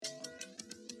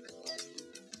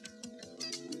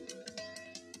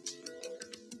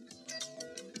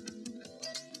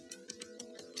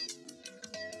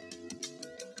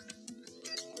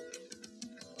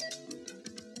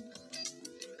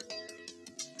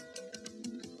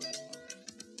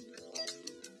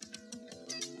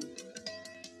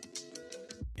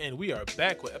And we are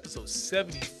back with episode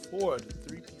 74 of the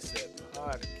 3P Set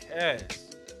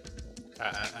Podcast.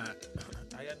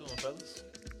 How y'all doing, fellas?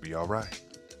 We all right.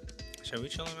 Shall we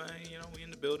chilling, man? You know, we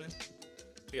in the building.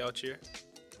 We out here.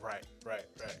 Right.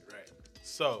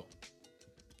 So,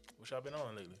 what y'all been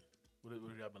on lately? What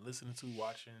y'all been listening to,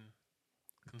 watching,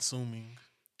 consuming?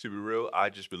 To be real, I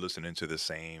just been listening to the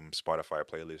same Spotify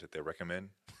playlist that they recommend.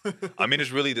 I mean, it's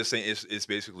really the same. It's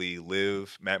basically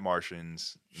Live, Matt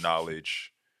Martians,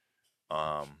 Knowledge,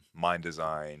 Mind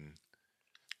Design.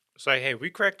 It's like, hey, we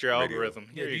cracked your Radio. algorithm.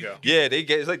 Here you go. Yeah,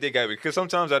 it's like they got me because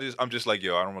sometimes I'm just like,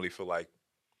 yo, I don't really feel like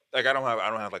I don't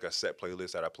have like a set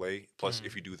playlist that I play. Plus,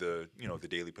 if you do the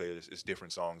daily playlist, it's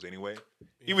different songs anyway. Yeah.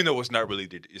 Even though it's not really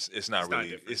it's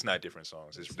not different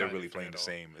songs. They're really playing the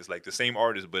same. It's like the same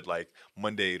artist, but like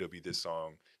Monday it'll be this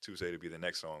song, Tuesday it'll be the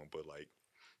next song. But like,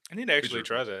 I need to actually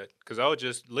try that because I would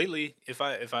just lately, if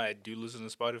I do listen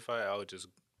to Spotify, I would just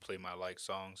play my like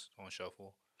songs on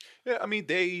shuffle. Yeah, I mean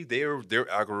their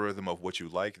algorithm of what you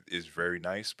like is very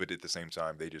nice, but at the same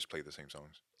time they just play the same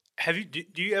songs. Have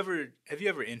you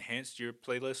ever enhanced your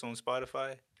playlist on Spotify?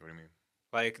 What do you mean?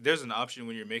 Like, there's an option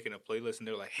when you're making a playlist, and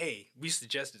they're like, "Hey, we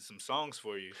suggested some songs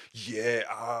for you." Yeah,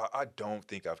 I don't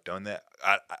think I've done that.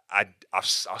 I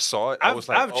saw it.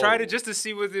 I've tried it just to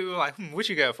see what they were like. What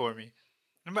you got for me?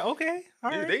 I'm like, okay, all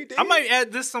right. I might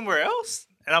add this somewhere else,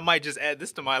 and I might just add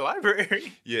this to my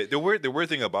library. Yeah, the weird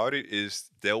thing about it is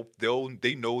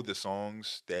they know the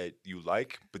songs that you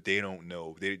like, but they don't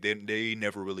know they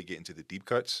never really get into the deep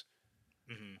cuts.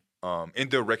 Mm-hmm. And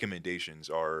their recommendations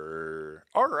are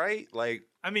all right. Like,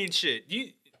 I mean, shit.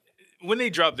 When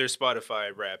they drop their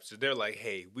Spotify raps, they're like,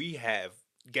 "Hey, we have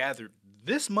gathered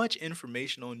this much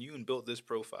information on you and built this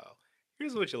profile.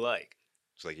 Here's what you like."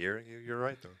 It's like you're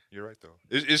right though. You're right though.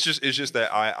 It's just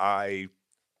that I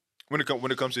when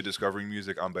it comes to discovering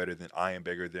music, I am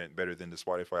better than the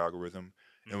Spotify algorithm.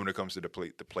 And when it comes to the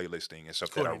playlisting and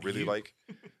stuff that I really like,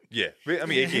 yeah, I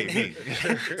mean, aka me.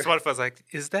 Spotify's like,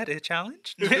 is that a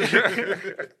challenge?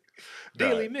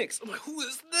 Daily mix. I'm like, who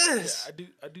is this? Yeah,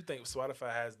 I do think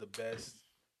Spotify has the best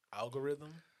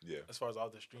algorithm. Yeah. As far as all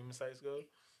the streaming sites go,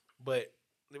 but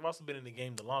they've also been in the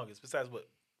game the longest. Besides what,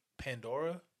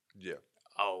 Pandora? Yeah.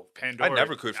 Oh, Pandora. I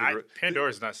never could figure it.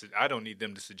 Pandora's not. I don't need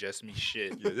them to suggest me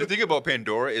shit. Yeah, the thing about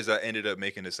Pandora is I ended up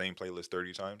making the same playlist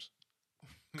 30 times.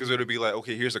 Because it'll be like,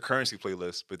 okay, here's a Currency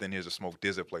playlist, but then here's a Smoke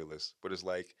DZA playlist. But it's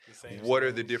like, what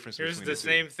are the differences between the two? Here's the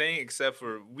same thing, except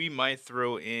for we might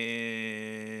throw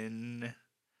in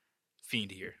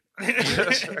Fiend here.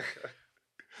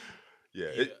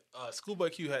 Yeah. Schoolboy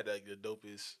Q had like the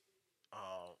dopest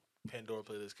Pandora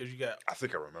playlist because you got. I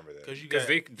think I remember that. Because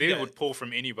they would pull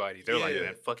from anybody. They're like,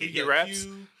 man, fuck it, he raps.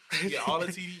 You got all the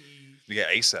TDE. You got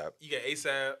ASAP. You got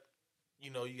ASAP.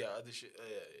 You know, you got other shit.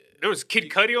 There was Kid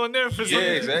Cudi on there for some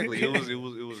reason. Exactly. It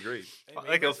was great. Hey, man,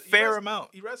 like a fair amount.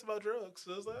 He raps about drugs,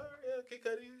 so it's like, yeah, Kid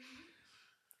Cudi.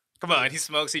 Come on, he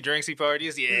smokes, he drinks, he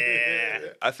parties. Yeah.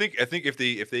 I think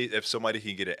if somebody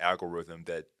can get an algorithm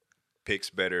that picks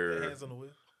better, Hands on the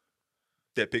wheel.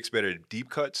 That picks better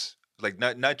deep cuts, like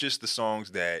not just the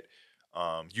songs that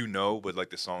but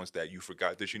like the songs that you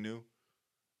forgot that you knew.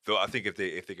 So I think if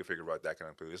they can figure out that kind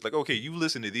of playlist, like, okay, you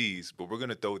listen to these, but we're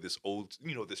gonna throw this old,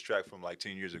 this track from like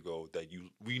 10 years ago that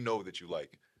we know that you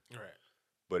like, Right?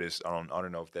 But I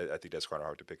don't know if that. I think that's kind of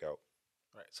hard to pick out.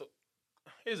 Right. So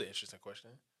here's an interesting question: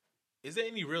 is there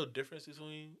any real difference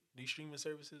between these streaming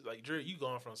services? Like, Drew, you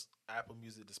going from Apple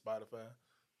Music to Spotify?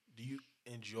 Do you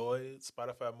enjoy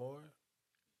Spotify more?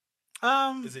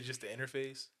 Is it just the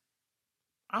interface?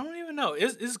 I don't even know.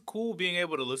 It's cool being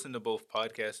able to listen to both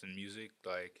podcasts and music,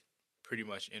 like, pretty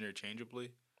much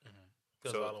interchangeably.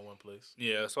 It's all in one place.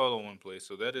 Yeah, it's all in one place.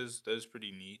 So that is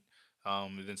pretty neat.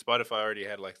 And then Spotify already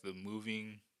had like the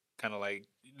moving kind of like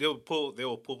they will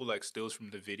pull like stills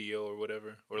from the video or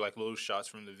whatever, or like little shots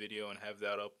from the video and have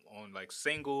that up on like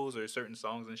singles or certain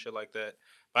songs and shit like that.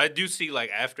 But I do see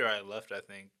like after I left, I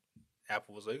think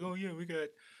Apple was like, oh yeah, we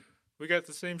got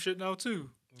the same shit now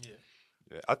too. Yeah.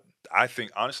 Yeah, I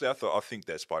think honestly, I think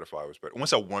that Spotify was better.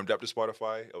 Once I warmed up to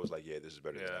Spotify, I was like, yeah, this is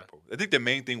better than Apple. I think the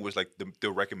main thing was like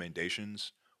the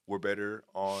recommendations were better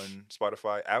on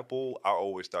Spotify. Apple, I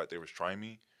always thought they was trying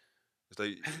me. It's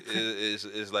like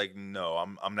it's like no,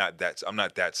 I'm not that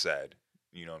sad.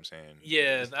 You know what I'm saying?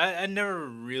 Yeah, I never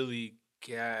really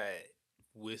got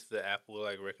with the Apple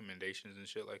like recommendations and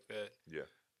shit like that. Yeah.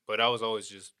 But I was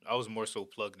more so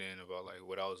plugged in about like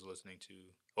what I was listening to.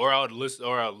 Or I would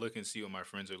look and see what my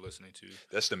friends are listening to.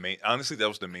 That's the main. Honestly, that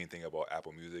was the main thing about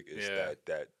Apple Music is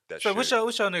that. So what y'all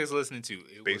niggas listening to?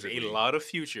 It was a lot of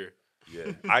Future.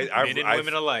 Yeah, Men and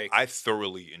women alike. I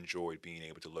thoroughly enjoyed being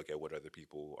able to look at what other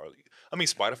people are. I mean,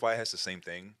 Spotify has the same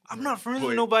thing. I'm not friends But-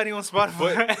 with nobody on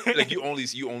Spotify. But like you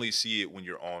only see it when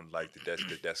you're on like the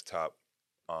desktop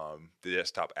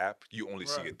app. You only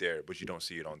see Right. it there, but you don't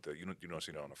see it on the you don't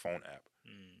see it on the phone app.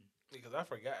 Mm. Because I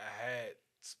forgot I had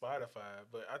Spotify,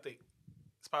 but I think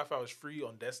Spotify was free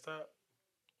on desktop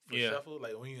for Yeah. shuffle.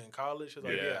 Like when you're in college, it's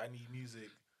like, Yeah. yeah, I need music.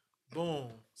 Boom,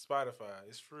 Spotify,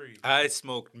 it's free. I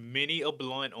smoked many a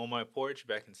blunt on my porch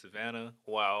back in Savannah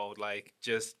while like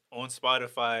just on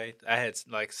Spotify. I had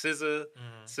like SZA's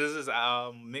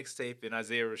mixtape and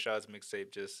Isaiah Rashad's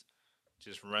mixtape just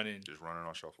running, Just running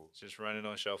on shuffle.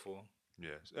 on shuffle.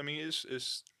 Yes, I mean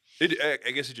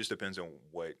I guess it just depends on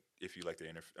what if you like the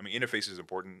interface. I mean, interface is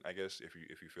important. I guess if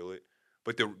you feel it.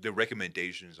 But the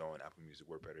recommendations on Apple Music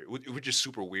were better. It was just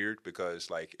super weird because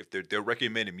like if their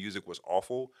recommended music was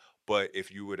awful, but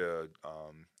if you were to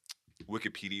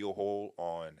Wikipedia hole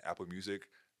on Apple Music,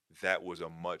 that was a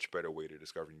much better way to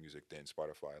discover music than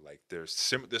Spotify. Like there's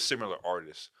similar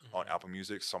artists on Apple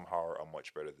Music somehow are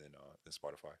much better than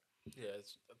Spotify. Yeah,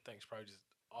 I think it's probably just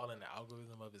all in the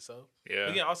algorithm of itself. Yeah.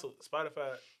 Again, also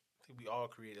Spotify, I think we all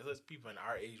created. Let's people in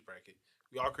our age bracket,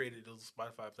 we all created those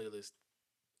Spotify playlists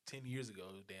 10 years ago,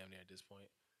 damn near at this point.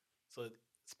 So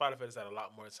Spotify has had a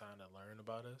lot more time to learn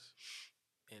about us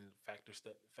and factor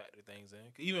things in.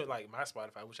 'Cause even like my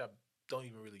Spotify, which I don't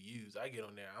even really use, I get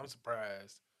on there. I'm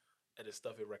surprised at the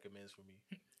stuff it recommends for me.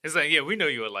 It's like, yeah, we know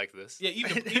you would like this. Yeah,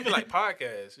 even like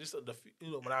podcasts. Just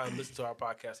when I listen to our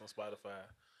podcast on Spotify,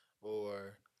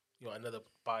 or another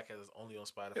podcast that's only on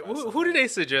Spotify. Who do they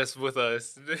suggest with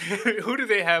us? Who do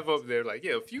they have up there? Like,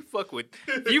 yeah, if you fuck with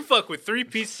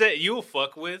 3-piece set, you'll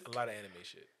fuck with A lot of anime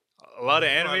shit. a lot of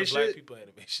A lot anime of black shit. people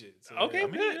anime shit. So, Okay, yeah, I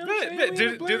mean, bet, you know what I'm bet. saying? We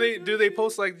ain't Do they black, do they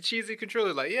post like the cheesy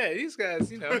controller? Like, yeah, these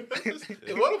guys, Yeah,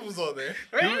 one of them's on there.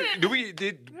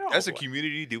 As a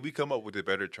community, did we come up with a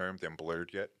better term than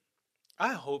blurred yet?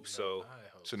 I hope so. I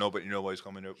hope So nobody's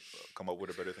come up with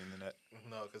a better thing than that.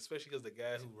 No, especially because the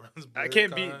guy who runs I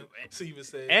can't be- BlurredCon, so even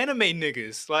said Anime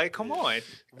niggas, like, come on,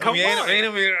 I mean, on.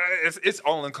 anime, it's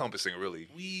all encompassing, really.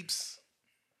 weebs.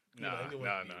 Nah, You know, anyone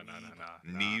nah, can be nah, a nah, weeb. nah,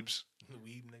 nah. Neebs.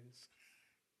 Weeb niggas.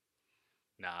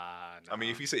 Nah. I mean,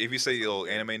 if you say little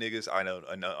anime niggas, I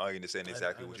understand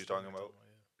exactly what you're talking about.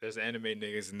 There's anime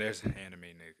niggas and there's anime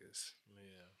niggas.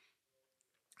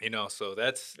 Yeah. So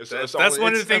that's It's that's all- one of the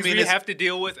it's- I things mean, we it's- have to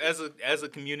deal with as a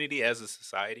community, as a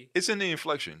society. It's in the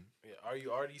inflection. Yeah. Are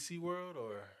you RDC World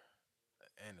or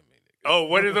anime nigga? Oh,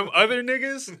 one of them other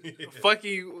niggas? Yeah.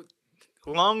 Fucking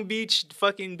Long Beach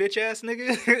fucking bitch ass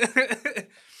nigga?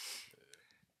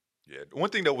 Yeah, one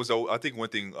thing that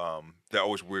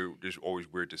always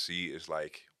weird to see is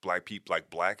like black people, like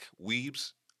black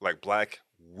weebs, like black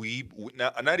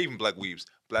not even black weebs,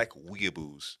 black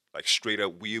weeaboos, like straight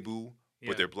up weeaboo, Yeah.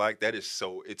 but they're black. That is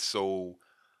so it's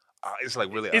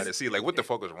like really odd It's- to see. Like, what the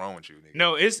fuck is wrong with you, nigga?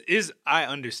 No, I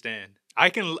understand. I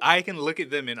can look at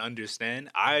them and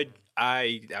understand. I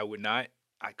would not.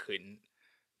 I couldn't.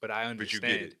 But I But you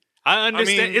understand. get it. I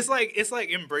understand. mean- It's like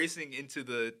embracing into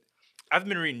the. I've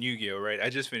been reading Yu-Gi-Oh, right? I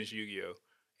just finished Yu-Gi-Oh,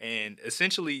 and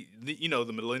essentially, the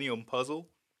Millennium Puzzle,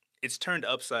 it's turned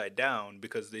upside down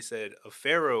because they said a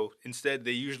pharaoh. Instead,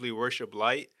 they usually worship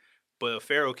light, but a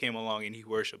pharaoh came along and he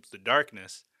worships the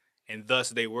darkness, and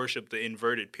thus they worship the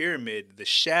inverted pyramid, the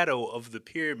shadow of the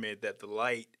pyramid that the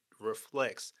light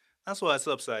reflects. That's why it's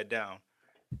upside down.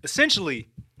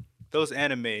 Essentially, those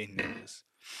anime niggas,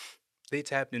 they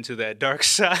tapped into that dark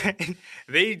side.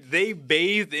 they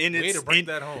bathed in Way its to bring in-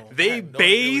 that home. I They had no idea where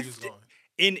he was bathed going.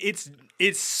 in its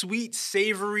sweet,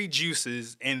 savory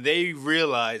juices, and they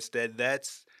realized that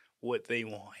that's what they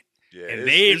want, Yeah, and it's-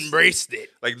 they it's- embraced it.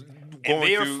 like And going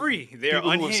they are through- free. They are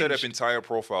people who have set up unhinged. entire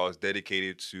profiles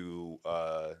dedicated to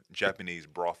Japanese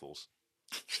brothels.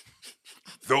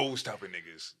 Those type of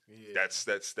niggas. Yeah. That's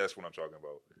what I'm talking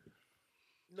about.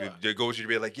 No, They go to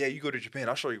Japan, like, yeah, you go to Japan,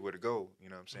 I'll show you where to go. You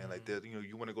know what I'm saying? Like, Mm-hmm.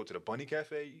 you want to go to the Bunny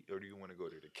Cafe or do you want to go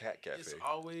to the Cat Cafe? it's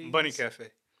always Bunny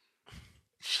Cafe,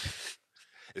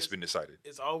 It's been decided.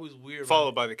 It's always weird.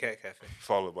 followed by the Cat Cafe.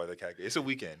 Followed by the Cat Cafe. It's a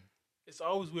weekend. It's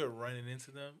always weird running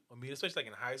into them. I mean, especially like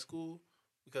in high school,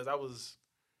 because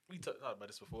we talked about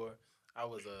this before. I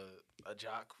was a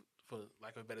jock, for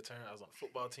lack of a better term. I was on the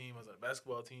football team. I was on the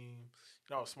basketball team.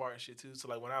 I was smart and shit too. So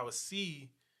like when I would see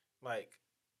like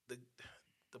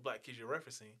the black kids you're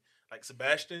referencing, like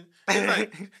Sebastian, it's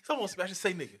like someone Sebastian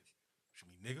say nigga. Should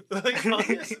we nigga? Like,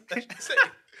 oh, yeah, Sebastian say.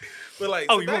 But like,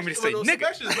 Oh, you want me to say nigga?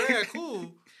 Sebastian's mad cool,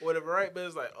 or whatever, right? But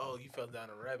it's like, oh, you fell down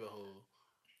a rabbit hole.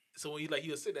 So when you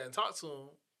would sit there and talk to them,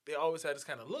 they always had this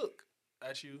kind of look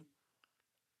at you,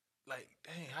 like,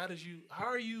 dang, how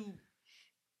are you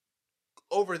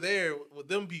over there with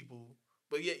them people,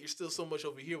 but yet you're still so much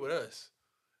over here with us.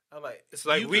 I'm like, It's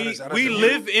like you we gotta-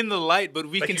 live in the light, but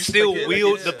we Like can you- still like, yeah, like,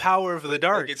 wield yeah. the power of the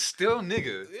dark. Like it's still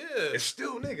nigga. Yeah. It's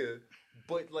still nigga.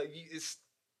 But like it's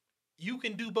You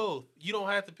can do both. You don't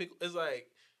have to pick. It's like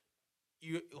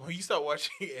when you start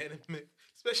watching anime,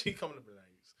 especially coming up in the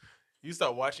 90s, you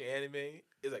start watching anime.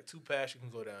 It's like two paths you can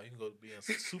go down. You can go be on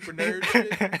some super nerd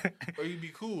shit, or you can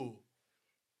be cool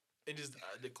and just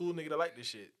the cool nigga that like this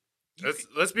shit.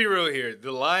 Let's be real here.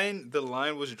 The line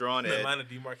was drawn The at line of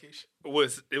demarcation.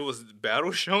 was Battle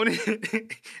Shonen,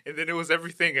 and then it was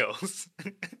everything else.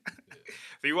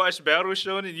 If you watched Battle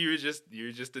Shonen, you're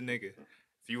just a nigga.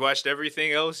 If you watched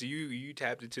everything else, you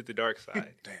tapped into the dark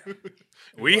side. damn.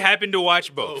 We happened to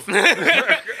watch both, Oh.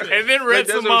 and then read Like,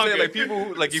 that's some what I'm manga. saying. Like people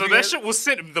who- like if So you that had- shit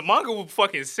will the manga will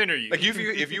fucking center you. like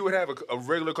if you would have a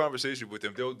regular conversation with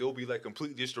them, they'll be like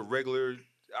completely just a regular.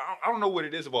 I don't know what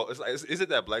it is about. It's like, is it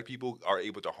that black people are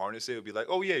able to harness it? It'll be like,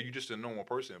 oh yeah, you're just a normal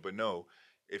person. But no,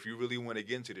 if you really want to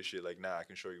get into this shit, like, nah, I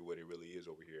can show you what it really is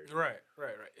over here. Right.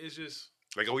 It's just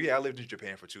Like, oh yeah, I lived in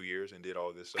Japan for 2 years and did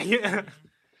all this stuff. yeah.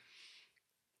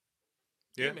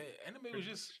 yeah, Yeah. man. Anime was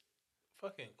just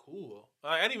fucking cool.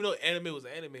 I didn't even know anime was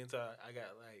anime until I got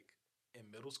like in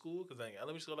middle school because like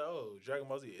elementary school, like, oh, Dragon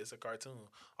Ball Z, it's a cartoon.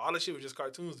 All that shit was just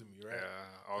cartoons to me, right?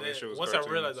 Yeah, all Then that shit was once cartoons.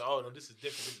 I realized, oh no, this is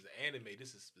different. This is anime.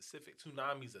 This is specific.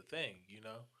 Toonami's a thing, you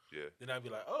know. Yeah. Then I'd be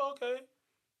like, oh okay,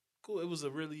 cool. It was a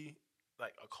really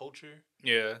like a culture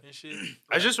Yeah. and shit.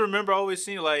 I just remember always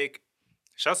seeing like,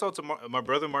 shouts out to my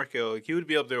brother Markel. He would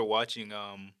be up there watching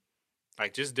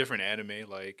like just different anime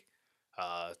like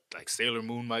Sailor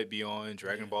Moon might be on,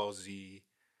 Dragon Yeah. Ball Z,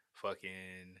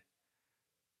 fucking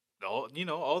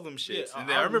all them shits. Yeah, And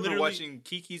then I remember literally- watching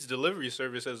Kiki's Delivery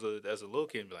Service as a little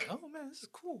kid and be like, oh man, this is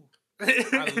cool.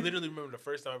 I literally remember the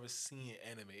first time I ever seen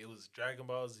anime. It was Dragon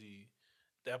Ball Z,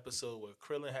 the episode where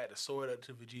Krillin had the sword up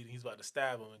to Vegeta and he's about to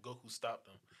stab him and Goku stopped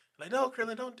him. Like, no,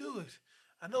 Krillin, don't do it.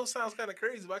 I know it sounds kind of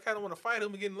crazy, but I kind of want to fight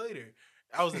him again later.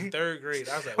 I was in 3rd grade.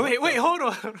 I was like, wait, what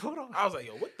the- hold on. I was like,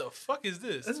 yo, what the fuck is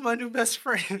this? This is my new best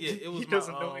friend. Yeah, it was he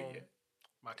doesn't know my, it yet.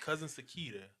 my cousin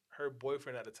Sakita, her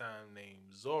boyfriend at the time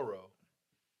named Zoro.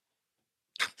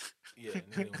 Yeah,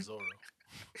 his name was Zoro.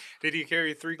 Did he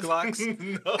carry 3 Glocks?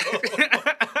 No.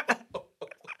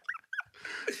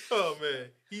 Oh man,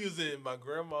 he was in my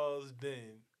grandma's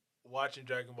den watching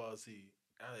Dragon Ball Z.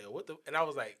 I was like, what the? And I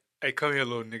was like, Hey, come here,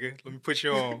 little nigga. Let me put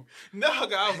you on. no,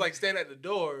 I was like standing at the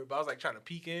door, but I was like trying to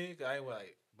peek in because I didn't want to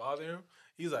like bother him.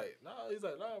 He's like, nah,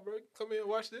 bro, come here and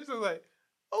watch this. I was like,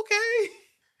 okay.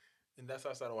 And that's how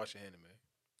I started watching anime.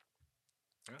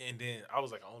 Yeah. And then I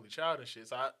was like an only child and shit.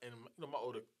 So my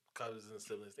older cousins and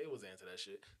siblings, they was into that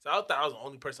shit. So I thought I was the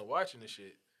only person watching this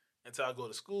shit until I go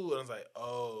to school and I was like,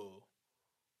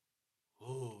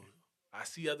 ooh, I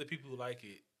see other people who like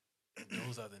it. And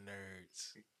those are the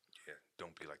nerds. Yeah,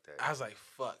 don't be like that. I was like,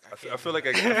 fuck. I feel like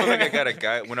I got a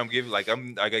guy when I'm giving like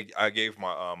I gave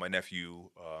my nephew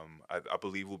I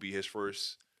believe will be his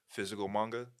first physical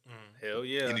manga. Hell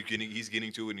yeah. And he's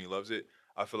getting to it and he loves it.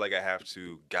 I feel like I have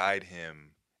to guide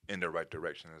him in the right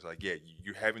direction. It's like, yeah,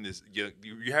 you're having this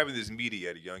media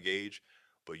at a young age,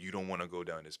 but you don't want to go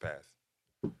down this path.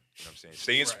 You know what I'm saying?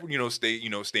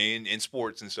 Right. Stay in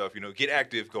sports and stuff. Get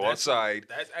active, go outside,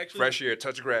 That's actually fresh air,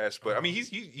 touch grass. But I mean,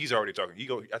 he's already talking.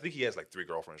 I think he has like 3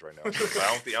 girlfriends right now. I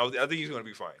think he's gonna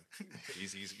be fine.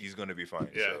 He's gonna be fine.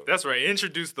 Yeah, so. that's right.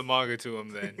 Introduce the manga to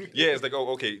him then. Yeah, it's like, oh,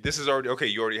 okay, this is already okay.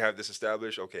 You already have this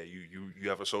established. Okay, you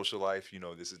have a social life.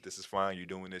 This is fine. You're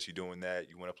doing this. You're doing that.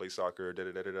 You want to play soccer. Da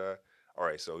da da da da. All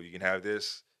right, so you can have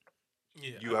this.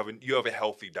 Yeah, You have a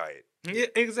healthy diet. Yeah,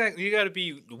 exactly. You got to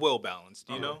be well balanced,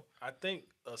 you know? I think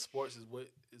sports is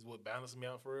what balanced me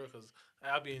out for real because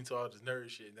I'll be into all this nerd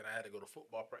shit. And then I had to go to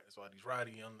football practice with all these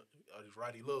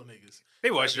roddy little niggas.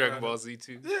 They watch Like, Dragon Ball Z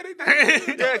too. Yeah, they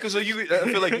do. Yeah, because I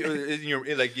feel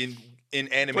like in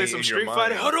anime Play some in Street your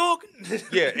Fighter. mind,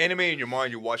 Hadouken! yeah, anime in your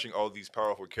mind, you're watching all these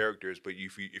powerful characters, but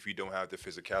if you don't have the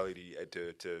physicality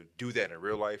to do that in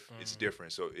real life, it's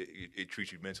different. So it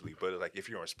treats you mentally. But like if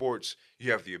you're in sports,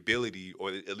 you have the ability or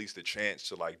at least the chance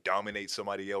to like dominate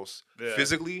somebody else Yeah.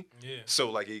 physically. Yeah.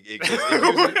 So like it gives you,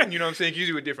 you know what I'm saying? It gives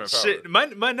you a different power. Shit,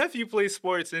 my nephew plays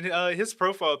sports, and his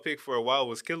profile pic for a while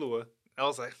was Killua. I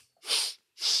was like,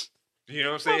 You know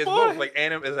what I'm saying? My It's boy. both like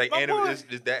anime. It's like My anime. boy.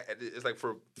 It's like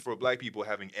for black people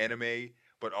having anime,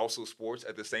 but also sports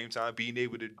at the same time. Being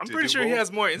able to. I'm to pretty do sure he both.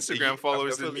 has more I Instagram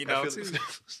followers feel- than me I now feel-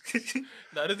 too.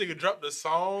 Now this nigga dropped the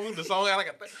song. The song had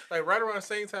like right around the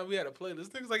same time we had a playlist. This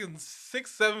nigga's like in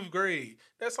 6th, 7th grade.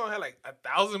 That song had like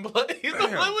 1,000 plays. I'm like,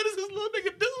 Damn. what is this little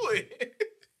nigga doing?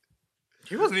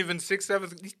 He wasn't even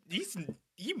 6'7".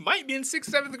 he might be in 6th,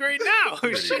 7th grade now.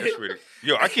 Shit.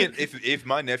 Yo, I can't. If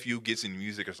my nephew gets in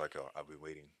music, it's like, oh, I've been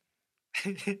waiting.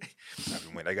 I've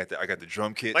been waiting. I got the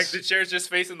drum kits. Like the chair's just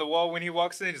facing the wall when he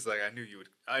walks in. He's like, I knew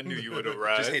you would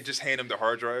arrive. just hand him the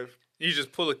hard drive. You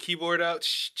just pull a keyboard out.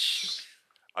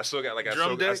 I still got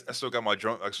I still got my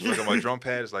drum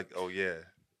pad. It's like, oh yeah,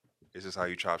 this is how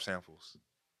you chop samples.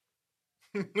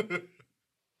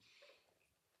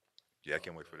 Yeah, I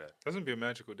can't wait for that. That's gonna be a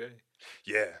magical day.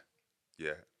 Yeah.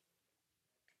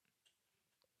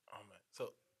 Oh man.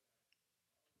 So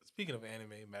speaking of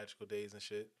anime, magical days and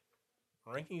shit,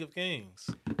 ranking of kings.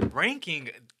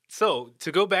 Ranking. So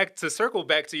to circle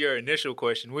back to your initial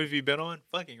question, what have you been on?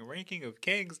 Fucking ranking of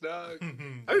kings, dog.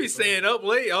 I be staying up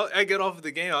late. I get off of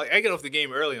the game. I get off the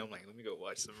game early. I'm like, let me go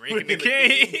watch some ranking of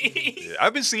kings. Yeah,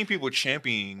 I've been seeing people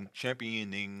championing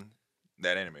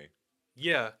that anime.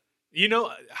 Yeah. You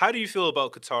know, how do you feel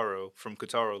about Kotaro from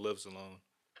Kotaro Lives Alone?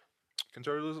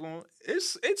 Kotaro Lives Alone?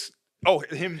 It's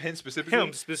him specifically.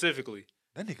 Him specifically.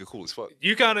 That nigga cool as fuck.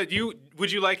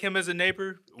 Would you like him as a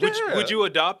neighbor? Yeah. Would you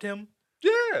adopt him?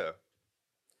 Yeah.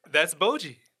 That's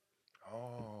Boji.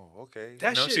 Oh, okay.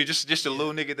 That shit. See, just a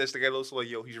little nigga that's the guy that's like,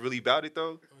 yo, he's really about it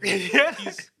though. Yeah.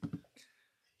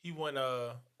 He won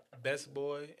best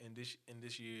boy in this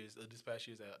past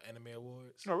year's anime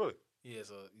awards. No, really. Yeah,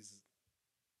 so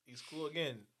he's cool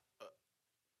again.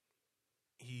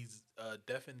 He's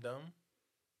deaf and dumb.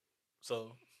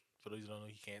 So for those who don't know,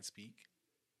 he can't speak.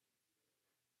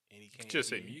 And he can't Just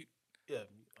say mute. Yeah.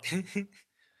 Okay,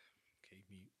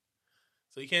 mute.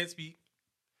 So he can't speak.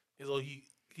 So he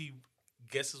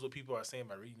guesses what people are saying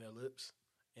by reading their lips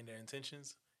and their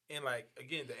intentions. And like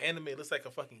again, the anime looks like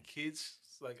a fucking kid's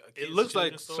It looks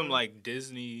like children's story. some like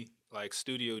Disney, like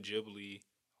Studio Ghibli,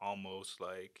 almost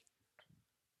like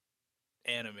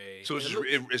anime. So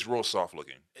it's real soft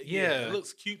looking. Yeah. It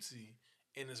looks cutesy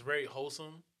and it's very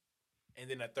wholesome. And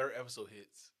then that third episode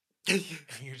hits, and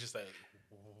you're just like,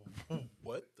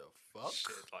 what the fuck?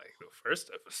 Shit, like the first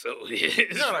episode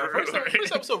is. No, first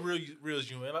episode real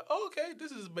you in. Like, oh, okay,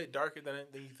 this is a bit darker than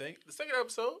you think. The second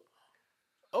episode,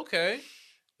 okay.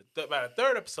 By the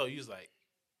third episode, you was like,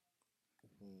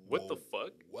 What the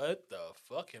fuck? What the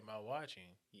fuck am I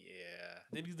watching? Yeah.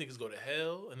 Then these niggas go to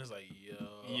hell, and it's like, yo.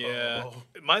 Yeah.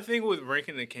 My thing with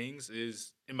Ranking the Kings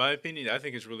is, in my opinion, I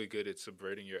think it's really good at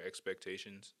subverting your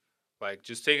expectations. Like,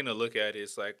 just taking a look at it,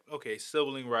 it's like, okay,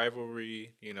 sibling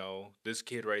rivalry, this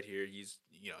kid right here, he's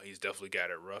definitely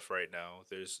got it rough right now.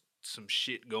 There's some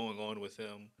shit going on with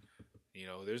him.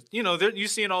 You're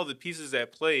seeing all the pieces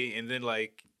at play, and then,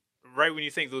 like, right when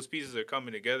you think those pieces are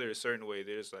coming together a certain way,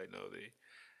 they're just like, no,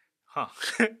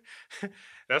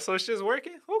 that's how shit's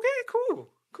working? Okay, cool.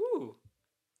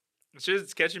 It's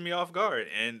just catching me off guard,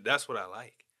 and that's what I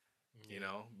like,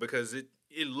 because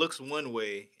it looks one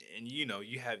way, and you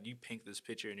paint this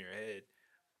picture in your head,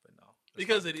 but no,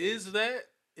 because it is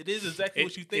exactly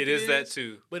what you think. It is that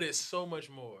too, but it's so much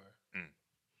more.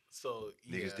 So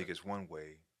niggas think it's one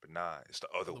way, but nah, it's the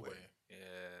other way.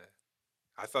 Yeah,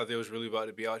 I thought they was really about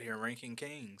to be out here ranking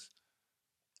kings.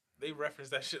 They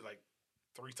referenced that shit like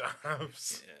 3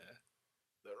 times. Yeah.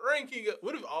 The ranking.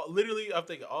 What if I'm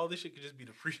thinking all this shit could just be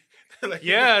the pre.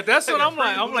 Yeah, that's what I'm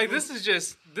like. I'm like, this is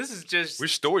just. We're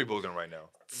story building right now.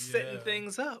 Setting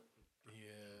things up.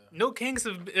 Yeah. No kings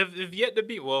have yet to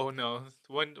be. Well, no,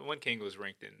 one king was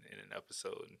ranked in an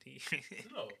episode.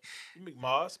 No, you make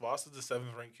Moss. Moss is the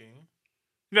 7th ranked king.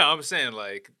 No, I'm saying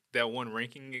like that one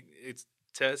ranking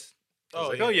test.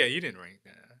 Oh yeah, you didn't rank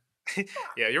that.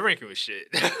 Yeah, your ranking was shit.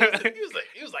 He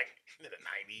was like in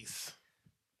the 90s.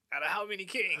 Out of how many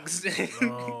kings?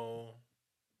 No.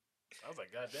 I was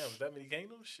like, goddamn, is that many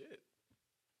kingdoms? Shit.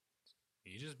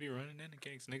 You just be running into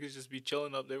kings. Niggas just be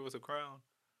chilling up there with a crown.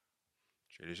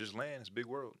 Shit, it's just land. It's a big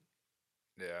world.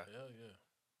 Yeah. Hell yeah.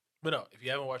 But no, if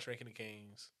you haven't watched Ranking the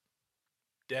Kings,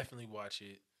 definitely watch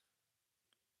it.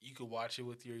 You could watch it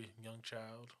with your young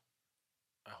child.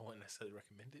 I wouldn't necessarily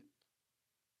recommend it.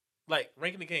 Like,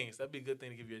 Ranking the Kings, that'd be a good thing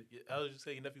to give you. How did you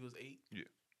say your nephew was 8? Yeah.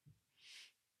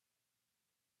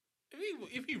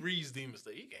 If he reads Demon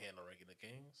Slayer, he can handle Ranking the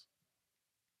Kings.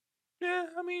 Yeah,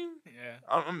 I mean, yeah.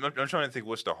 I'm trying to think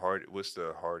what's the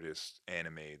hardest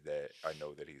anime that I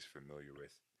know that he's familiar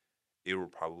with. It will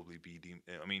probably be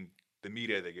the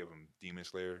media they give him Demon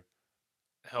Slayer.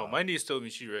 Hell, my niece told me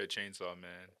she read Chainsaw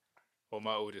Man. Well,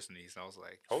 my oldest niece, and I was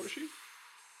like, how old is she?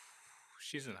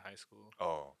 She's in high school.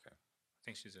 Oh, okay. I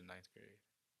think she's in 9th grade.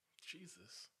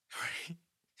 Jesus. Right.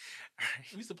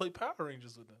 We used to play Power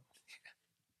Rangers with them.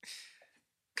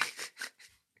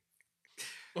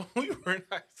 When we were in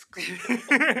high school.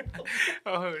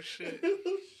 Oh shit.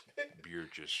 Beer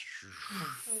just.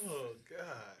 Oh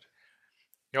God.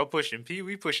 Y'all pushing P,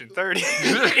 we pushing 30.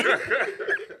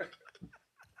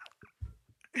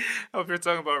 Up here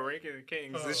talking about Ranking the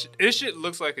Kings. This shit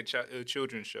looks like a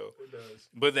children's show. It does.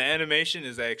 But the animation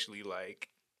is actually like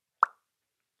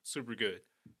super good.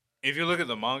 If you look at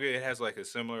the manga, it has like a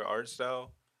similar art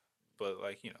style, but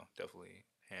like, you know, definitely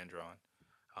hand drawn.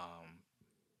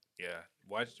 Yeah,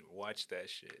 watch that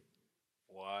shit.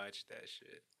 Watch that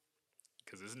shit.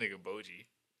 Cause this nigga Boji,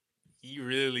 he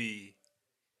really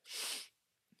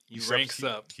ranks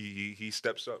up. He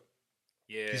steps up.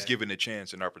 Yeah, He's given a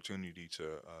chance, an opportunity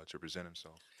to present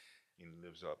himself. He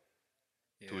lives up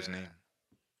to his name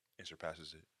and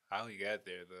surpasses it. How he got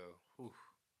there though? Whew.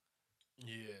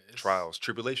 Yeah. Trials,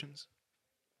 tribulations.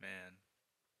 Man.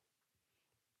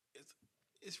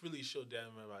 It's really showed down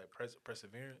like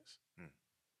perseverance.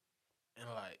 And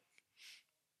like,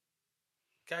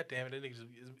 god damn it, that nigga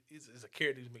is a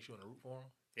character that makes you want to root for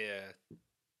him. Yeah.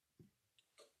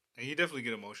 And you definitely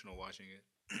get emotional watching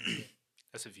it.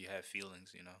 That's if you have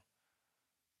feelings, you know.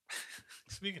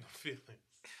 Speaking of feelings,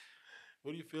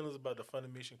 what are your feelings about the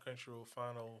Funimation Crunchyroll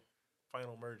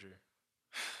final merger?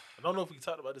 I don't know if we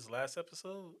talked about this last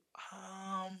episode.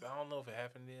 I don't know if it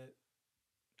happened yet.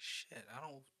 Shit, I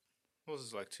don't. What was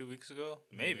this, like 2 weeks ago?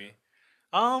 Yeah. Maybe.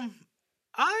 I'm.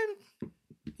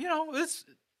 You know, it's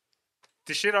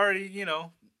the shit already. You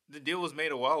know, the deal was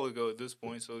made a while ago at this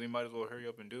point, so they might as well hurry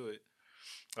up and do it.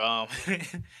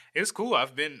 It's cool.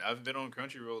 I've been on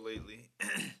Crunchyroll lately,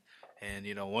 and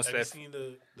you know, once Have you seen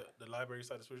the library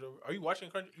side to switch over? Are you watching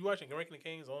Ranking the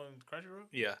Kings on Crunchyroll?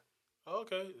 Yeah. Oh,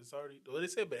 okay, it's already. Well, they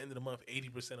said by the end of the month,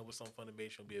 80% of what's on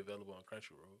Funimation will be available on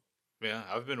Crunchyroll. Yeah,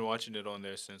 I've been watching it on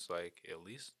there since like at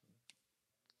least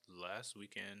last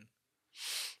weekend.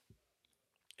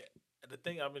 The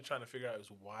thing I've been trying to figure out is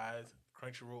why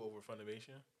Crunchyroll over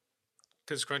Funimation.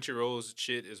 Because Crunchyroll's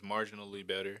shit is marginally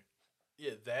better.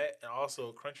 Yeah, that, and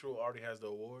also Crunchyroll already has the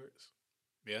awards.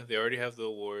 Yeah, they already have the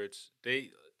awards. I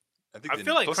think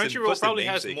feel like Crunchyroll probably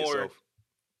has namesake more. itself.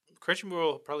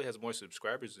 Crunchyroll probably has more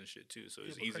subscribers and shit too, so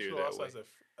it's but easier Crunchyroll that also way.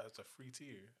 has a free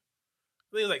tier.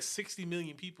 I think it's like 60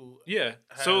 million people. Yeah,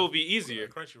 so it'll be easier.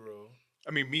 Crunchyroll.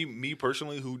 I mean, me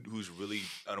personally, who's really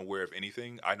unaware of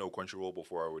anything, I know Crunchyroll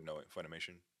before I would know it.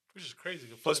 Funimation. Which is crazy.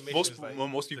 Plus, Funimation is like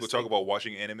most people the talk same. about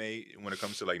watching anime when it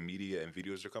comes to like media and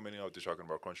videos that are coming out. They're talking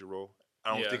about Crunchyroll.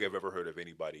 I don't Yeah. think I've ever heard of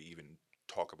anybody even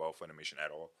talk about Funimation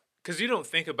at all. Because you don't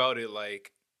think about it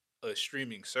like a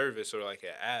streaming service or like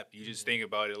an app. You just think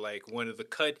about it like one of the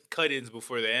cut-ins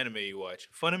before the anime you watch.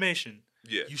 Funimation.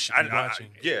 Yeah, You should be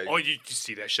watching. Yeah, Oh, you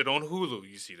see that shit on Hulu.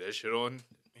 You see that shit on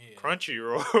Yeah.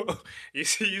 Crunchyroll. you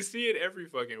see it every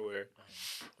fucking where.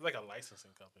 It's like a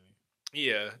licensing company.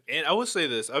 Yeah, and I will say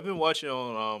this: I've been watching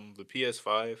on the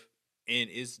PS5, and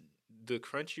it's the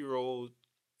Crunchyroll.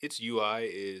 Its UI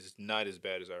is not as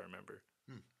bad as I remember.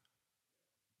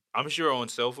 I'm sure on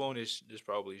cell phone it's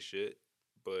probably shit,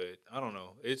 but I don't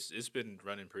know. It's been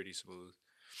running pretty smooth.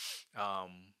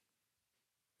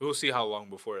 We'll see how long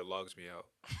before it logs me out.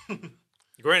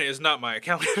 Granted, it's not my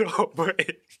account at all, but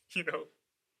you know,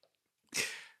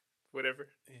 whatever.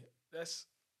 Yeah, that's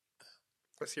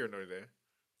here nor there.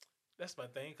 That's my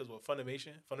thing, because with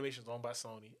Funimation's owned by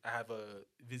Sony. I have a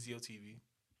Vizio TV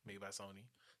made by Sony.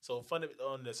 So on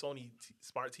the Sony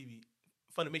Smart TV,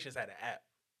 Funimation's had an app.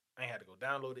 I ain't had to go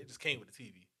download it. It just came with the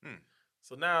TV.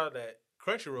 So now that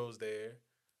Crunchyroll's there,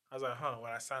 I was like,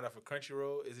 when I sign up for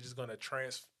Crunchyroll, is it just going to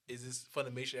is this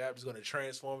Funimation app just going to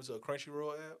transform into a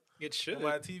Crunchyroll app? It should. On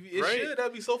my TV? It right? should.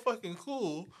 That'd be so fucking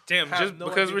cool. Damn, Have just no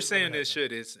because idea we're what's gonna saying it happen.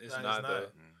 should, it's not the...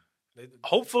 They-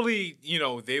 Hopefully, you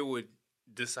know, they would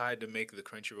decide to make the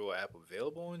Crunchyroll app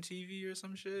available on TV or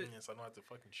some shit. Yeah, so I don't have to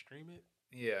fucking stream it.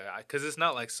 Yeah, because it's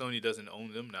not like Sony doesn't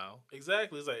own them now.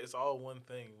 Exactly. It's like it's all one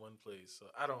thing, one place. So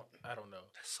I don't know.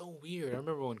 That's so weird. I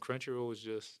remember when Crunchyroll was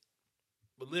just...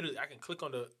 But literally, I can click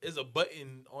on there's a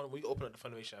button on when you open up the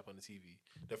Funimation app on the TV.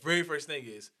 The very first thing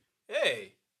is,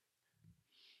 hey,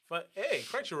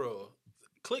 Crunchyroll,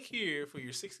 click here for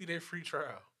your 60-day free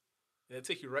trial. And it'll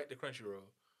take you right to Crunchyroll.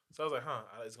 So I was like,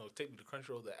 it's going to take me to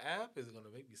Crunchyroll, the app? Is it going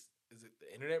to make me, is it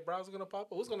the internet browser going to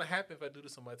pop up? What's going to happen if I do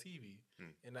this on my TV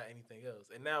and not anything else?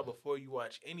 And now before you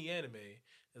watch any anime,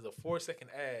 there's a 4-second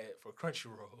ad for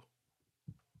Crunchyroll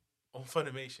on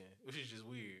Funimation, which is just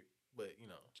weird. But, you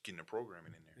know. Just getting the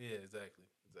programming in there. Yeah, exactly.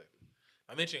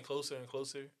 I'm inching closer and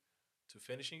closer to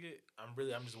finishing it. I'm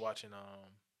just watching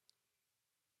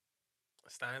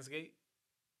Steins Gate.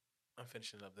 I'm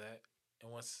finishing up that.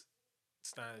 And once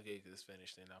Steins Gate is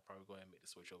finished, then I'll probably go ahead and make the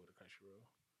switch over to Crunchyroll.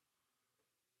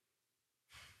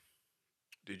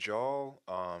 Did y'all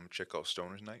check out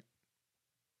Stoner's Night?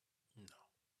 No.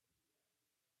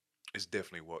 It's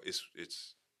definitely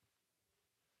it's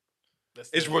That's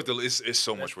It's the, worth the. It's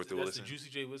so much worth the that's listen. the Juicy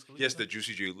J Wiz Khalifa? Yes, the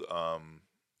Juicy J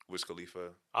Wiz Khalifa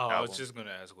Oh, I was album. just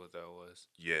gonna ask what that was.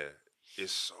 Yeah,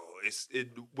 it's so it's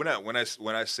it when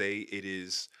I say it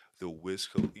is the Wiz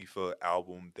Khalifa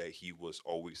album that he was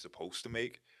always supposed to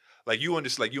make, like you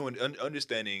understand, like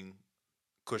understanding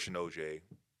Cushion OJ.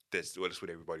 That's what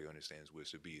everybody understands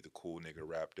Wiz to be, the cool nigga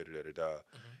rap, da da da da da.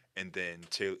 And then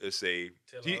Taylor say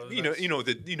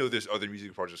Taylor there's other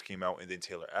music projects came out, and then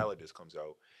Taylor Allardyce comes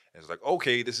out, and it's like,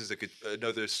 okay, this is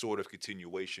another sort of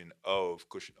continuation of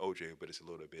Cushion OJ, but it's a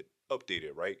little bit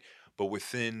updated, right? But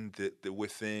within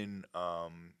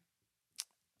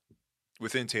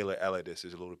Taylor Allardyce,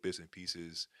 there's a little bits and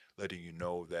pieces letting you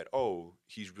know that, oh,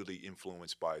 he's really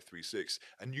influenced by 3-6.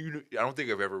 And I don't think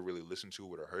I've ever really listened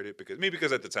to it or heard it,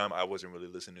 because at the time I wasn't really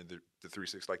listening to the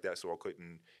 3-6 like that, so I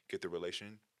couldn't get the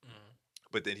relation.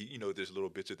 But then there's little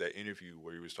bits of that interview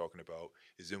where he was talking about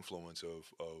his influence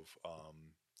of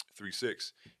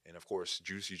 3-6, and of course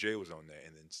Juicy J was on there,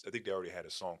 and then I think they already had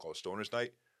a song called Stoner's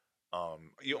Night. On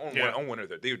one of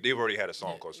that, they've already had a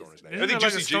song called Stoner's Night. I think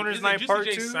Juicy J, Stoner's Night Part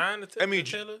 2 signed to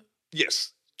Taylor.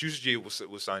 Yes, Juicy J was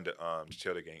signed to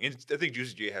Taylor Gang, and I think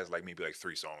Juicy J has maybe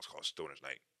 3 songs called Stoner's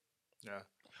Night. Yeah,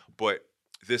 but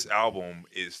this album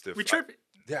is the we tripping.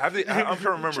 Yeah, I'm trying to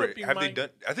remember. Tripping, Have they Mike. done?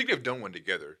 I think they've done one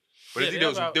together. But Yeah,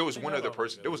 I think there was one other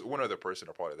person. together. There was one other person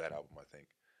a part of that album, I think.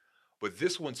 But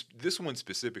this one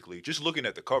specifically, just looking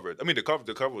at the cover, I mean the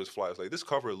cover was fly. It's like this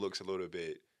cover looks a little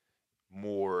bit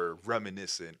more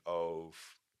reminiscent of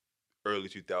early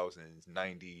 2000s,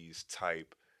 90s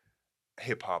type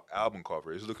hip hop album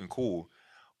cover. It's looking cool.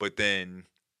 But then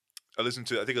I listened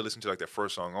to like the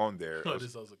first song on there. Oh, this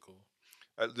is also cool.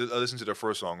 I listened to the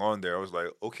first song on there. I was like,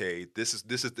 okay, is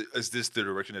this the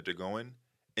direction that they're going?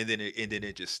 And then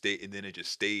it just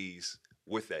stays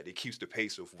with that. It keeps the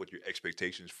pace of what your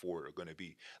expectations for it are going to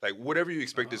be. Like whatever you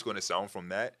expect is going to sound from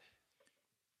that.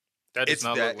 That does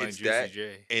not look like it's Juicy that,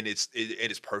 J. and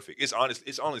it's perfect. It's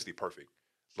honestly perfect.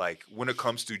 Like when it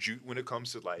comes to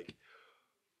like,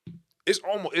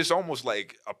 it's almost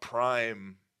like a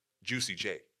prime Juicy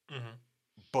J.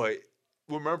 But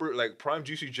remember, like prime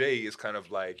Juicy J is kind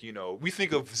of like we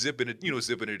think of zipping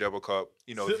a double cup,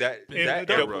 that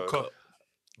era. Cup.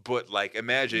 But like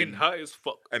Getting high as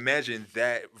fuck. imagine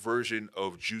that version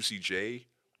of Juicy J,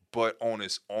 but on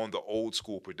the old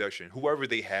school production. Whoever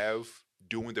they have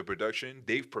doing the production,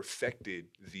 they've perfected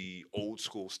the old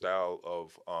school style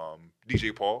of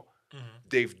DJ Paul.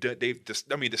 The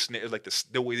snare, like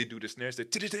the way they do the snares,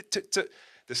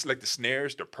 this like the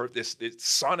snares,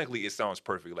 sonically it sounds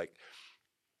perfect. Like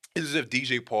it's as if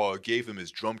DJ Paul gave him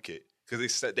his drum kit, because they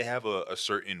said they have a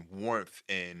certain warmth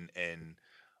and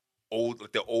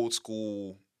the old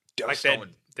school Like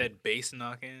that bass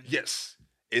knocking. Yes,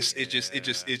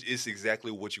 it's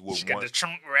exactly what you would She got want. the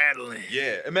trunk rattling.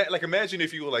 Yeah, imagine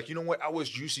if you were like, you know what, I was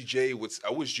Juicy J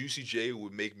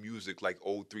would make music like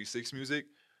old 3-6 music,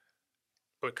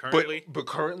 But currently, but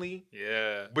currently,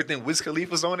 yeah. but then Wiz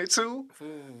Khalifa's on it too,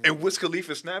 and Wiz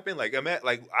Khalifa snapping. Like I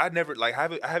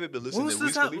haven't been listening to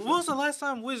Wiz Khalifa. When was the last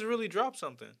time Wiz really dropped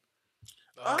something?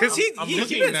 Because Because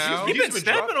he been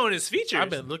snapping on his features. I've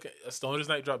been looking. Stoner's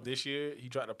Night dropped this year. He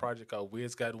dropped a project called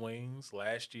Wiz Got Wings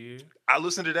last year. I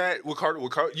listened to that with Carter.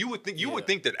 You would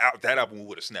think that album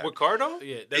would have snapped. Ricardo?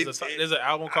 Yeah, there's an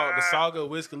album called The Saga of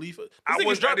Wiz Khalifa.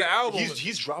 He's dropped the album.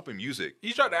 He's dropping music.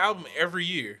 He's dropped the album every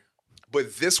year.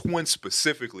 But this one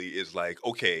specifically is like,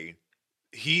 okay,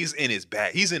 he's in his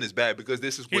bag. He's in his bag because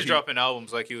this is what He's dropping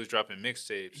albums like he was dropping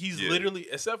mixtapes. He's literally,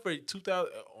 except for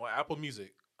 2000 on Apple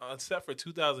Music, except for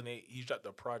 2008, he's dropped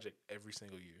a project every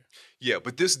single year. Yeah,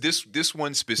 but this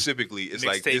one specifically is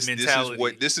like this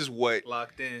is what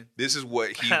locked in. This is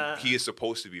what he is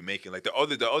supposed to be making. Like the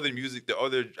other music, the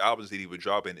other albums that he would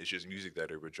drop in is just music that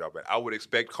he would drop in. I would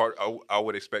expect I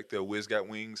would expect the Wiz Got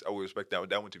Wings. I would expect that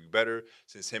one to be better,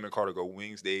 since him and Carter Got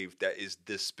Wings. That is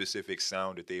this specific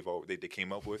sound that they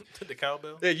came up with. The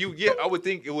cowbell. I would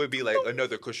think it would be like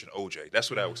another Cushion OJ.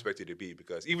 That's what I would expect it to be,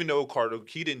 because even though Carter,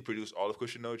 he didn't produce all of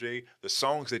Cushion OJ, the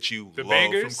songs that you love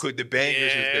bangers? from the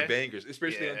bangers is the bangers,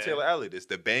 especially on Taylor Allardyce.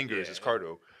 The bangers is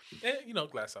Cardo. And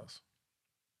Glass House.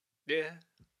 Yeah.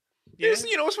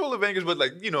 It's full of bangers, but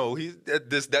like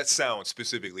that sound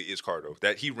specifically is Cardo.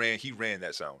 That he ran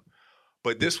that sound.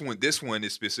 But this one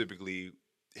is specifically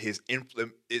his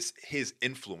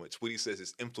influence. What he says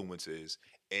his influence is,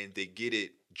 and they get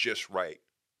it just right.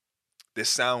 The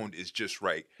sound is just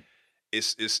right.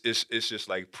 It's just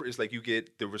like you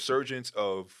get the resurgence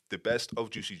of the best of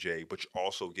Juicy J, but you're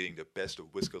also getting the best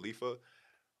of Wiz Khalifa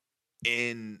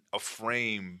in a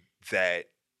frame that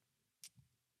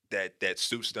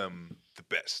suits them the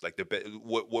best. Like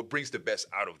what brings the best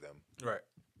out of them Right.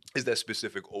 is that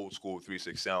specific old school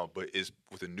 3-6 sound, but is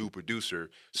with a new producer,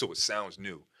 so it sounds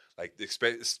new. Like the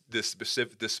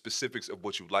specifics of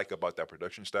what you like about that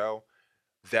production style,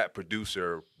 that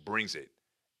producer brings it,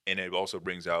 and it also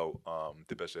brings out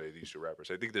the best of these two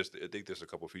rappers. I think there's a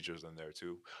couple features in there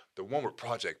too. The one with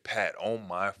Project Pat, oh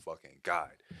my fucking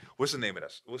god, what's the name of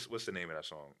that? What's the name of that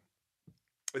song?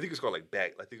 I think it's called like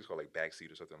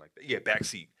Backseat or something like that. Yeah,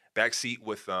 Backseat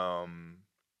with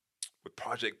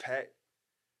Project Pat.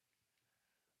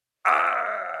 Ah,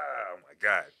 oh my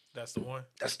god. That's the one.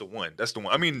 That's the one. That's the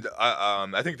one. I mean,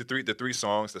 I think the three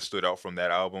songs that stood out from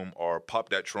that album are "Pop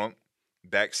That Trunk,"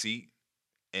 "Backseat,"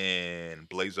 and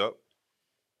 "Blaze Up."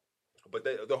 But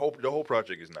the whole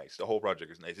project is nice. The whole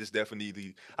project is nice. It's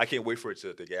definitely I can't wait for it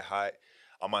to get hot.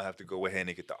 I might have to go ahead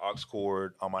and get the aux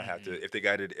cord. I might have to if they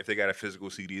got a physical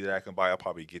CD that I can buy, I'll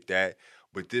probably get that.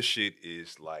 But this shit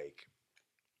is like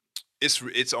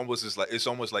it's almost like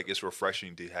it's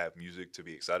refreshing to have music to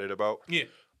be excited about. Yeah.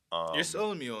 You're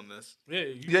selling me on this. Yeah.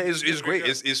 Yeah, it's great.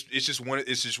 It's just one of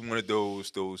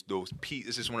those peaks.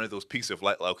 It's just one of those peaks of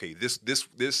like okay, this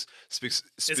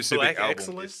specific black album.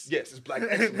 excellence? Yes, it's black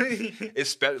excellence.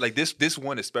 It's like this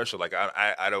one is special. Like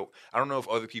I don't know if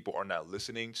other people are not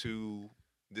listening to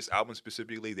this album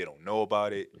specifically. They don't know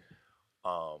about it.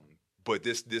 But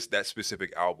that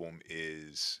specific album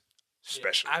is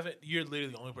special. Yeah, you're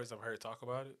literally the only person I've heard talk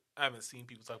about it. I haven't seen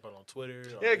people talk about it on Twitter.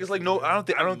 Yeah, because like no, I don't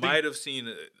think might have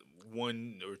seen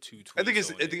one or two tweets.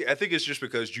 I think it's just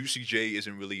because Juicy J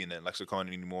isn't really in that lexicon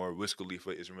anymore. Wiz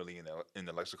Khalifa isn't really in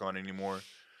the lexicon anymore.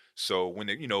 So when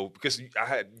they, because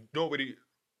nobody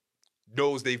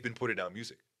knows they've been putting out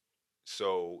music.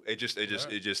 So it just I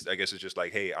guess it's just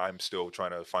like, hey, I'm still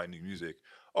trying to find new music.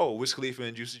 Oh, Wiz Khalifa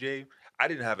and Juicy J.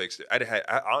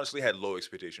 I honestly had low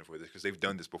expectation for this because they've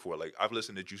done this before. Like I've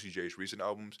listened to Juicy J's recent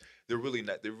albums. They're really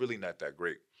not that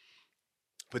great.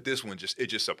 But this one it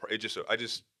just surprised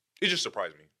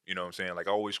me. You know what I'm saying? Like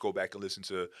I always go back and listen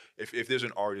to if there's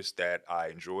an artist that I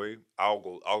enjoy, I'll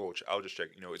just check.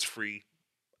 It's free.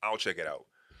 I'll check it out.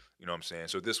 You know what I'm saying?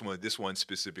 So this one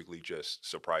specifically just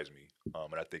surprised me.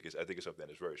 And I think it's something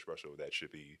that's very special that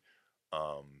should be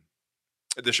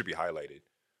highlighted.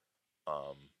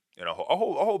 And I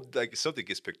hope like something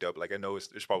gets picked up. Like I know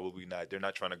it's probably not. They're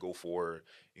not trying to go for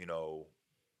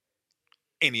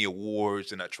any awards.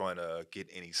 They're not trying to get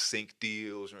any sync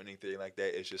deals or anything like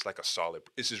that. It's just like a solid.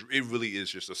 It really is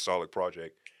just a solid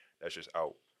project that's just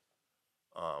out.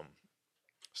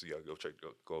 So yeah,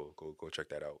 go check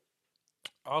that out.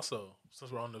 Also,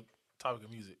 since we're on the topic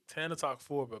of music, Tana Talk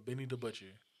 4 by Benny the Butcher.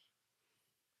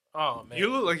 Oh man,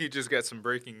 you look like you just got some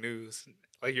breaking news.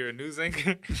 Like you're a news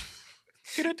anchor.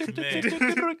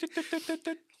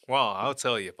 Wow, I'll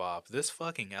tell you, Bob. This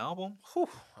fucking album. Whew,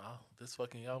 wow, this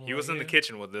fucking album. He was in the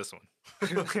kitchen with this one.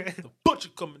 The Butcher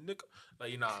coming, nigga.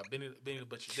 Like Benny the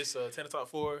Butcher. This Tana Talk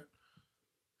 4.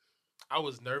 I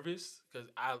was nervous because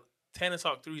Tana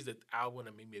Talk 3 is the album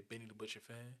that made me a Benny the Butcher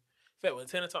fan. In fact, when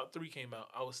Tana Talk 3 came out,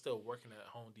 I was still working at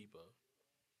Home Depot.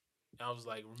 And I was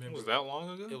like, remember. Was that long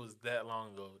ago? It was that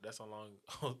long ago. That's how long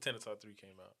Tana Talk 3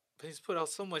 came out. But he's put out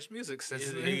so much music since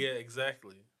then. Yeah,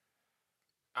 exactly.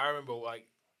 I remember like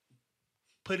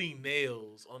putting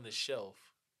nails on the shelf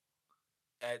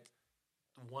at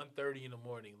 1:30 in the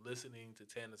morning listening to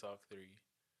Tana Talk 3.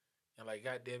 And like,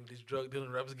 goddamn, these drug dealing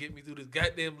rappers get me through this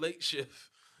goddamn late shift.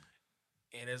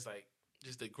 And it's like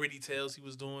just the gritty tales he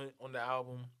was doing on the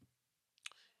album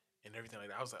and everything like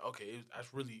that. I was like, okay,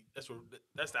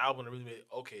 that's the album that really made it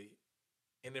okay.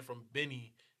 And then from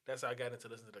Benny, that's how I got into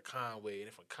listening to the Conway, and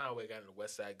then from Conway I got into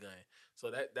West Side Gun.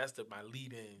 So that's my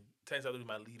lead in. Tana Talk 3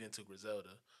 my lead into Griselda.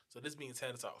 So this being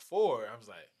Tana Talk 4, I was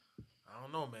like, I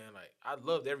don't know, man. Like I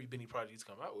loved every Benny project he's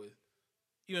come out with.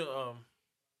 Even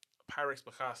Pyrex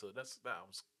Picasso, that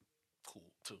was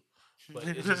cool too. But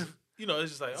it's just it's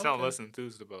just like you sound less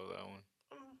enthused about that one.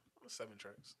 7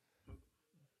 tracks.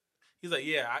 He's like,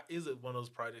 yeah, it's one of those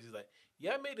projects. He's like,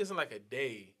 yeah, I made this in like a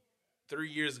day 3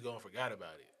 years ago and forgot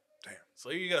about it. Damn. So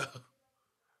here you go.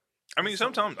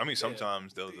 Sometimes them be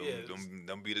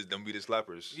the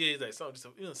slappers. Yeah, he's like something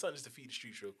just to feed the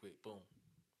streets real quick. Boom.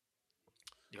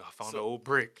 Yo, I found an old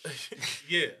brick.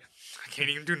 Yeah. I can't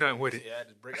even do nothing with it. Yeah, I had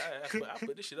to break. I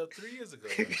put this shit up 3 years ago.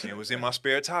 It was in my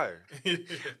spare tire. I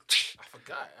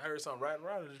forgot. I heard something riding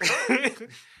around in the truck.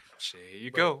 Shit, here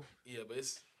you go. Yeah, but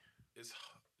it's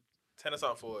Tana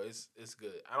Talk 4. It's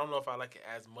good. I don't know if I like it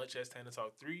as much as Tana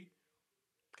Talk 3.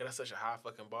 Cause that's such a high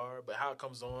fucking bar. But how it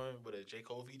comes on with a J.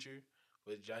 Cole feature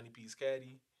with Johnny P's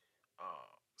Caddy,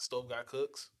 Stove Got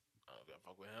Cooks. I gotta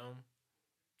fuck with him.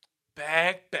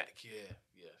 Back. Yeah.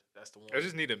 That's the one. I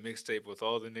just need a mixtape with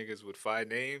all the niggas with 5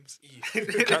 names.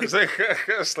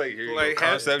 It's like, here you Like, go.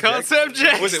 Concept Concept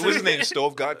Jackson. What's Jackson. his name?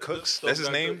 Stove God Cooks. That's his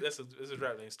name. That's his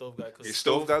rap name. Stove God Cooks. Yeah,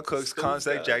 Stove God Cooks. Stove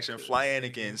Concept God Jackson. Cooks. Fly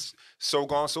Anakin. So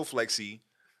Gone So Flexy.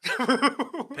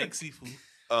 Pink Seafood.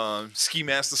 Ski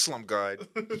Master Slump God.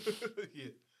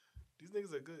 Yeah. These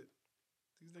niggas are good.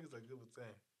 These niggas are good with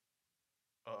things.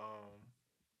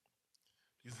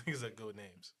 These niggas are good with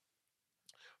names.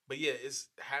 But yeah, it's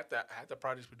half the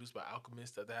projects produced by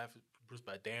Alchemist, the other half is produced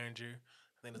by Derringer.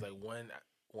 I think there's like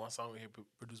one song right here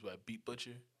produced by Beat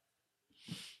Butcher.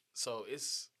 So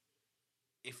it's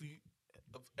if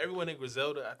everyone in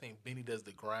Griselda, I think Benny does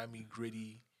the grimy,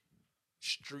 gritty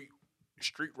street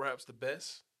raps the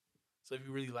best. So if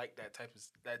you really like that type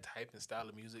and style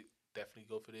of music, definitely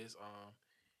go for this.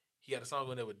 He had a song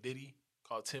on there with Diddy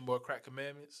called 10 More Crack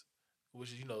Commandments,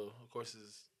 which is, of course,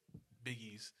 is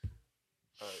Biggie's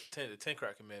 10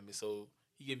 Crack Commandments. So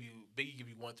Biggie give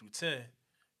you 1 through 10,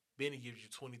 Benny gives you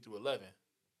 20 through 11,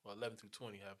 or 11 through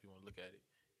 20, however you want to look at it.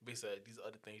 Basically, these are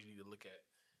other things you need to look at.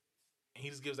 And he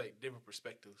just gives like different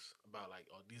perspectives about like,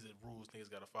 oh, these are rules niggas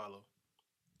gotta follow.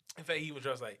 In fact, he even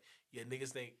drops like, yeah, niggas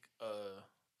think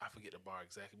I forget the bar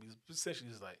exactly, but it's essentially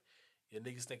just like, yeah,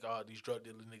 niggas think all these drug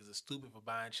dealer niggas are stupid for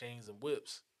buying chains and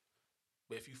whips.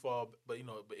 But if you fall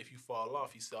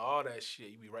off, you sell all that shit,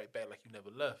 you be right back like you never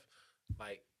left.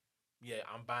 Like, yeah,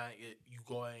 I'm buying it. You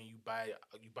go in, you buy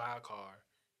a car,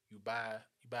 you buy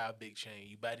a big chain,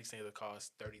 you buy these things that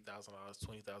cost $30,000,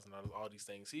 $20,000, all these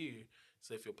things here.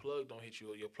 So if your plug don't hit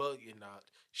you, or your plug getting out,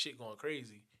 shit going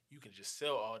crazy, you can just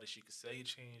sell all this. You can sell your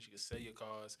chains, you can sell your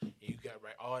cars, and you got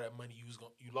all that money you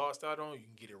lost out on, you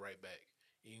can get it right back.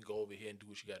 You can go over here and do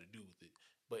what you got to do with it.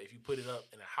 But if you put it up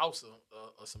in a house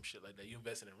or some shit like that, you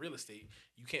investing in real estate,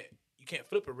 you can't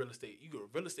flip a real estate. You go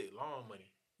real estate long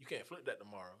money. You can't flip that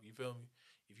tomorrow. You feel me?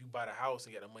 If you buy the house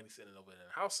and got the money sitting over in the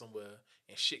house somewhere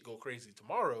and shit go crazy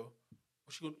tomorrow,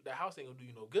 that house ain't gonna do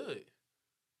you no good.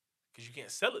 Cause you can't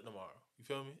sell it tomorrow. You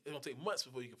feel me? It's gonna take months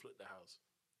before you can flip the house.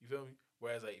 You feel me?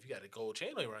 Whereas like if you got a gold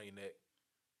chain around your neck,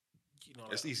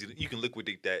 it's easy. You can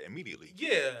liquidate that immediately.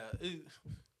 Yeah.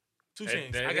 2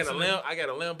 chains. I got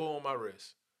a Lambo on my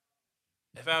wrist.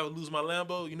 If I would lose my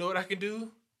Lambo, you know what I can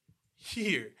do?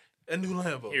 Here, a new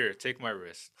Lambo. Here, take my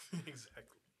wrist.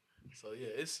 Exactly. So yeah,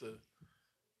 it's a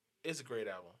great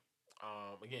album.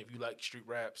 Again, if you like street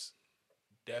raps,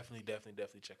 definitely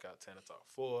check out Tana Talk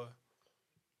 4.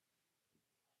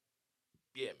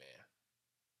 Yeah, man.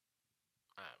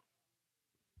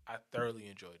 I thoroughly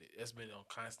enjoyed it. It's been on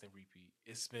constant repeat.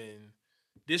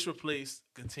 This replaced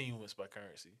Continuance by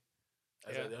Currency.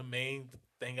 That's like the main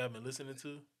thing I've been listening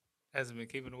to. Hasn't been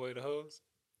keeping away the hoes?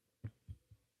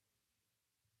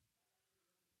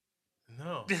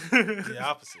 No. The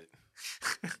opposite.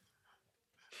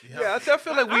 Yeah, I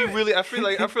feel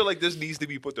like I feel like this needs to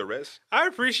be put to rest. I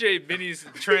appreciate Benny's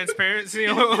transparency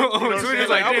on Twitter.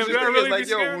 Like, I was damn, just do I thinking, really like, be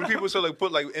yo, scared? when people say like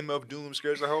put like MF Doom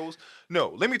scares the hoes.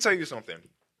 No, let me tell you something.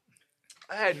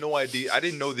 I had no idea. I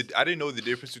didn't know the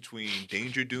difference between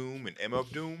Danger Doom and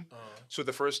MF Doom. So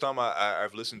the first time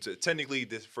I've listened to, technically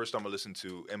the first time I listened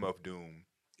to MF Doom,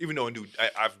 even though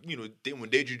when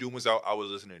Danger Doom was out, I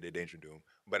was listening to Danger Doom,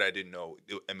 but I didn't know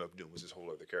MF Doom was this whole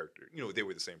other character. They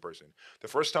were the same person. The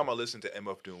first time I listened to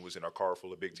MF Doom was in a car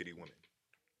full of big titty women.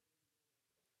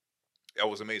 That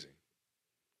was amazing.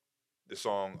 The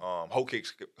song Whole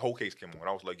Cakes came on.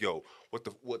 I was like, yo, what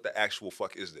the actual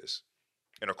fuck is this?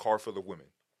 In a car full of women.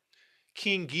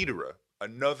 King Ghidorah,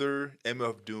 another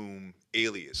MF Doom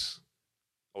alias,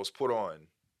 was put on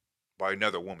by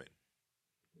another woman.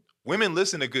 Women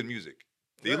listen to good music.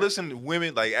 They listen to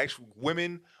women, like actual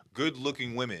women,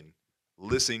 good-looking women,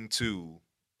 listening to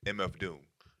MF Doom.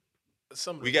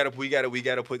 We gotta put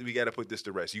this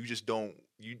to rest. You just don't.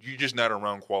 You're just not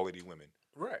around quality women.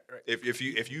 Right. If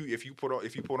you put on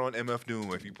MF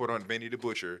Doom, if you put on Benny the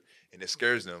Butcher, and it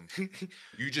scares them,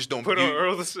 you just don't put on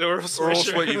Earl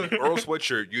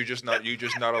Sweatshirt. You're just not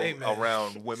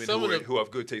around women who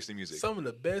have good taste in music. Some of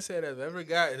the best head I've ever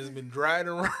gotten has been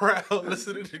driving around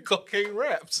listening to cocaine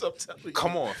raps. I'm telling you.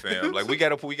 Come on, fam. Like we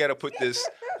gotta put this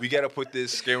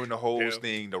scaring the hoes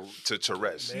thing to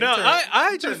rest. Man, no,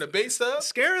 I turn just the bass up.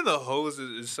 Scaring the hoes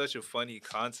is such a funny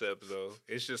concept, though.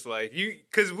 It's just like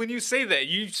because when you say that,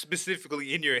 you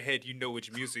specifically in your head, you know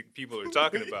which music people are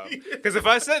talking about. Because if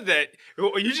I said that,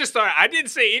 you just thought I didn't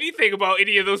say anything about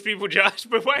any of those people, Josh.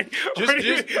 But why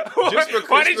did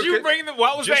you bring them?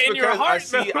 Why was that in your heart?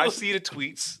 I see the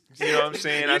tweets. You know what I'm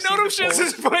saying? You know them shits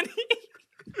is funny.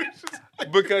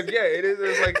 Because it is.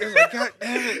 It's like God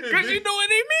damn it. Because you know what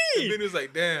they mean. And then it's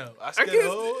like, damn, I scared the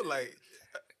hoe. Like,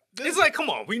 It's like, come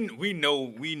on, we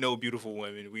know beautiful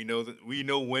women. We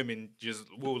know women just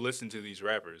will listen to these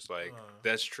rappers. Like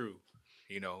that's true,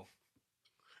 you know.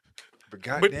 But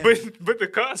goddamn, But the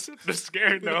concept of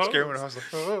scaring the hoes, scaring the hoes,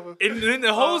 like, and then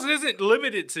the hoes isn't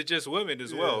limited to just women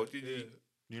as well.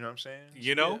 you know what I'm saying?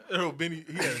 You know, Earl Benny,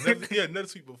 he had another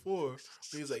tweet before.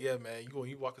 He was like, "Yeah, man,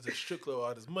 you walk into the strip club,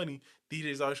 all this money.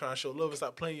 DJs always trying to show love and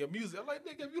stop playing your music." I'm like,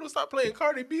 "Nigga, if you don't stop playing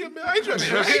Cardi B, man, I ain't trying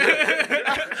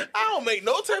to. I don't make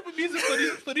no type of music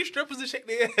for these strippers to shake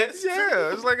their ass."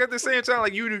 Yeah, it's like at the same time,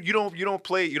 like you don't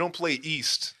play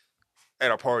East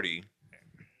at a party.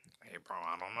 hey, bro,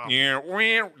 I don't know. Yeah,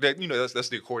 that's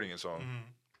the accordion song. Mm-hmm.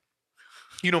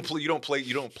 You don't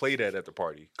play that at the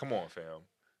party. Come on, fam.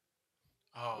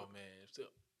 Oh man,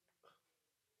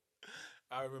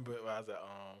 I remember when I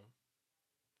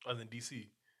was in DC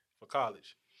for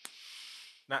college.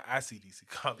 Not ICDC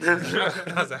college.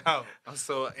 I was at Howard. I'm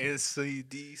so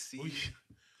NCDC.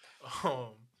 My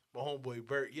homeboy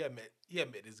Bert, he had met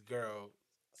this girl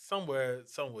somewhere,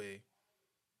 some way,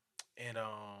 and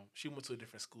she went to a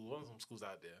different school, one of some schools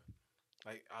out there,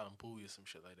 like out in Bowie or some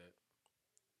shit like that.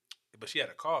 But she had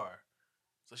a car,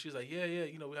 so she was like, "Yeah,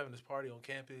 we're having this party on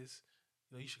campus.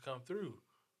 You should come through."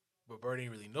 But Bert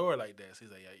didn't really know her like that, so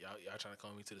he's like, "Yeah, y'all trying to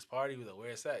call me to this party?" He's like, "Where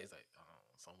it's at?" He's like,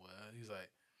 "Somewhere." He's like,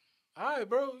 "All right,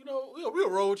 bro, we'll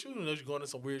roll with you. You're going to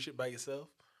some weird shit by yourself."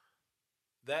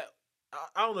 I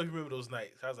don't know if you remember those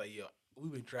nights. I was like, "Yo,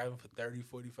 we've been driving for 30,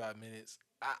 45 minutes.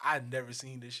 I never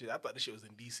seen this shit. I thought this shit was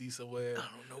in DC somewhere. I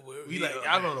don't know where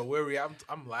I don't know where we at.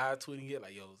 I'm live tweeting it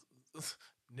like, yo,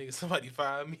 nigga, somebody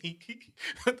find me.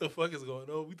 What the fuck is going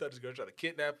on? We thought this girl tried to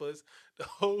kidnap us. The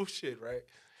whole shit, right?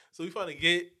 So we finally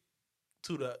get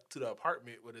to the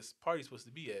apartment where this party's supposed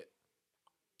to be at.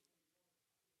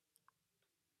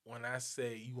 When I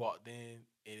say you walked in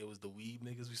and it was the weed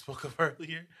niggas we spoke of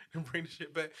earlier and bring the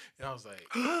shit back, and I was like,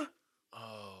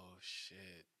 oh shit.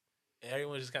 And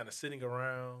everyone's just kind of sitting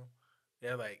around. They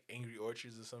had like Angry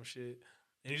Orchards or some shit.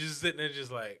 And you're just sitting there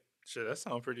just like, shit, that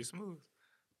sounds pretty smooth.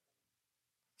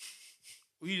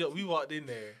 We walked in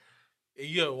there, and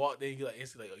you ever walked in, you like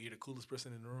instantly like, oh, you're the coolest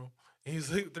person in the room. And he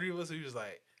was like, three of us, he was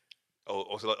like,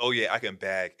 oh yeah, I can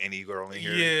bag any girl in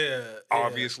here. Yeah,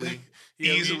 obviously,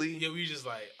 yeah, easily. We just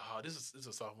like, oh, this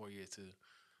is sophomore year too.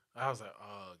 I was like,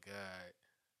 oh god,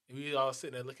 and we all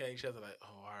sitting there looking at each other like,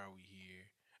 oh, why are we here?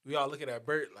 We all looking at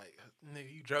Bert like,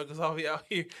 nigga, you drug us all the way out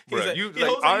here. Bro,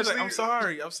 honestly, I'm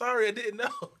sorry, I didn't know.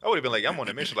 I would have been like, I'm on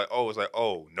a mission. Like, oh, it's like,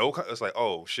 oh, no, it's like,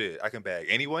 oh shit, I can bag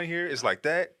anyone here. It's like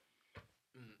that.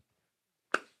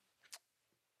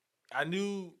 I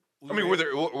knew.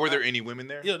 Were there any women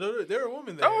there? Yeah, there were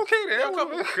women there. Oh, okay,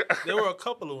 there were a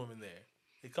couple of women there.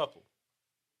 A couple.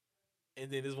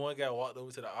 And then this one guy walked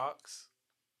over to the aux.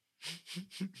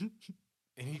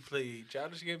 And he played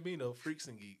Childish Gambino, Freaks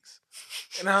and Geeks.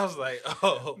 And I was like,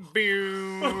 oh.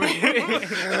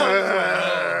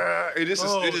 This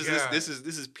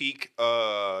is peak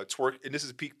twerk, and this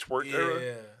is peak twerk era.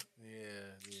 Yeah.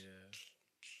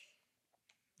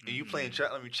 And you playing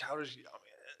Childish.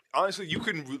 Honestly, you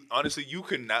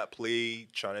could not play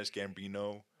Childish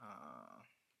Gambino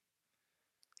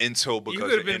until because you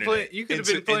could have been playing. You could have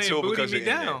been playing Booty Me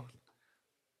Down.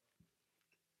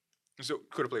 So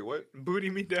could have played what? Booty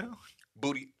Me Down.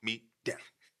 Booty Me Down.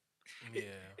 Yeah.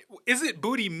 Is it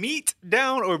Booty Meat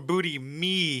Down or Booty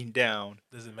Me Down?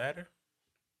 Does it matter?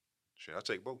 Shit, I'll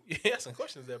take both. You asking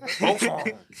questions there, bro. Both.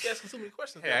 You asking so many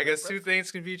questions. Hey, I guess two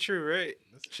things can be true, right?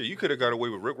 Shit, you could have got away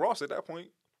with Rick Ross at that point.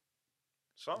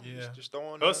 Something, just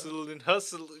throwing hustling.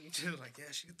 Like, yeah,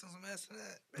 she can throw some ass to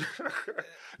that.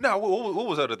 No, what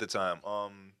was that at the time?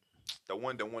 The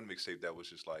one mixtape that was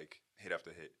just like hit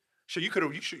after hit. Shit, you could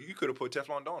have put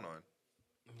Teflon Don on.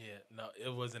 Yeah, no,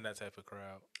 it wasn't that type of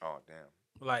crowd. Oh damn!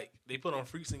 Like they put on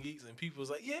Freaks and Geeks, and people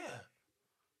was like, yeah.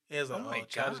 And it's like, oh,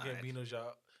 Childish Gambino's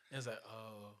y'all. And it's like,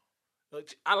 oh,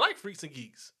 I like Freaks and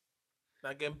Geeks.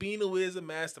 Now Gambino is a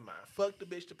mastermind. Fuck the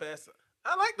bitch to pass it.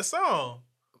 I like the song.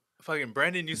 Fucking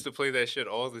Brandon used to play that shit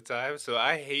all the time, so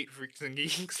I hate Freaks and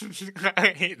Geeks. I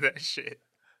hate that shit.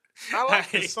 I like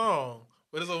the song,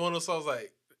 but it's like one of those songs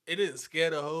like it didn't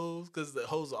scare the hoes because the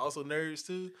hoes are also nerds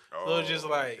too. So it's just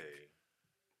like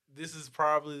this is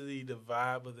probably the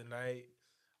vibe of the night.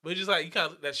 But it's just like you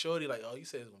kind of that shorty like, oh, you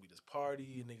said it's gonna be this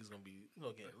party and niggas gonna be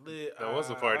getting lit. That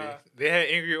was a party. They had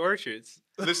Angry Orchards.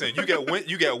 Listen, you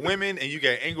got women and you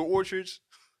got Angry Orchards.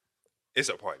 It's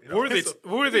a party. Who are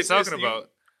they talking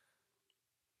about?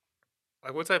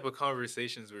 Like, what type of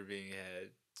conversations were being had?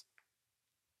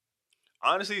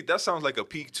 Honestly, that sounds like a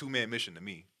peak 2-man mission to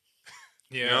me.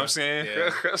 Yeah. You know what I'm saying? Yeah.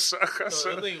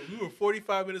 I think we were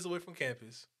 45 minutes away from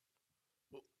campus.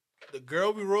 the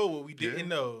girl we rolled with, we didn't Yeah.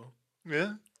 know.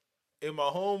 Yeah. And my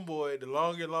homeboy, the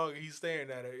longer and longer he's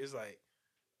staring at her, it's like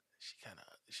she kind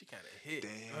of hit.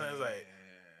 And I was like,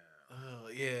 oh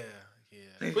yeah.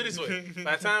 Put it this way,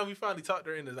 by the time we finally talked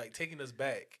her into like taking us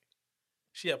back,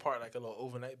 she had parked like a little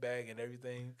overnight bag and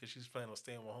everything because she was planning on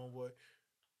staying with my homeboy.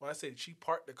 When I said she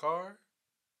parked the car,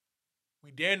 we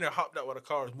damn near hopped out while the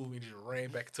car was moving and just ran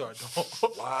back into our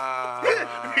door.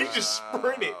 Wow. We just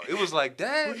sprinted. It was like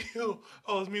that. Oh,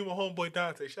 it was me and my homeboy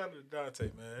Dante. Shout out to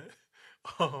Dante,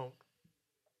 man.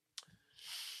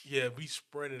 Yeah, we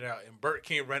sprinted out, and Bert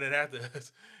came running after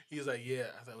us. He was like, "Yeah."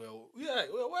 I was like,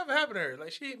 well, whatever happened to her?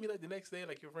 Like, she hit me like the next day,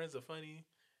 like your friends are funny.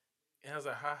 And I was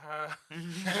like, "Ha ha."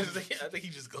 I think he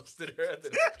just ghosted her after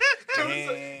that.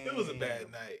 It was a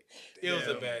bad night. It was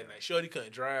a bad night. Shorty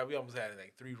couldn't drive. We almost had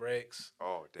like 3 wrecks.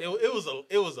 Oh damn. It was a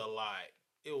lot.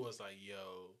 It was like,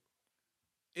 yo.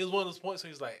 It was one of those points where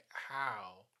he was like,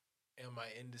 "How am I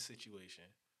in this situation?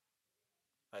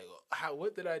 Like,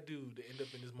 what did I do to end up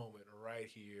in this moment right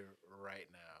here, right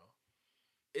now?"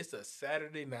 It's a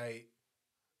Saturday night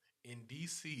in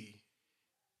DC.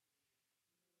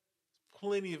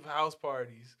 Plenty of house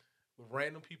parties with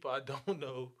random people I don't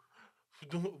know,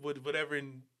 doing whatever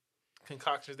in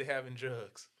concoctions they have in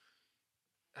drugs.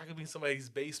 I could be in somebody's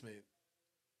basement,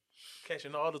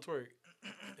 catching all the twerk,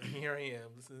 and here I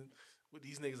am listening with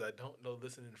these niggas I don't know,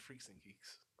 listening to Freaks and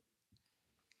Geeks.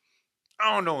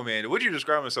 I don't know, man. What you're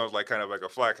describing sounds like kind of like a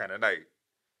fly kind of night.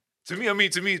 To me,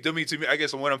 I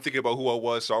guess when I'm thinking about who I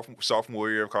was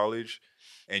sophomore year of college,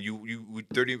 and you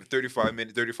 45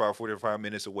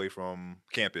 minutes away from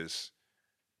campus.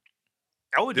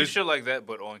 I would do shit like that,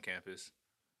 but on campus.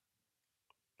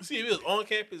 See, if it was on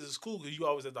campus, it's cool because you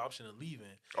always have the option of leaving.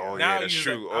 Oh, now yeah, that's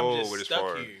true. Like, I'm just but it's stuck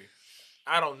far. here.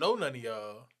 I don't know none of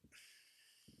y'all.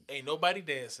 Ain't nobody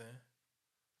dancing.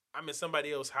 I'm in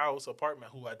somebody else's house,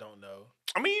 apartment who I don't know.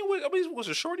 I mean, was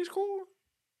the shorties cool?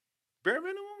 Bare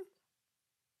minimum.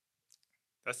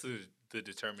 That's the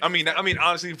determinant. I mean,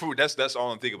 honestly, that's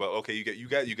all I'm thinking about. Okay, you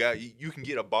can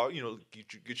get a bottle,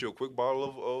 get you a quick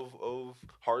bottle of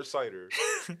hard cider,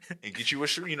 and get you a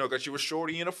shorty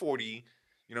and a 40.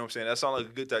 You know what I'm saying? That sounds like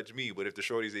a good time to me. But if the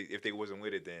shorties, if they wasn't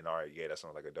with it, then all right, yeah, that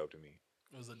sounds like a dub to me.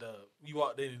 It was a dub. You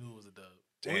walked in and knew it was a dub.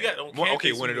 Damn. When we got on campus,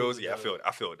 okay, one we of knew it those. was a Yeah, dub.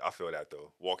 I feel that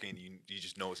though. Walk in, you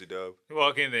just know it's a dub. You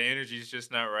walk in, the energy's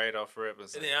just not right off rip. And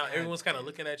then everyone's kind of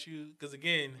looking at you because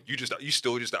again, You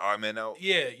still just the odd man out.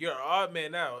 yeah, you're an odd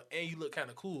man out, and you look kind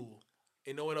of cool,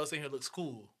 and no one else in here looks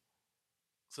cool.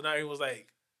 So now everyone's like,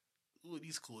 "Ooh,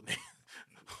 these cool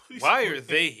niggas. Why are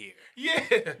they here? Yeah."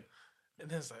 And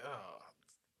then it's like, oh.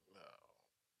 No.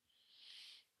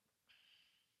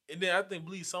 And then I think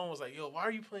Bleed Song was like, "Yo, why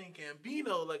are you playing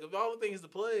Gambino? Like, of all the things to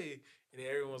play." And then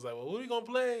everyone was like, "Well, what are we going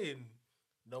to play?" And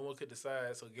no one could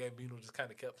decide, so Gambino just kind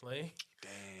of kept playing.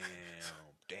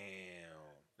 Damn.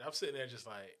 And I'm sitting there just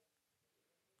like,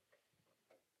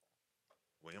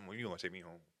 When you gonna take me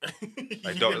home?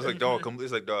 Like, dog, it's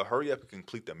like, dog, hurry up and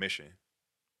complete the mission.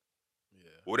 Yeah.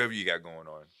 Whatever you got going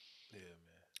on. Yeah,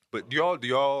 man. But do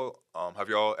y'all have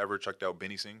y'all ever checked out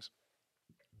Benny Sings?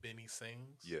 Benny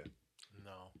Sings? Yeah.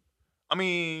 No. I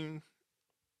mean,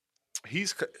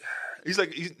 he's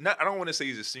not. I don't want to say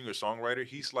he's a singer songwriter.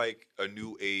 He's like a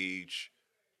new age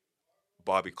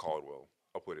Bobby Caldwell.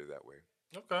 I'll put it that way.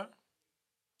 Okay.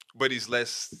 But he's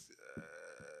less.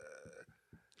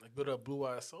 Like good up Blue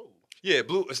Eyed Soul. Yeah,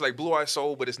 It's like Blue Eyed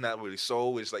Soul, but it's not really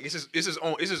soul. It's like it's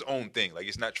his own thing. Like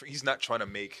he's not trying to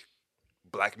make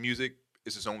black music.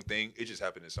 It's his own thing. It just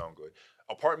happened to sound good.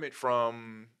 Apartment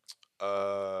from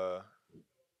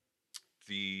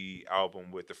the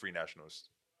album with the Free Nationals.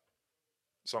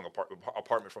 Song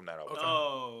Apartment from that album. Okay.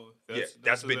 Oh,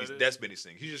 That's who Benny. that is? That's Benny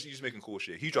Sings. He's just making cool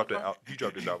shit. He dropped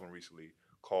this album recently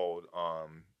called I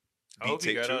Beat hope he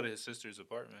Take got Two. out of his sister's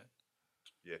apartment.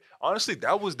 Yeah, honestly,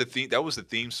 that was the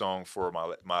theme song for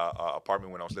my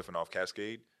apartment when I was living off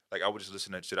Cascade. Like I would just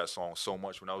listen to that song so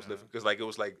much when I was living because like it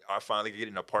was like I finally get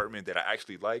an apartment that I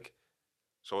actually like.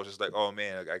 So I was just like, oh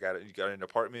man, you got an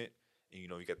apartment, and you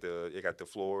got the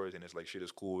floors, and it's like shit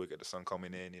is cool. You got the sun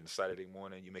coming in, and Saturday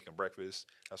morning you making breakfast.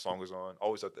 That song was on.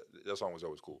 Always thought that song was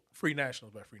always cool. Free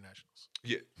Nationals by Free Nationals.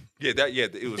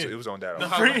 It was on that. No,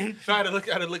 album. I had to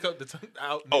look up the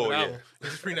out. Oh, the yeah. album.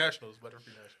 It's Free Nationals by the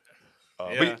Free Nationals.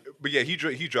 Yeah. But yeah, he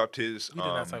dropped his. We did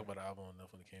not talk about the album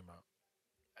enough when it came out.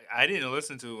 I didn't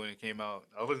listen to it when it came out.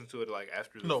 I listened to it like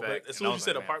after the No, fact. but as and I soon as you was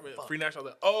said like, man, apartment, fuck. Free Nationals, I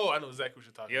was like, oh, I know exactly what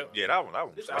you're talking Yep. about. Yeah, that one.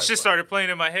 This Was album- Shit started playing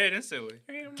in my head instantly.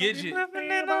 Gidget.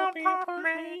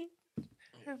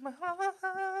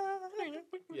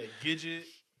 Yeah, Gidget,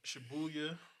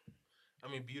 Shibuya.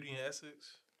 I mean, Beauty and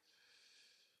Essex.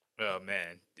 Oh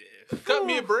man, Cut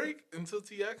me a break until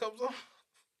T.I. comes on.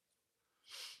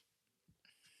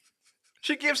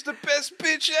 She gives the best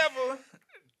bitch ever.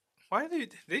 why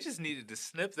they just needed to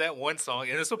snip that one song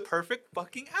and it's a perfect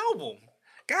fucking album.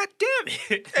 God damn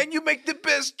it! And you make the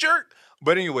best jerk.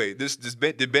 But anyway,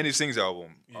 the Benny Sings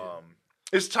album, Yeah.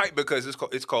 it's tight because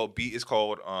it's called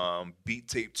Beat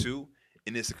Tape 2,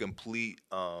 and it's a complete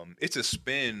it's a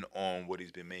spin on what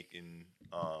he's been making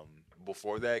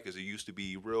before that, because it used to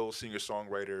be real singer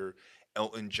songwriter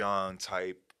Elton John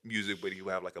type music, but he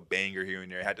would have like a banger here and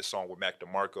there. He had the song with Mac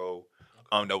DeMarco,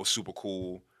 that was super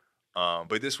cool.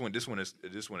 But this one is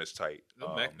tight.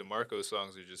 The Mac DeMarco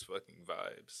songs are just fucking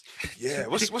vibes. Yeah,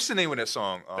 what's the name of that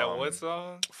song? That one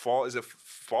song? Falling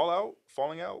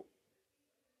Out,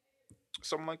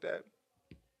 something like that.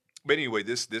 But anyway,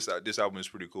 this album is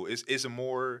pretty cool. It's a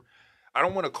more, I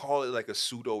don't want to call it like a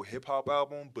pseudo hip hop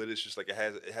album, but it's just like it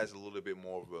has a little bit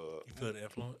more of a, You feel the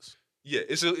influence? yeah,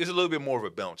 it's a little bit more of a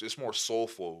bounce. It's more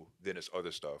soulful than its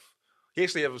other stuff. He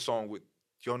actually have a song with,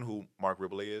 you know who Mark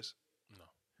Ribble is?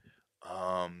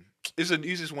 No. He's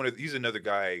another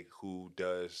guy who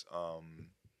does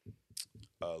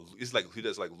it's like he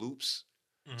does like loops.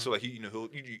 So like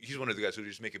he's one of the guys who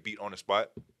just make a beat on the spot.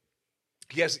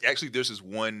 He has actually, there's this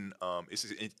one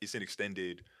it's an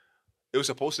extended, it was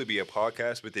supposed to be a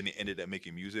podcast, but then it ended up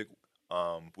making music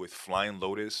with Flying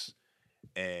Lotus.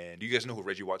 And do you guys know who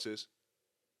Reggie Watts is?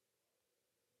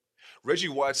 Reggie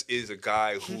Watts is a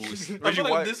guy who's I Reggie feel like I'm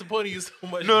Watts. disappointing you so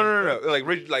much. No. Like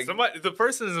Reggie, like Somebody, the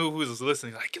person who's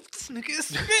listening, like, this nigga is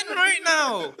spitting right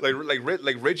now.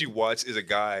 like Reggie Watts is a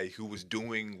guy who was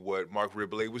doing what Mark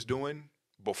Ribble was doing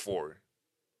before.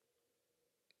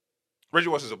 Reggie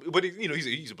Watts is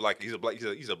he's a black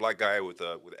guy with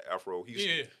afro. Yeah.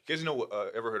 You guys know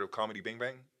ever heard of Comedy Bang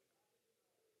Bang?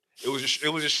 It was just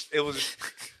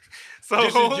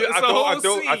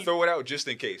I throw it out just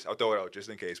in case.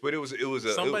 But it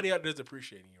was Somebody out there's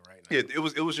appreciating you right now. yeah, it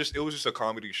was just a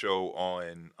comedy show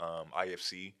on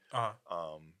IFC.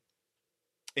 Uh-huh.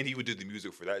 And he would do the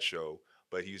music for that show,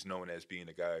 but he's known as being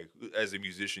a guy, as a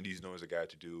musician, he's known as a guy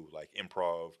to do like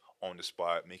improv on the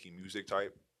spot, making music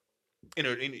type. And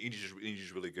he's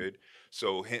just really good.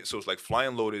 So it's like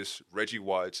Flying Lotus, Reggie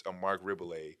Watts, and Mark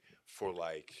Ribble for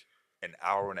like an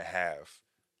hour and a half,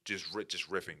 just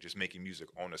riffing, just making music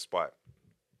on the spot,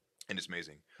 and it's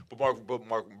amazing. But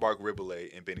Mark Ribble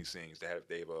and Benny Sings, they have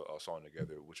a song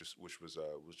together, which was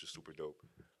just super dope.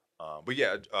 But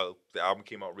yeah, the album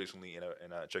came out recently,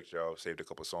 and I checked it out, saved a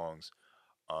couple songs.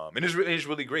 And it's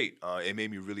really great. It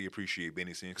made me really appreciate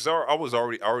Benny Sings, because I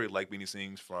already like Benny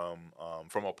Sings from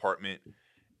Apartment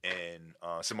and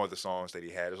some other songs that he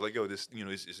had. It was like, yo, this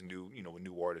is a new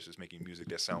artist that's making music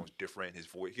that sounds different. His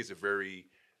voice, he has a very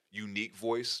unique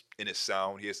voice in his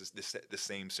sound. He has the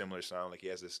same similar sound. Like he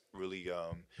has this really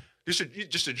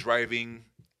just a driving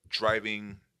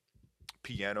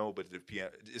piano, but the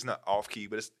piano, it's not off key,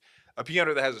 but it's a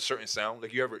piano that has a certain sound.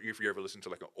 Like if you ever listen to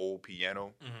like an old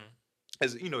piano. Mm-hmm.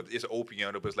 As it's an old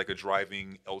piano, but it's like a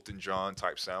driving Elton John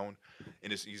type sound,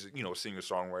 and he's a singer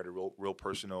songwriter, real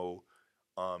personal,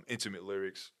 intimate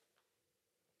lyrics.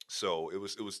 So it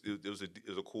was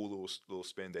a cool little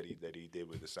spin that he did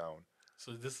with the sound.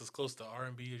 So this is close to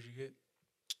R&B as you get.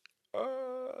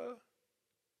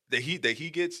 That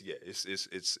he gets, yeah, it's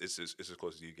as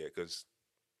close as you get, because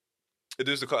I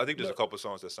think there's a couple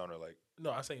songs that sounded like.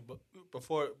 No, I saying, but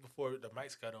before the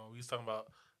mics got on, we was talking about.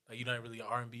 Like, you're not really an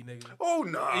R&B nigga. Oh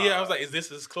no! Yeah, I was like, is this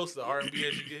as close to R&B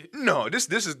as you get? No, this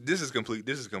is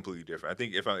completely different. I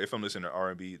think if I'm listening to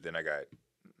R&B, then I got.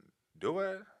 Do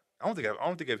I? I don't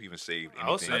think I've even saved anything.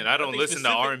 I was saying I don't listen to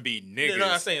R&B niggas. No,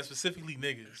 I'm saying specifically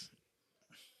niggas.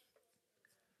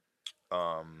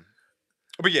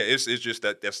 But yeah, it's just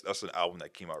that's an album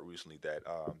that came out recently that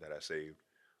I saved.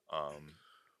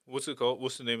 What's it called?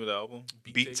 What's the name of the album?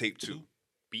 Beat Tape 2.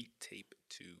 Beat Tape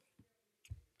 2.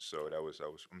 So that was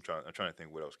I'm trying to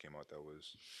think what else came out that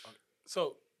was.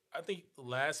 So I think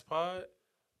last pod,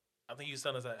 I think you was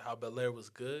telling us how Bel Air was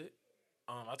good.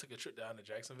 I took a trip down to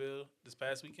Jacksonville this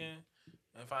past weekend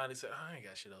and finally said, I ain't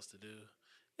got shit else to do.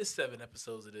 It's 7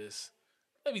 episodes of this.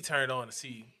 Let me turn it on and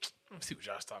see what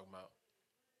Josh talking about.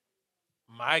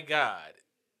 My God,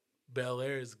 Bel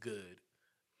Air is good.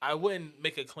 I wouldn't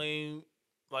make a claim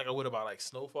like I would about like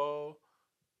Snowfall.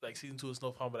 Like season 2 of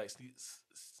Snowfall, but like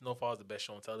Snowfall is the best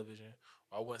show on television.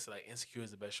 Or I wouldn't say like Insecure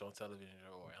is the best show on television,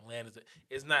 or Atlanta's.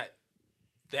 It's not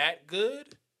that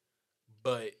good,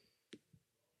 but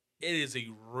it is a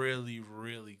really,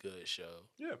 really good show.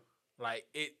 Yeah, like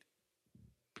it.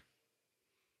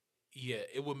 Yeah,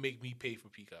 it would make me pay for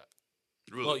Peacock.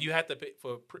 really. Well, you have to pay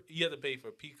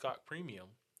for Peacock Premium.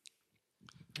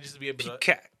 just to be able to,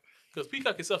 Peacock. because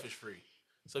Peacock itself is free.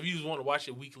 So if you just want to watch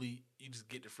it weekly, you just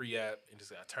get the free app and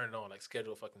just turn it on, like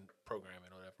schedule fucking programming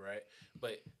or whatever, right?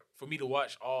 But for me to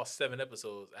watch all 7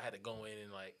 episodes, I had to go in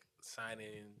and like sign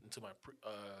in into my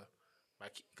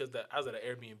because I was at an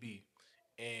Airbnb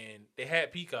and they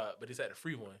had Peacock, but it's at a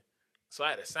free one. So I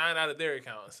had to sign out of their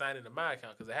account and sign into my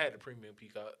account because I had the premium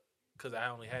Peacock because I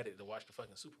only had it to watch the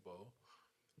fucking Super Bowl.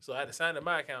 So I had to sign into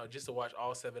my account just to watch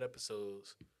all 7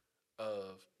 episodes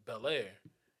of Bel-Air.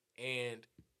 And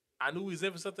I knew he was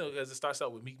in for something because it starts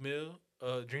out with Meek Mill,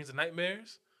 Dreams and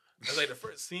Nightmares. That's like the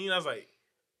first scene. I was like,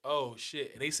 oh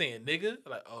shit. And they saying nigga.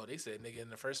 Like, oh, they said nigga in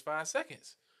the first 5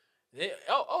 seconds. They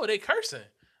cursing.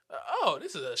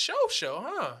 This is a show,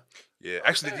 huh? Yeah,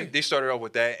 actually, they started off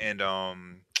with that, and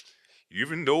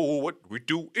even though what we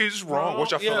do is wrong,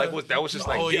 which I feel like was just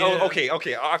like, okay.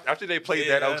 After they played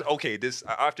that, I was okay.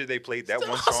 After they played that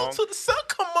one song, till the sun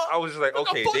come up. I was just like,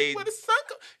 okay,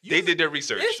 they did their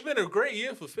research. It's been a great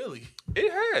year for Philly.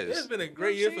 It has. It's been a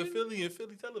great year for Philly and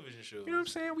Philly television shows. You know what I'm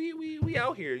saying? We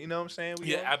out here. You know what I'm saying?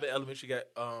 Abbott Elementary got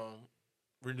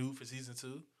renewed for season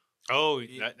 2. Oh,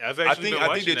 Yeah. I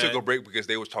think they took a break because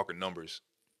they was talking numbers.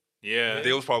 Yeah,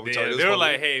 they was probably talking. They were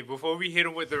like, "Hey, before we hit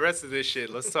them with the rest of this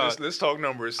shit, let's talk. let's talk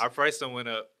numbers." Our price done went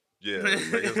up. Yeah,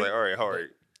 it was like, all right.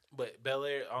 But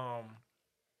Bel-Air,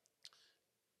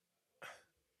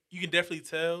 you can definitely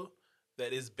tell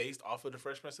that it's based off of the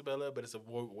Fresh Prince of Bel-Air, but it's a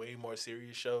way more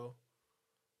serious show.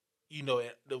 You know,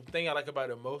 the thing I like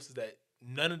about it most is that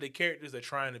none of the characters are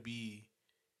trying to be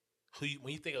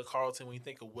when you think of Carlton, when you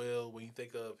think of Will, when you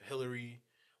think of Hillary,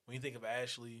 when you think of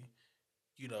Ashley,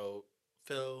 you know,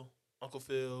 Phil, Uncle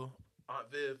Phil, Aunt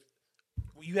Viv,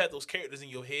 when you have those characters in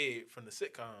your head from the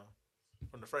sitcom,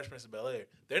 from the Fresh Prince of Bel-Air,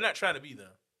 they're not trying to be them.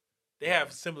 They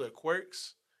have similar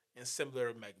quirks and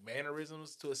similar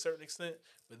mannerisms to a certain extent,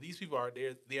 but these people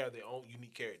they are their own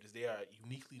unique characters. They are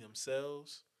uniquely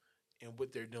themselves in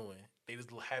what they're doing. They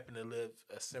just happen to live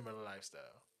a similar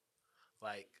lifestyle.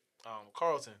 Like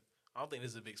Carlton, I don't think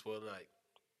this is a big spoiler.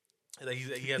 Like he's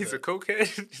a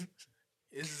cokehead.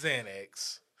 It's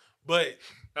Xanax. But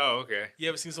okay. You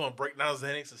ever seen someone break down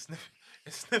Xanax and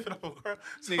sniffing up a crowd?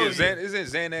 Isn't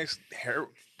Xanax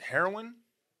heroin?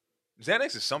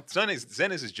 Xanax is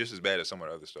Xanax is just as bad as some of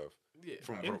the other stuff. Yeah,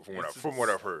 from what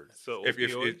I've heard. So if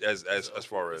as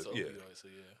far as opioid, so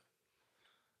yeah.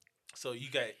 So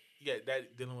you got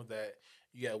that dealing with that.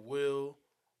 You got Will.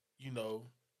 You know,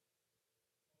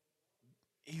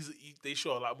 they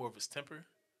show a lot more of his temper,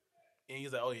 and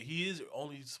he's like, oh yeah, he is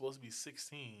only supposed to be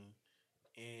 16.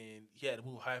 And he had to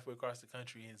move halfway across the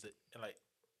country, and like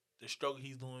the struggle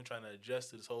he's doing trying to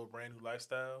adjust to this whole brand new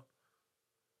lifestyle.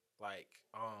 Like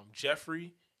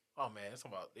Jeffrey, oh man, it's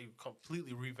about they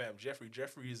completely revamped Jeffrey.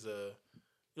 Jeffrey is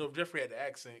Jeffrey had the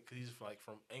accent because he's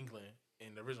from England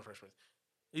in the original Fresh Prince.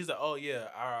 He's like, oh yeah,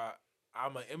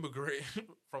 I'm an immigrant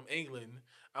from England.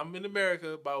 I'm in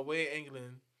America by way of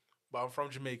England, but I'm from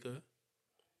Jamaica.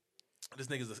 This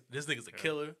nigga's a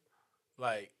killer.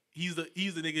 Like. He's the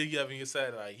nigga you have on your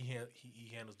side. Like he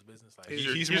handles the business. Like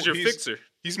he's your fixer.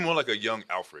 He's more like a young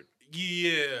Alfred.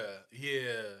 Yeah.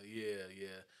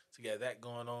 So you got that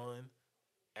going on.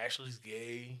 Ashley's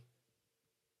gay.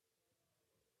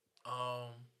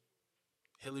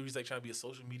 Hillary's like trying to be a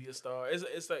social media star.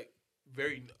 It's like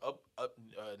very up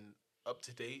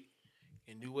to date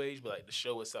in new age, but like the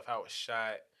show itself, how it's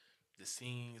shot, the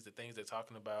scenes, the things they're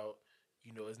talking about.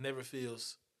 You know, it never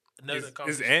feels.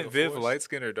 Is Aunt Viv light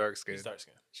skin or dark skin? She's dark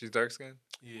skin. She's dark skin?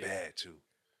 Yeah. Bad too.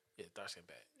 Yeah, dark skin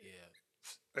bad.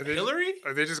 Yeah. Hillary?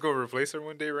 Are they just gonna replace her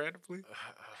one day randomly?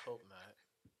 I hope not.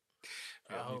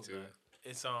 Yeah, I hope me too. not.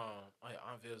 It's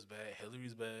Aunt Viv's bad.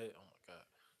 Hillary's bad. Oh my god.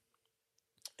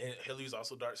 And Hillary's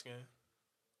also dark skin.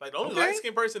 Like the only light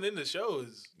skinned person in the show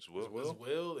is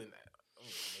Will and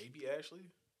maybe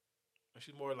Ashley.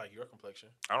 She's more like your complexion.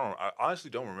 I honestly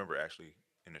don't remember Ashley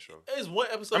in the show. It's one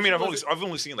episode. I mean, I've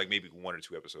only seen like maybe 1 or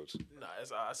 2 episodes. Nah,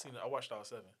 I watched all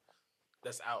 7.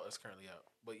 That's out. That's currently out.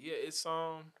 But yeah, it's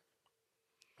the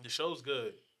show's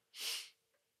good.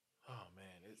 Oh man,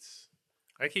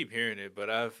 I keep hearing it, but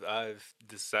I've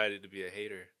decided to be a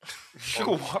hater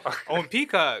on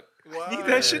Peacock. Why? Need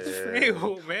that shit to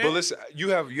fail, man. But listen, you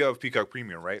have Peacock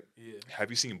Premium, right? Yeah. Have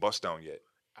you seen Bust Down yet?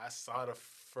 I saw the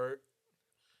first.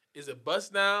 Is it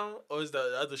Bust Down or is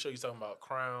the other show you talking about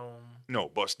Crown? No,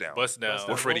 Bust Down. Bust Down.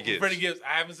 With Freddie Gibbs. Freddie Gibbs.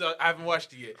 I haven't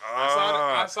watched it yet.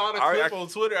 I saw the clip on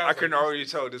Twitter. I can already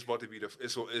tell this about to be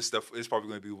it's probably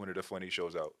going to be one of the funny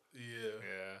shows out.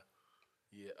 Yeah.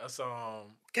 That's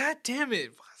God damn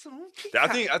it!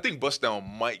 I think Bust Down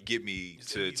might get me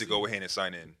to go ahead and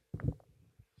sign in.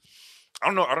 I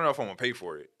don't know if I'm gonna pay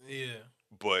for it. Yeah.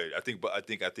 But I think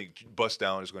Bust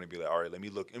Down is going to be like, all right, let me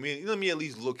look. I mean, let me at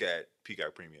least look at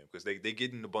Peacock Premium because they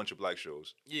getting a bunch of black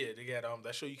shows. Yeah, they got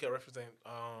that show you can represent.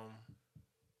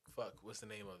 Fuck, what's the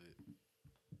name of it?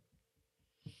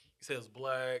 You said it was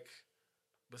black,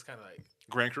 but it's kind of like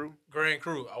Grand Crew. Grand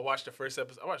Crew. I watched the first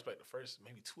episode. I watched like the first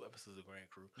maybe 2 episodes of Grand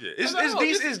Crew. Yeah,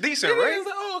 it's decent, right?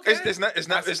 Like, oh, okay. It's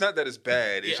not that it's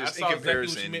bad. It's just in comparison.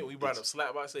 Exactly what you meant when you brought up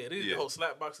slapbox. It is the whole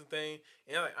slapboxing thing,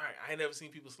 and I'm like, all right, I ain't never seen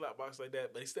people slapbox like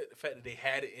that. But instead, the fact that they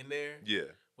had it in there,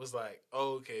 was like,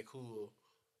 oh, okay, cool.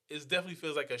 It definitely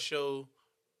feels like a show.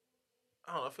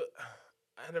 I don't know.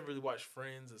 I never really watched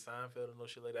Friends or Seinfeld or no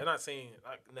shit like that. I'm not saying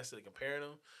not necessarily comparing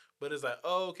them, but it's like,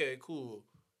 oh, okay, cool.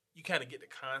 You kind of get the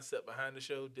concept behind the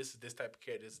show. This is this type of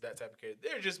character. This is that type of character.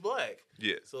 They're just black.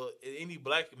 Yeah. So any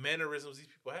black mannerisms these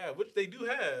people have, which they do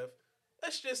have,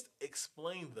 let's just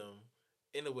explain them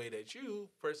in a way that you,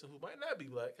 person who might not be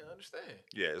black, can understand.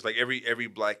 Yeah, it's like every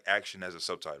black action has a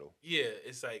subtitle. Yeah,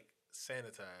 it's like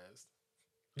sanitized.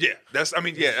 Yeah,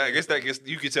 I guess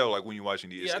you could tell like when you're watching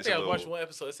these. Yeah, I think I was watching one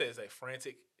episode. It says like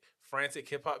frantic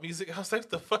hip hop music. I was like, what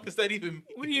the fuck does that even mean?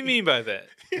 What do you mean by that?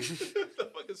 What the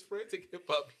fuck is frantic hip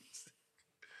hop music?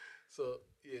 So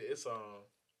yeah, it's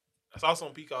also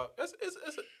on Peacock.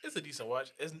 It's a decent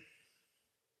watch.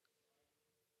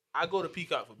 I go to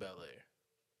Peacock for Bel Air.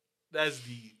 That's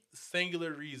the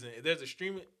singular reason. If there's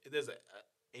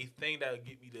a thing that would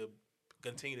get me to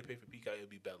continue to pay for Peacock, it would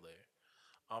be Bel Air.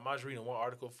 I was reading one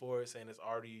article for it saying it's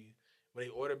already, when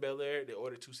they order Bel Air, they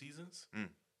ordered 2 seasons.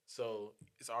 So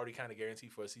it's already kind of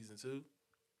guaranteed for a season 2.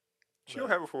 She'll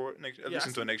have it for at least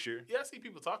until next year. Yeah, I see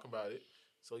people talking about it.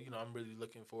 So, I'm really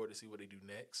looking forward to see what they do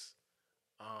next.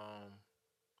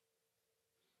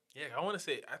 Yeah, I want to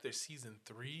say after season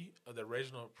 3 of the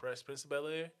original Fresh Prince of Bel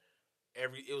Air,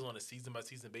 it was on a season by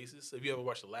season basis. So if you ever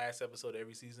watch the last episode of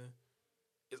every season,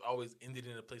 it's always ended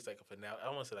in a place like a finale. I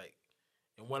want to say like,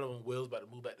 and one of them, Will's about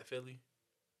to move back to Philly.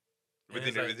 But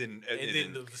then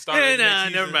the start of the next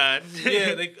season, never mind.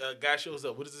 Yeah, guy shows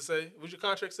up. What does it say? What's your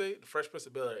contract say? The Fresh Prince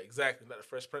of Bel Air. Exactly, not the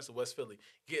Fresh Prince of West Philly.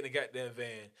 Get in the goddamn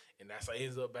van, and that's how he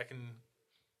ends up back in.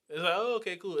 It's like, oh,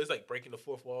 okay, cool. It's like breaking the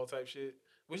fourth wall type shit,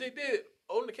 which they did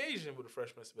on occasion with the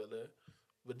Fresh Prince of Bel Air.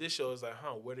 But this show is like,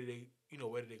 where did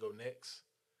they go next?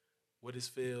 What is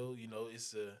Phil?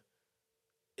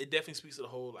 It definitely speaks to the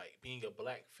whole like being a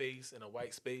black face in a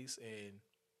white space and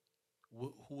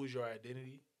who is your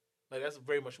identity. Like that's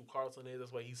very much who Carlton is.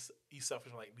 That's why he suffers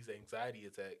from like these anxiety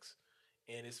attacks,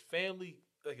 and his family,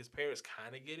 like his parents,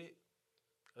 kind of get it.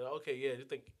 Like, okay, yeah, they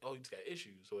think, oh, he's got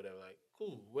issues or whatever. Like,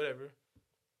 cool, whatever.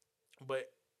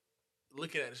 But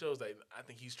looking at the shows, like I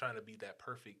think he's trying to be that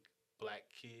perfect black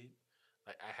kid.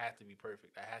 Like I have to be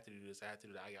perfect. I have to do this. I have to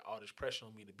do that. I got all this pressure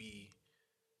on me to be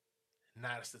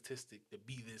not a statistic, to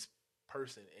be this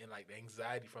person, and like the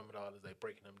anxiety from it all is like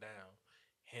breaking him down.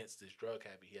 Hence this drug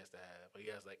habit he has to have. But he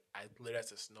has I literally has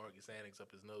to snort Xanax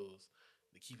up his nose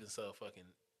to keep himself fucking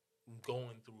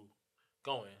going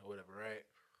or whatever, right?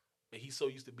 But he's so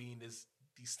used to being this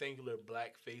singular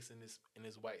black face in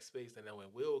this white space, and then when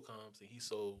Will comes and he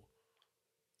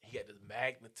got this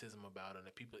magnetism about him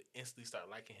that people instantly start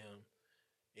liking him,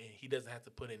 and he doesn't have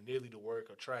to put in nearly the work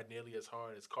or try nearly as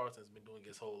hard as Carlton's been doing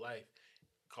his whole life.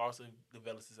 Carlton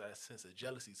develops this sense of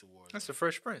jealousy towards That's him. the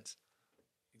Fresh Prince.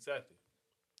 Exactly.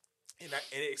 And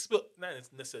it not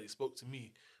necessarily spoke to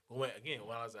me, but when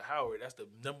I was at Howard, that's the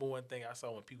number one thing I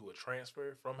saw when people would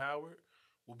transfer from Howard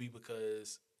would be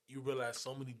because you realize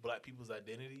so many black people's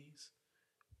identities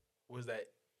was that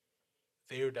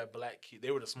they were that black kid.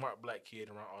 They were the smart black kid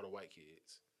around all the white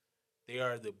kids. They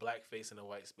are the black face in the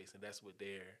white space, and that's what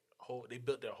they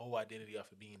built their whole identity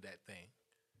off of being that thing.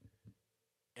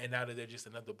 And now that they're just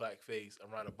another black face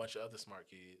around a bunch of other smart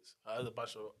kids, a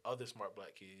bunch of other smart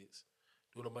black kids,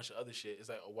 doing a bunch of other shit. It's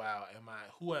like, oh, wow,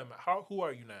 who am I? Who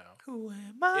are you now? Who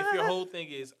am I? If your whole thing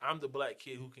is, I'm the black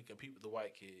kid who can compete with the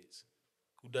white kids,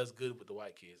 who does good with the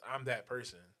white kids, I'm that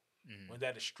person. When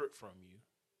that is stripped from you,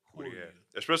 who are you?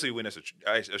 Especially when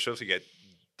especially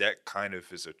that kind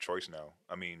of is a choice now.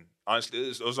 I mean, honestly,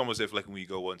 it's almost if like when you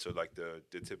go into like the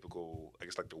typical, I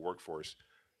guess like the workforce,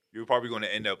 you're probably going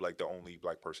to end up like the only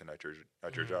black person at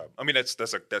your job. I mean,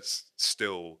 that's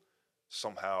still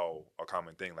somehow a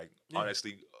common thing. Like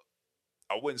honestly,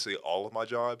 I wouldn't say all of my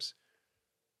jobs,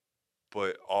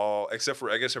 but all except for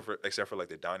like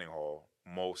the dining hall.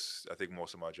 I think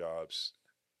most of my jobs,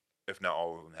 if not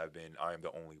all of them, have been I am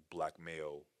the only black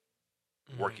male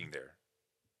working there.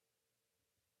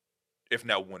 If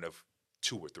not one of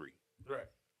 2 or 3. Right.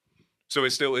 So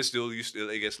it's still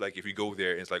I guess like if you go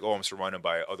there and it's like, oh, I'm surrounded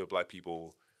by other black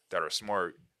people that are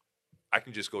smart. I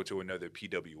can just go to another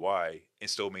PWI and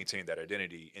still maintain that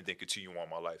identity and then continue on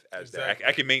my life as that. Exactly.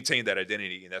 I can maintain that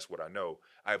identity, and that's what I know.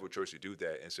 I have a choice to do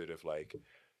that instead of like,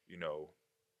 you know,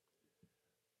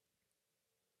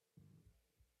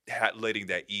 letting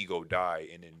that ego die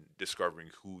and then discovering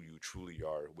who you truly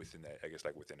are within that. I guess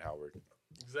like within Howard,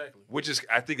 Exactly. which is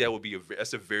I think that would be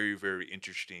that's a very very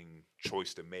interesting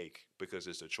choice to make because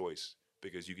it's a choice.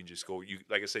 Because you can just go, you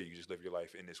like I said, you just live your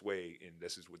life in this way, and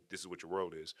this is what your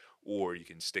world is, or you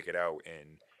can stick it out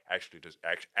and actually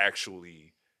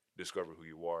discover who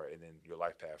you are, and then your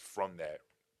life path from that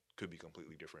could be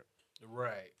completely different.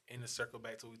 Right. And to circle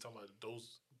back to what we talking about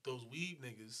those weeb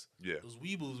niggas, Yeah, those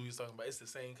weebles we was talking about, it's the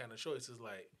same kind of choice. It's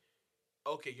like,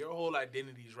 okay, your whole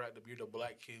identity is wrapped up. You're the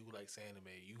black kid who likes anime.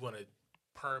 You want to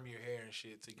perm your hair and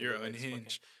shit to get You're like this fucking-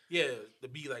 unhinged. yeah, to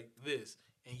be like this,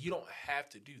 and you don't have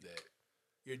to do that.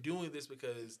 You're doing this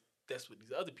because that's what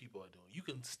these other people are doing. You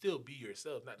can still be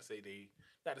yourself. Not to say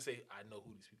I know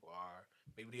who these people are.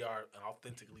 Maybe they are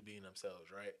authentically being themselves,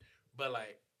 right? But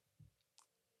like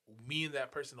me and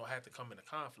that person don't have to come into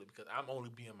conflict because I'm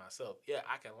only being myself. Yeah,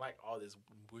 I can like all this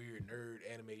weird nerd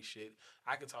anime shit.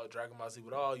 I can talk Dragon Ball Z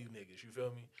with all you niggas. You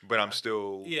feel me? but I'm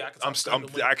still, Yeah, I can I'm, talk st- I'm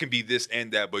Gundam with- I can be this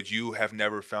and that, but you have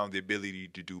never found the ability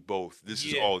to do both. This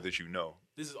is Yeah. all that you know.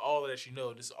 This is all that you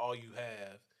know. This is all you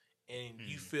have, and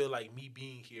you feel like me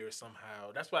being here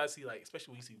somehow. That's why I see like,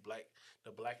 especially when you see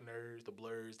the black nerds, the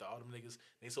blurs, the all them niggas.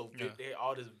 They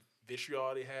all this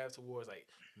vitriol they have towards like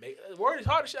word is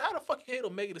hard as shit. How the fuck you hate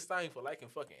Omega the Stallion for liking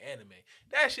fucking anime?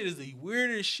 That shit is the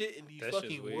weirdest shit in the That shit's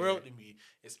fucking weird. world to me.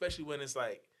 Especially when it's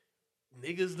like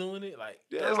niggas doing it. Like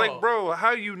Yeah, it's like, dog. bro,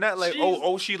 how you not like? She's-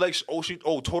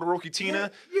 Todoroki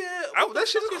Tina. Yeah, That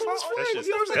shit is cool as fuck. That's just-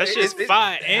 You know what I'm that's saying? just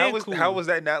fine and cool. How was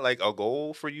that not like a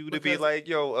goal for you to be Because- like,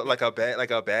 yo, like a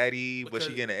baddie, but she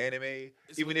because get an anime,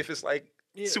 it's even what- if it's like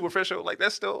Yeah. superficial, like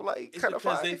that's still like It's kind of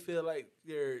because fine. they feel like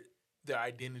their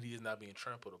identity is not being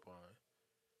trampled upon.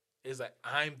 It's like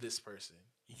I'm this person.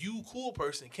 You cool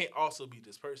person can't also be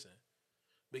this person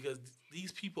because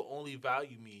these people only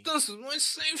value me. This is my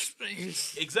safe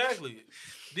space. Exactly.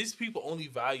 These people only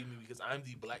value me because I'm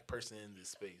the black person in this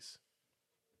space.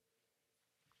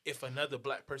 If another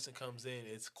black person comes in,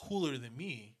 it's cooler than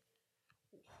me.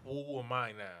 Who am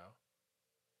I now?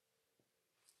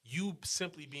 You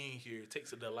simply being here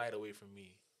takes the delight away from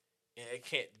me, and it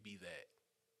can't be that.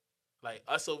 Like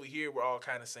us over here, we're all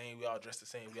kind of same. We all dress the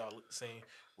same. We all look the same.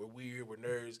 We're weird. We're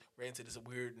nerds. We're into this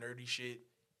weird nerdy shit.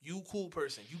 You cool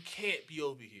person, you can't be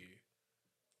over here.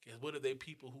 Cause what if they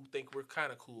people who think we're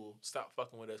kind of cool stop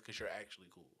fucking with us because you're actually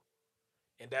cool?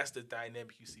 And that's the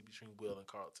dynamic you see between Will and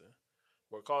Carlton.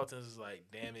 Where Carlton's is like,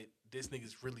 damn it, this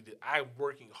nigga's really. I'm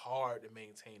working hard to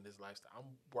maintain this lifestyle. I'm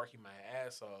working my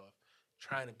ass off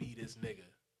trying to be this nigga.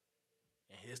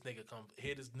 And this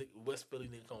West Philly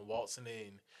nigga come waltzing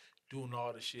in, doing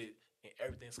all the shit, and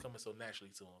everything's coming so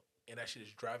naturally to him. And that shit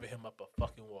is driving him up a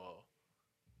fucking wall.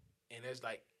 And that's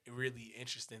like really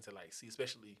interesting to like see,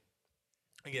 especially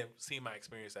again, seeing my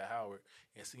experience at Howard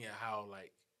and seeing how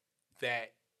like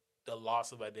that the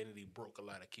loss of identity broke a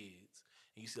lot of kids.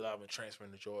 And you see a lot of them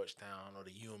transferring to Georgetown or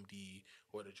the UMD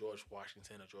or the George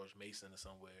Washington or George Mason or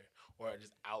somewhere, or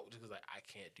just out just because like I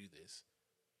can't do this.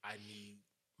 I need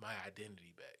my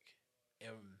identity back.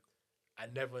 And I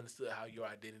never understood how your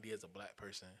identity as a black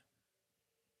person.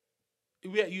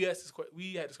 We had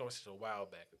this conversation a while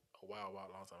back, a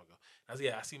long time ago. I was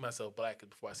I see myself black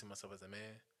before I see myself as a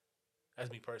man.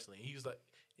 That's me personally. And he was like,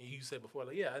 and you said before,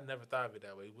 like, yeah, I never thought of it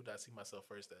that way. What did I see myself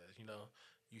first as? You know,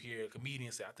 you hear a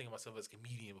comedian say, I think of myself as a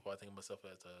comedian before I think of myself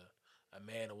as a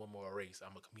man or woman or a race.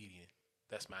 I'm a comedian.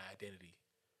 That's my identity.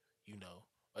 You know,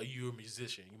 or you're a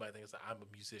musician. You might think it's like, I'm a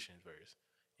musician first,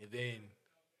 and then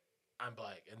I'm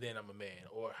black, and then I'm a man,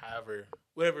 or however,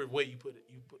 whatever way you put it,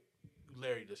 you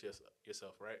Larry this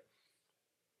yourself, right?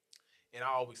 And I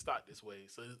always thought this way.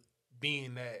 So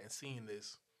being that and seeing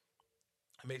this,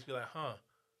 it makes me like, huh.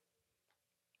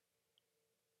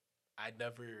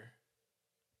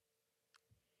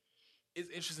 It's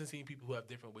interesting seeing people who have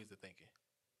different ways of thinking.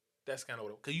 That's kind of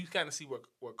what, because you kind of see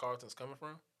where Carlton's coming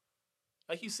from.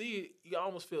 Like you see it, you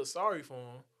almost feel sorry for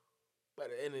him. But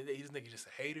at the end of the day, this nigga just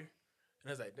a hater.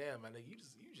 And it's like, damn, my nigga, you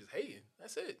just hating.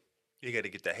 That's it. You got to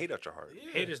get that hate out your heart.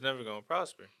 Yeah. Haters never gonna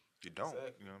prosper. You don't.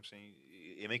 Exactly. You know what I'm saying?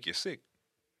 It make you sick.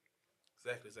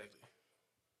 Exactly.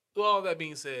 With all that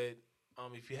being said,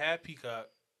 if you have Peacock,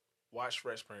 watch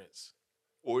Fresh Prince.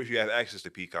 Or if you have access to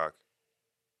Peacock,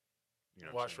 you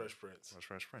know, Watch Fresh Prince. Watch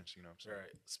Fresh Prince. You know what I'm All saying?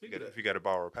 right. Speaking of If you got to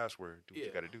borrow a password, do what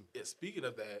you got to do. Yeah, speaking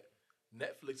of that,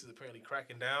 Netflix is apparently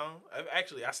cracking down.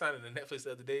 I signed into Netflix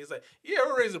the other day. It's like, yeah,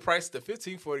 we'll raise the price to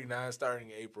 $15.49 starting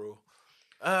in April.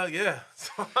 Yeah.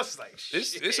 So I was like,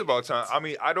 shit. It's about time. I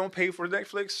mean, I don't pay for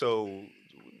Netflix, so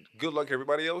good luck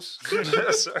everybody else.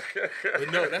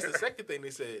 But no, that's the second thing they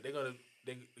said. They're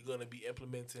gonna be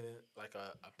implementing like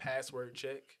a password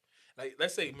check. Like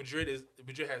let's say Madrid has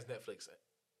Netflix.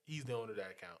 He's the owner of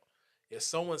that account. If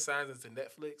someone signs into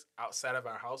Netflix outside of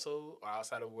our household or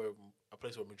outside of where a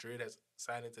place where Madrid has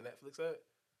signed into Netflix at,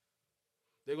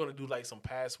 they're gonna do like some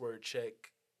password check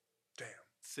Damn.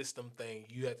 system thing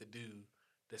you have to do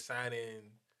to sign in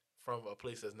from a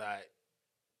place that's not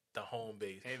the home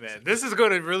base. Hey man, this is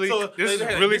gonna really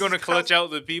gonna clutch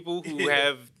out the people who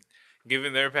have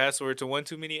given their password to one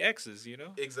too many X's. You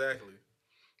know. Exactly.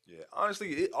 Yeah,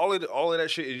 honestly, all of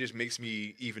that shit, it just makes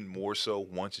me even more so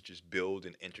want to just build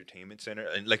an entertainment center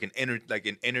and like an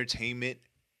entertainment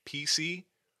PC,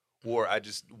 where I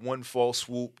just one fall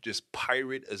swoop just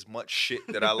pirate as much shit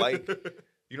that I like.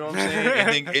 You know what I'm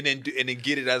saying? And then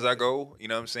get it as I go. You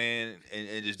know what I'm saying?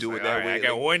 And just do it that way. I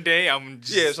got one day. I'm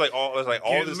just it's like all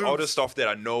this loose. stuff that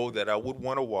I know that I would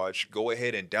want to watch. Go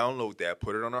ahead and download that,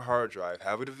 put it on a hard drive,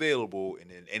 have it available,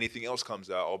 and then anything else comes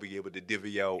out, I'll be able to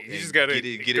divvy out You and just gotta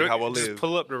get it how I just live.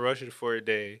 pull up to Russia for a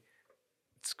day,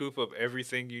 scoop up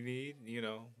everything you need. You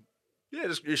know. Yeah,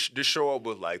 just show up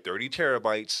with like 30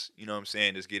 terabytes. You know what I'm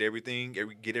saying? Just get everything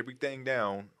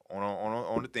down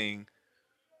on the thing.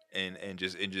 And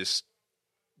just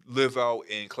live out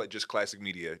in just classic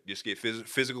media. Just get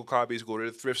physical copies. Go to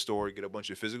the thrift store. Get a bunch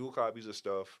of physical copies of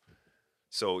stuff.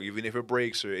 So even if it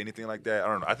breaks or anything like that, I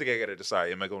don't know. I think I gotta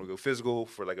decide. Am I going to go physical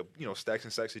for like stacks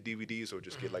and stacks of DVDs, or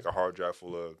just get like a hard drive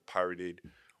full of pirated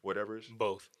whatever's?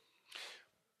 Both.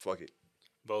 Fuck it.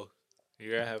 Both.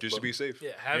 You gotta have Just to both. be safe.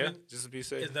 Yeah, just to be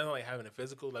safe. it's nothing like having a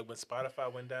physical. Like when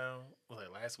Spotify went down, was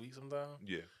like last week sometime.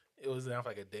 Yeah. It was down for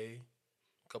like a day,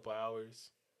 a couple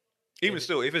hours. Even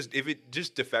still, if it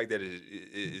just the fact that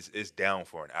it's down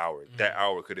for an hour, that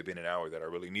hour could have been an hour that I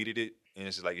really needed it, and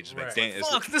it's just like it just makes Right.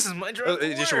 Fuck, this is my drive.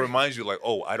 it just reminds you like,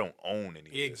 oh, I don't own any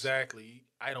of this. Exactly.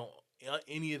 I don't.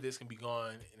 Any of this can be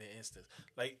gone in an instant.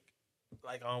 Like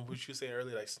what you were saying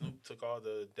earlier. Like Snoop took all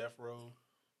the Death Row.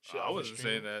 Shit I off wasn't his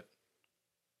saying stream. that.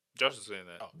 Josh was saying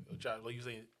that. Oh, Josh, what you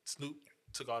saying? Snoop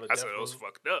took all the. I Death said it Row. was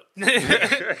fucked up.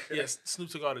 Yes, Snoop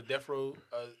took all the Death Row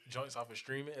joints off of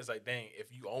streaming. It's like, dang, if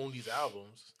you own these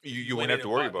albums, You went wouldn't have in to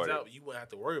and worry bought about these it. You wouldn't have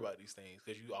to worry about these things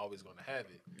because you always going to have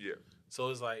it. Yeah. So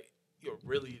it's like,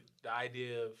 really, the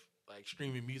idea of like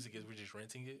streaming music is we're just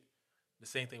renting it. The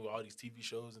same thing with all these TV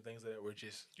shows and things like that.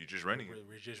 You're just renting it.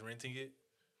 We're just renting it.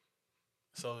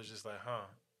 So it's just like,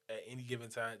 at any given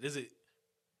time,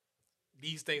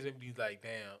 these things make me like,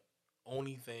 damn,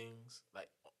 owning things, like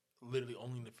literally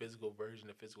owning the physical version,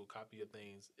 the physical copy of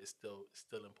things is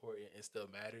still important and still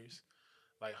matters.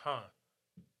 Like,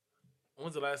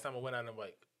 when's the last time I went out and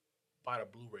like bought a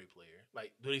Blu-ray player?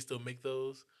 Like, do they still make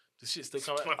those? Does shit still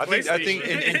come out? I think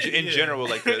in Yeah. general,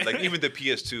 like even the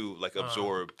PS2 like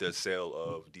absorbed the sale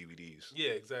of DVDs.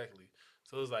 Yeah, exactly.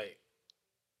 So it's like,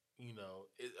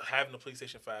 having a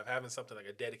PlayStation 5, having something like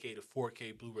a dedicated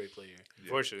 4K Blu-ray player.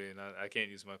 Unfortunately, I can't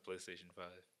use my PlayStation 5.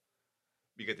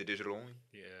 You get the digital only.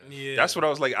 Yeah. That's what I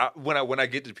was like. When I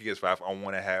get to the PS5, I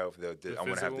want to have the I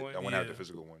want to have physical one? I want to have the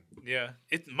physical one. Yeah.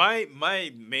 It my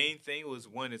main thing was,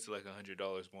 one, it's like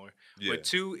 $100 more. Yeah. But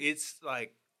two, it's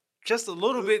like just a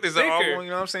little bit It's thicker. you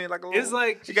know what I'm saying? Like a little, It's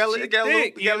like you got a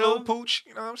thick, little pooch.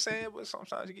 You know what I'm saying? But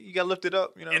sometimes you got to lift it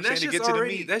up. You know what and I'm that saying? To shit's get to the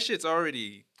already meat. that shit's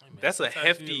already Hey, man, that's a sometimes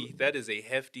hefty that is a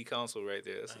hefty console right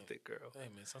there. That's a thick girl. Hey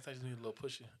man, sometimes you need a little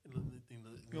pushing.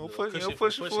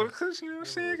 Push it for the cushion. You know what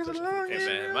I'm saying? Because Cushion long. for Hey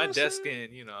Yeah, man, my desk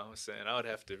and you know what I'm saying, I would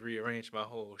have to rearrange my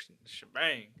whole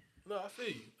shebang. No, I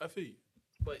feel you.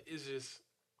 But it's just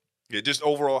Yeah, just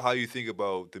overall how you think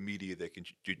about the media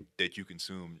that you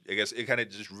consume. I guess it kind of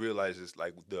just realizes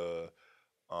like the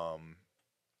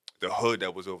hood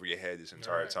that was over your head this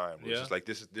entire Right. time. It's Yeah. just like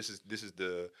this is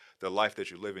the life that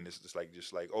you're living. It's just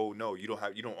like oh no, you don't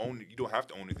have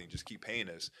to own anything. Just keep paying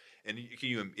us. And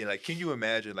can you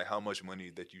imagine like how much money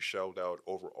that you shelled out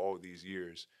over all these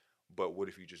years? But what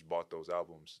if you just bought those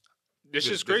albums? It's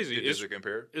just crazy. Does it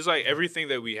compare? It's like everything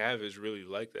that we have is really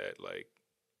like that. Like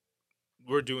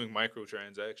we're doing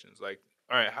microtransactions. Like,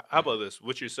 all right, how about this?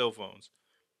 With your cell phones,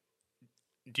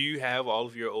 do you have all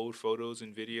of your old photos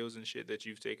and videos and shit that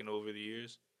you've taken over the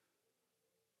years?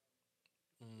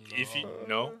 If you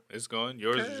no, it's gone.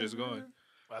 Yours is just gone.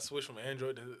 I switched from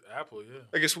Android to Apple. Yeah.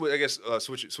 I guess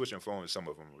switching phones. Some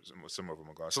of them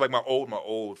are gone. So like my old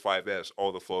 5S,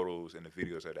 all the photos and the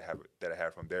videos that I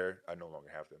have from there, I no longer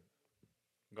have them.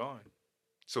 Gone.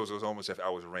 So it was almost as if I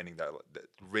was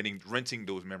renting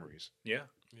those memories. Yeah,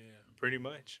 Yeah. pretty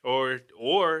much. Or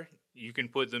you can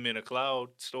put them in a cloud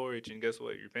storage, and guess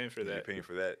what? You're paying for You're that. paying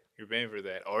for that. You're paying for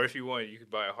that. Or if you want, you could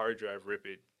buy a hard drive, rip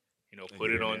it, And put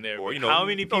get it in on there. Or But you know, how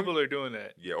many you know, people are doing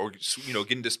that? yeah, or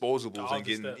getting disposables All and the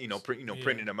getting steps. Yeah.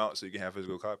 printing them out so you can have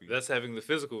physical copies. That's having the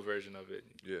physical version of it.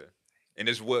 Yeah. And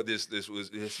this what this was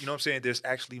this, you know what I'm saying? There's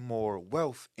actually more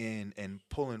wealth in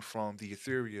pulling from the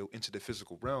ethereal into the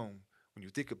physical realm when you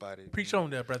think about it. Preach you know, on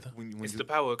that, brother. when It's you the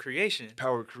power of creation.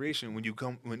 power of creation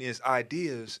when it's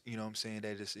ideas, you know what I'm saying,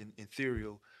 that is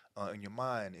ethereal in your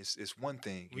mind, it's one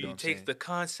thing, you When know you what I'm take saying? the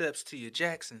concepts to your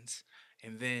Jacksons,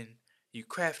 and then you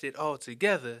craft it all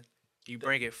together, you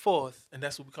bring it forth. And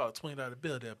that's what we call a $20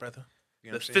 bill there, brother.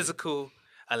 You know The what I'm saying? physical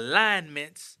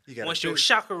alignments. You gotta Once your build-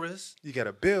 chakras. You got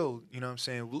to build, you know what I'm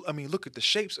saying? I mean, look at the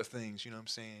shapes of things, you know what I'm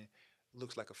saying? It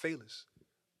looks like a phallus.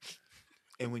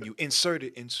 And when you insert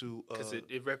it into Because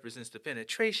it represents the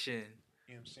penetration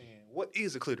you know what I'm saying? What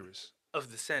is a clitoris?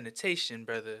 of the sanitation,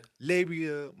 brother.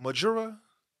 Labia majora?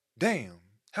 Damn,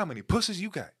 how many pussies you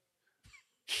got?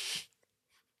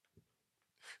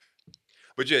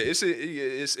 But yeah,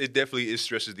 it definitely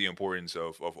stresses the importance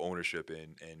of ownership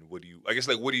and what do you, I guess,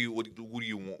 like what do you want,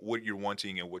 what you're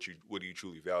wanting and what do you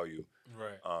truly value.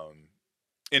 Right.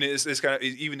 And it's kind of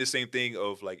even the same thing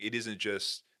of like it isn't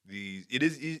just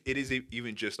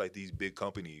even just like these big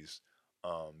companies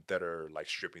that are like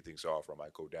stripping things off or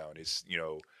might go down. It's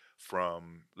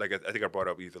from like I think I brought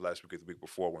up either last week or the week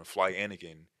before when Fly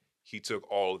Anakin, he took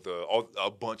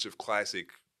a bunch of classic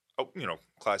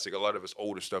a lot of his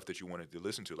older stuff that you wanted to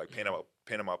listen to, like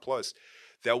Panama Plus,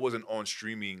 that wasn't on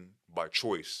streaming by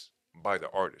choice by the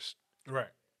artist. Right.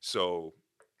 So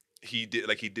he did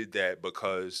that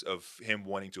because of him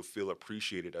wanting to feel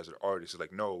appreciated as an artist. It's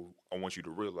like, no, I want you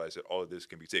to realize that all of this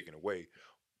can be taken away.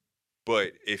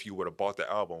 But if you would have bought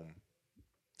the album,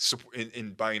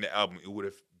 in buying the album, it would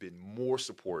have been more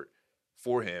support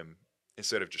for him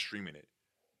instead of just streaming it.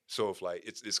 So if like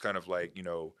it's kind of like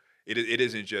it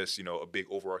isn't just a big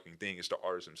overarching thing. It's the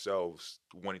artists themselves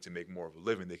wanting to make more of a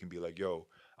living. They can be like, yo,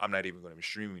 I'm not even going to be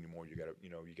streaming anymore. You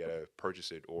gotta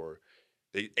purchase it, or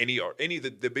any of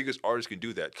the biggest artists can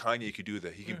do that. Kanye could do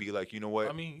that. He can be like, you know what?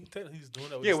 I mean, technically he's doing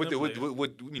that with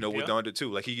with Donda too.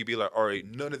 Like he could be like, all right,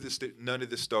 none of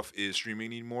this stuff is streaming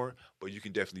anymore, but you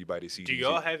can definitely buy the CD. Do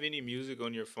y'all have any music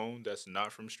on your phone that's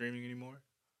not from streaming anymore?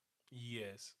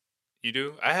 Yes. You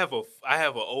do? I have an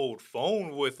old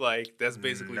phone with like that's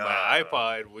basically my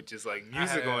iPod, which is like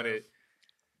music on it.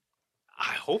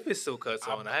 I hope it still cuts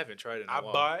on. I haven't tried it in a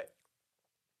while.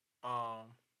 bought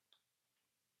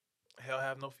Hell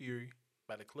Have No Fury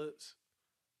by the Clips.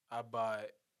 I bought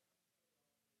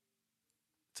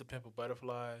To Pimp a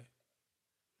Butterfly.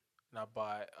 And I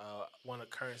bought one of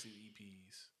Currency's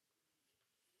EPs.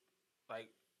 Like,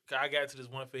 I got into this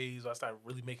one phase where I started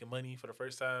really making money for the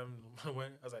first time. When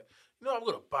I was like, I'm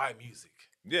gonna buy music.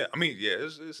 Yeah, I mean, yeah,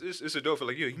 it's a dope for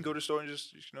like you can go to the store and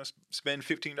just spend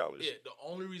 $15. Yeah, the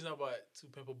only reason I bought To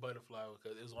Pimp a Butterfly was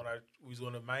because it was when we was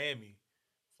going to Miami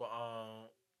for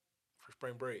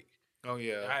spring break. Oh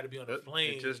yeah, I had to be on the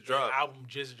plane. It just dropped. The album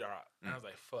just dropped. And I was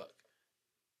like, fuck.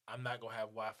 I'm not going to have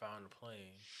Wi-Fi on the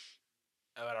plane.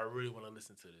 But I really want to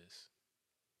listen to this.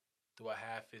 Do I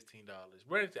have $15?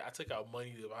 I took out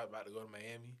money that I was about to go to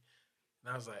Miami.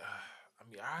 And I was like,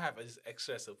 I have this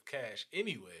excess of cash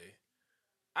anyway.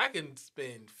 I can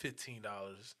spend $15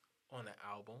 on an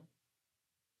album.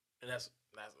 And that's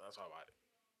why I bought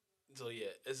it. So yeah,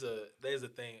 there's a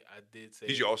thing I did say.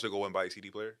 Did you also go and buy a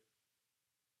CD player?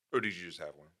 Or did you just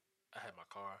have one? I had my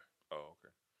car. Oh,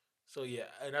 okay. So yeah,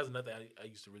 and that's another thing I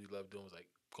used to really love doing was like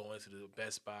going to the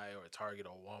Best Buy or Target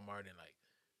or Walmart and like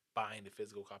buying the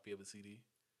physical copy of a CD,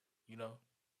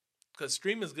 because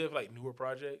streaming is good for like newer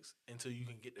projects until you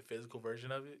can get the physical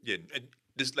version of it. Yeah, and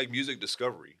this like music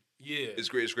discovery. Yeah, it's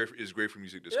great. It's great for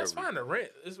music discovery. That's fine to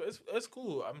rent. It's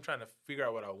cool. I'm trying to figure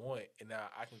out what I want, and now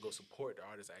I can go support the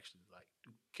artists I actually like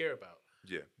care about.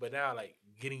 Yeah, but now like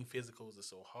getting physicals is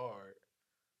so hard.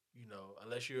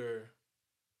 Unless you're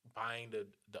buying the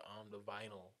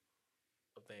vinyl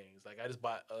of things. Like I just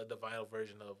bought the vinyl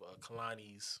version of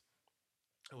Kalani's.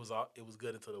 It was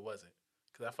good until it wasn't,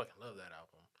 because I fucking love that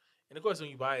album. And of course, when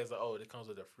you buy it, it's like, it comes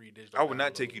with a free digital. I would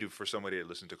not take you for somebody that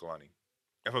listened to Kalani.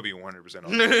 If I'm being 100%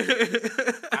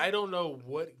 honest. I don't know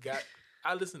what got.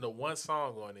 I listened to one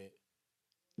song on it,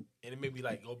 and it made me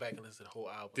like go back and listen to the whole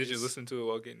album. Did you listen to it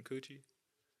while getting coochie?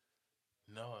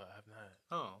 No, I have not.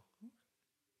 Oh.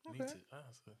 Need to.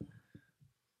 Honestly.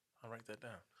 I'll write that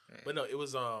down. But no, it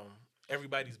was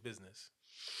Everybody's Business,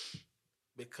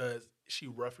 because she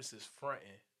references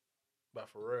Frontin' by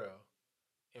Pharrell,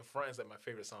 and Frontin's like my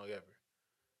favorite song ever.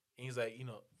 And he's like,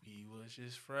 he was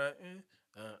just fronting,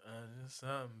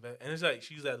 something back. And it's like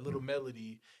she used that little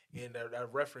melody and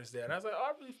that reference there. And I was like, oh,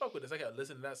 I really fuck with this. I got to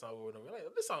listen to that song over and over. Like,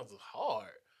 this song's hard.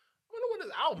 I wonder what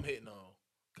this album hitting on.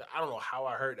 'Cause I don't know how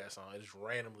I heard that song. It just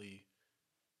randomly,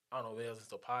 I don't know, maybe it was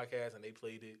just a podcast and they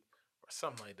played it or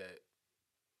something like that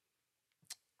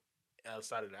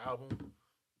outside of the album.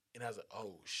 And I was like,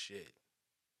 oh shit,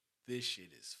 this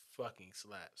shit is fucking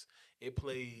slaps. It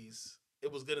plays,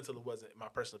 it was good until it wasn't, in my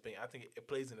personal opinion. I think it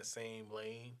plays in the same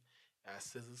lane as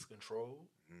SZA's Control.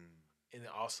 And then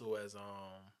also as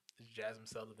Jasmine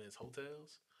Sullivan's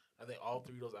Hotels. I think all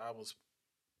three of those albums,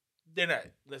 they're not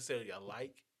necessarily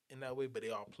alike in that way, but they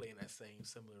all play in that same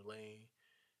similar lane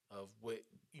of what,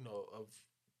 of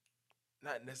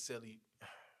not necessarily,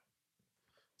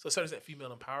 so a certain extent,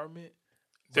 female empowerment.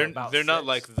 They're not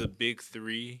like the big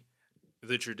three,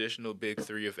 the traditional big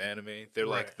three of anime. They're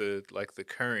Right. like the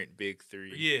current big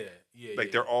three. Yeah.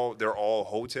 Like they're all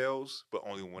hotels, but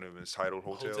only one of them is titled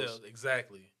hotels.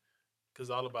 Exactly. Because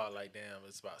all about like, damn,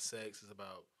 it's about sex. It's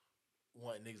about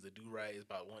wanting niggas to do right. It's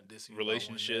about wanting this.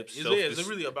 Relationships. It's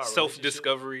really about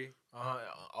self-discovery.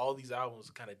 All these albums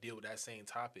kind of deal with that same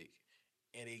topic,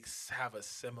 and they have a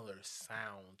similar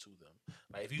sound to them.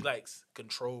 Like if you like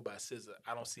Control by SZA,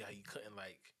 I don't see how you couldn't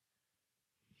like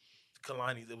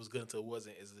Kalani's. It was good until it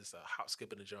wasn't. Is this a hop,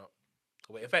 skip, and a jump?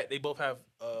 In fact, they both have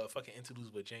fucking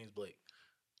interludes with James Blake.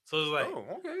 So it's like, oh,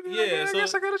 okay. Then yeah, I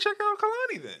guess I gotta check out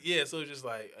Kalani then. yeah. So it's just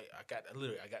like I got the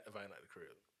vinyl at the crib.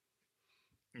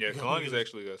 Yeah, Kalani's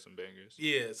actually got some bangers.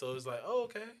 Yeah, so it's like, oh,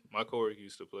 okay. My coworker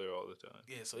used to play her all the time.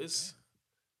 Yeah, so it's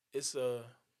that's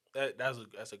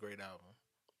a great album.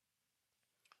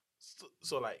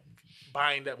 So like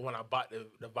buying that, when I bought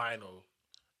the vinyl,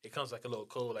 it comes like a little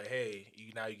code like, hey,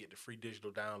 you get the free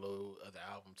digital download of the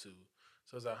album too.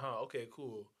 So it's like, okay,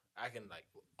 cool. I can like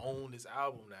own this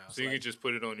album now. So you like, can just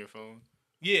put it on your phone?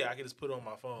 Yeah, I can just put it on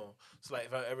my phone. So like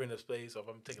if I'm ever in a space, or if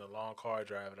I'm taking a long car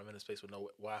drive and I'm in a space with no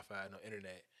Wi-Fi, no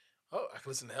internet, I can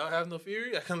listen to Hell Has No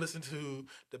Fury. I can listen to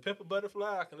The Pimp a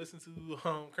Butterfly. I can listen to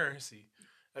Currency.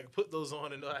 I can put those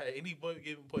on and at any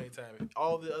given point in time, if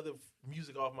all the other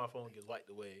music off my phone gets wiped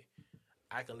away,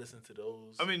 I can listen to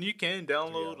those. I mean, you can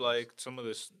download like some of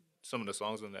the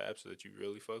songs on the apps that you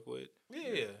really fuck with.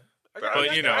 Yeah. But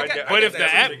if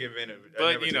the app,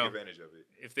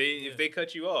 if they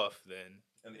cut you off, then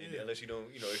unless you don't,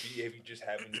 if you just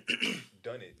haven't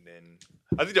done it, then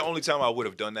I think the only time I would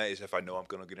have done that is if I know I'm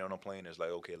gonna get on a plane. It's like,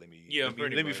 okay, let me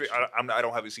figure. I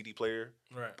don't have a CD player,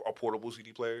 right? A portable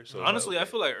CD player. So honestly, I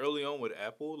feel like early on with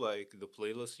Apple, like the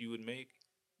playlists you would make,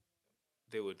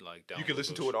 they would like download. You can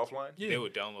listen to it offline. Yeah. They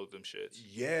would download them shits.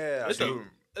 Yeah,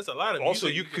 it's a lot of also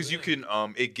music you can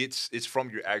it's from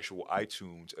your actual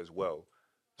iTunes as well.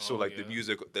 So the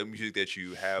music that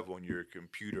you have on your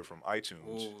computer from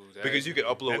iTunes, because you can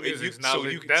upload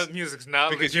that music's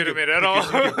not legitimate at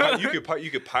all. You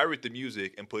could pirate the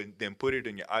music and put it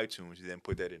in your iTunes and then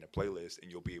put that in a playlist, and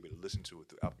you'll be able to listen to it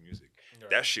through Apple Music.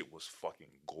 Right. That shit was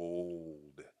fucking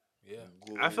gold. Yeah,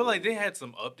 gold. I feel like they had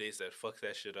some updates that fucked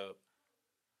that shit up.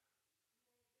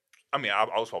 I mean, I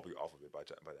was probably off of it by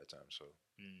that time, so.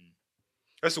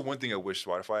 That's the one thing I wish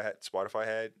Spotify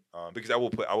had, because I will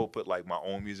put like my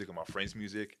own music and my friends'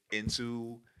 music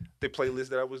into the playlist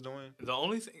that I was doing.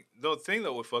 The thing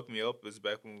that would fuck me up is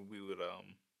back when we would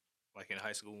like in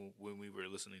high school when we were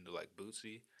listening to like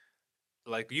Bootsy,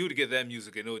 like you would get that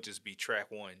music and it would just be track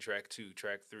 1, track 2,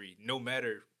 track 3, no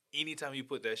matter. Anytime you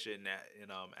put that shit in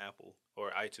Apple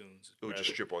or iTunes, it would just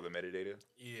strip all the metadata.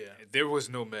 Yeah, there was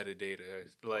no metadata.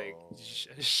 Like,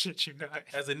 shit, you not.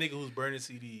 As a nigga who's burning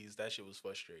CDs, that shit was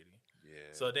frustrating.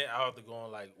 Yeah. So then I have to go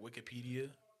on like Wikipedia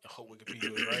and hope Wikipedia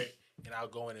was right, and I'll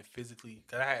go in and physically,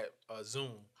 cause I had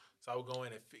Zoom, so I would go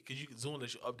in and cause Zoom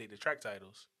lets you update the track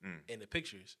titles and the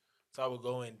pictures. So I would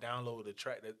go and download the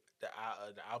track, the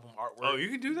album artwork. Oh, you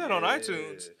can do that on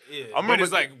iTunes. Yeah, but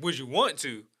it's like, would you want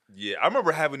to? Yeah, I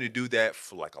remember having to do that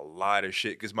for like a lot of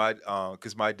shit because my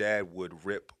dad would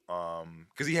rip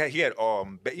because he had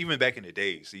even back in the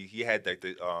days he had like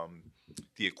the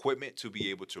equipment to be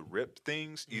able to rip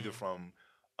things either from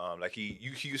like he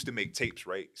used to make tapes,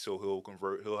 right? So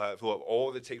he'll have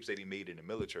all the tapes that he made in the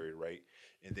military, right?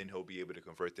 And then he'll be able to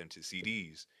convert them to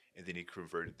CDs. And then he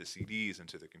converted the CDs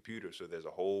into the computer. So there's a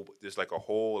whole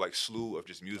slew of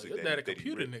just music. That a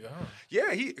computer nigga, huh?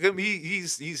 Yeah,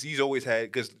 he's always had,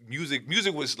 because music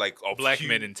was like a black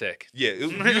men in tech. Yeah,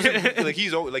 music,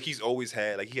 he's always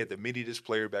had, like he had the mini disc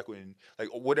player back when, like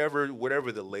whatever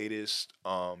the latest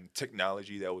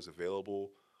technology that was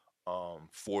available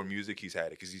for music, he's had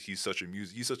it because he's such a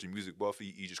music buff.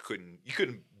 He just couldn't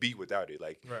be without it.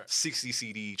 Like Right. 60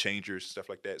 CD changers, stuff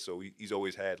like that. So he's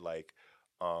always had like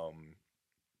um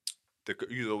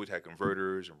he's always had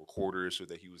converters and recorders so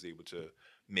that he was able to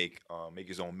make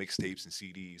his own mixtapes and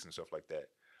CDs and stuff like that.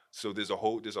 So there's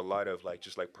a lot of like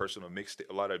just like personal mixtape,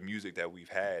 a lot of music that we've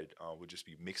had would just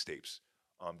be mixtapes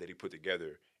that he put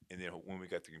together, and then when we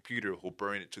got the computer, he'll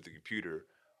burn it to the computer.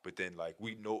 But then like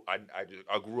we know,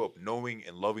 I grew up knowing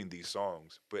and loving these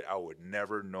songs, but I would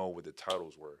never know what the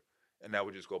titles were. And I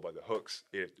would just go by the hooks.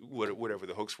 If whatever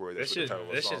the hooks were, That that's what shit, the title of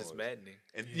the that song shit is was. maddening.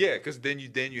 And yeah, because then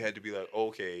you had to be like,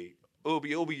 okay, it'll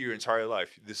be your entire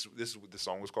life. This is what the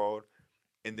song was called,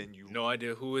 and then you No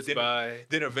idea who it's then, by.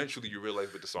 then eventually you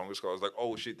realize what the song was called. It's like,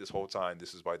 oh shit, this whole time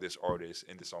this is by this artist,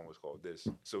 and the song was called this.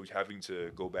 So having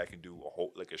to go back and do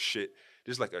a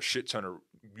shit ton of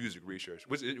music research,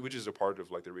 which is a part of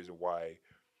like the reason why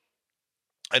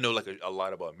I know like a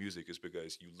lot about music is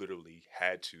because you literally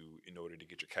had to in order to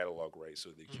get your catalog right so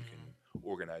that you can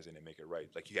organize it and make it right.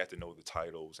 Like you have to know the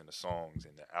titles and the songs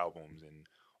and the albums and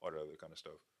all the other kind of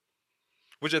stuff.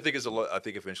 Which I think is a lot. I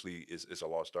think eventually is a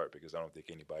lost art because I don't think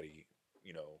anybody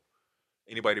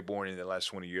born in the last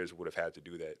 20 years would have had to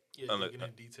do that. Yeah, looking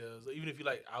in details. Even if you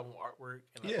like album artwork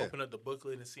and like Yeah. open up the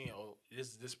booklet and seeing, oh,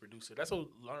 this producer. That's what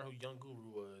learn who Young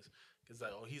Guru was. Cause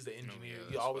like, oh, he's the engineer. yeah, You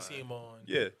that's always fine. see him on.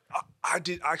 Yeah, I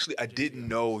didn't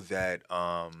know that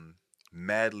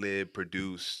Madlib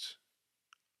produced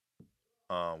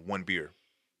One Beer.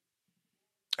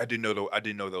 I didn't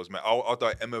know that was Mad. I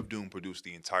thought MF Doom produced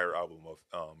the entire album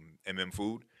of MM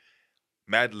Food.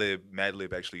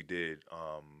 Madlib actually did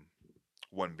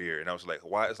One Beer, and I was like,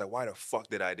 why? It's like, why the fuck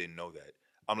did I didn't know that?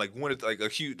 I'm like a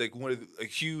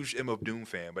huge MF Doom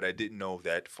fan, but I didn't know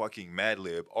that fucking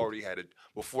Madlib already had it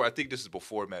before. I think this is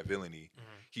before Matt Villainy.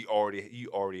 He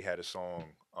already had a song.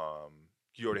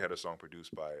 He already had a song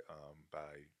produced by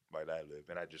Madlib,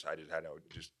 and I just had to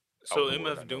just. So I would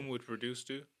not MF know. Doom would produce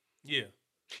too? Yeah.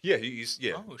 Yeah, he's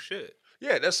Oh shit.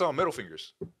 yeah. That's Metal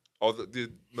Fingers. All the Yeah,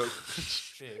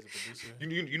 he's a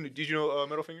producer. did you know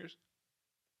Metal Fingers?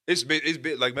 It's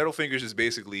like Metal Fingers is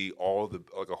basically all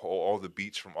the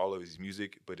beats from all of his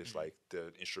music, but it's like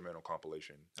the instrumental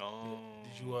compilation. Oh.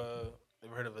 Did you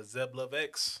ever heard of a Zeb Love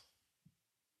X?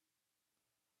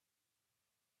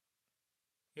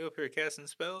 You up here casting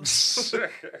spells?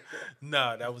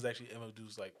 Nah, that was actually MF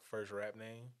Doom's like first rap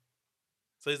name.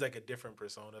 So he's like a different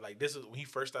persona. Like this is when he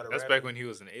first started That's rapping. back when he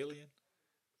was an alien.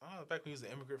 Oh, back when he was an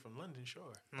immigrant from London,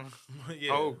 sure.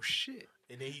 Yeah. Oh shit.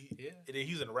 And then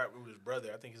he was in a rap with his brother.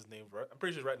 I think his name. I'm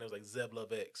pretty sure his right name was like Zeb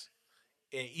Love X.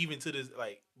 And even to this,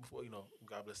 like before,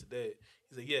 God bless the dead.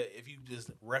 He's like, yeah, if you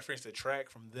just reference the track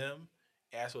from them,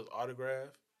 ask for his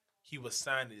autograph, he was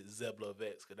signed as Zeb Love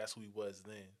X because that's who he was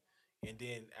then. And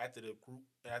then after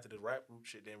the rap group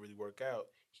shit didn't really work out,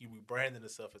 he rebranded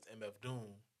himself as MF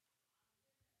Doom.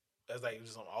 That's like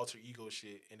just some alter ego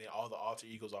shit, and then all the alter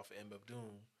egos off of MF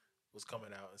Doom was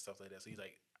coming out and stuff like that. So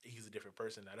he's a different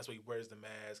person now. That's why he wears the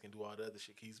mask and do all the other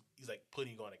shit. He's like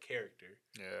putting on a character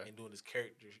Yeah. and doing his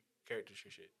character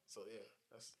shit. So yeah,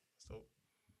 that's dope.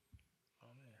 Oh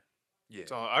man. Yeah,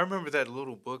 So I remember that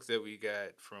little book that we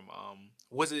got from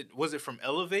was it from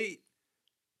Elevate?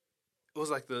 It was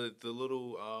like the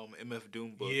little MF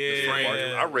Doom book. the Yeah.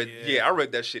 frame. I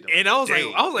read that shit. In And I was like,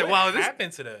 What wow, this.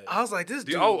 happened to that? I was like, this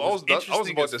dude. I was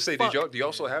interesting about as to say, fuck. do you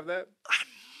also have that? I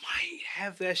might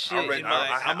have that shit. I read- in my,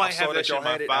 I- I, I might saw have that that shit y'all in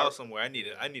my had it. file somewhere. I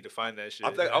need to find that shit. I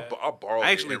think I borrowed I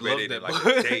it actually and read love it that in like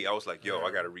book. a day. I was like, yo,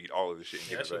 I got to read all of this shit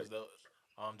and Yeah, get that it shit back.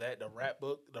 was dope. The rap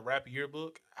book, the rap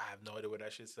yearbook. I have no idea what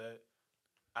that shit said.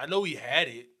 I know he had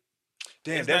it.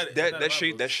 Damn, It's not in my that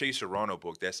books. Shea Serrano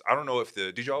book. I don't know if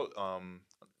did y'all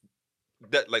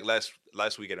that like last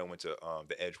weekend I went to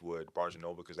the Edgewood Barnes and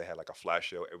Noble because they had like a flash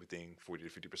sale, everything 40 to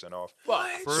 50% off. Fuck,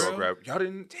 For So I real? grabbed. Y'all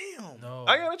didn't. Damn. No,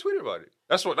 I got a tweet about it.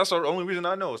 That's the only reason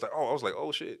I know. It's like, I was like,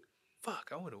 oh shit. Fuck,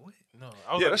 I would have went. no.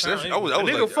 Yeah, I was that's- I was A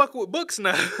nigga like- fuck with books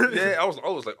now. Yeah, I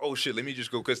was like, oh shit, let me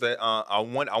just go because that I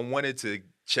wanted to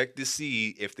check to see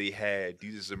if they had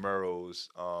Jesus Zamero's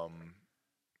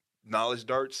knowledge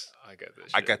darts. I got that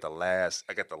shit. I got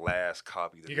the last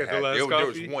copy. That You they got the had. last There copy?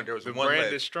 was The one brand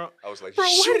left. is strong. I was like, Bro,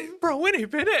 shit. when they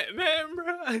been at, man,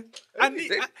 bro?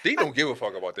 They don't give a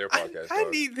fuck about their podcast. I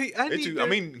dog.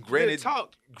 need Granted,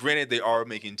 talk granted, they are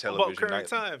making television. current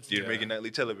times. They're Yeah. making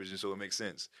nightly television, so it makes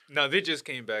sense. No, they just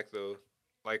came back though,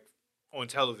 like on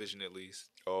television at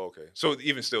least. Oh, okay. So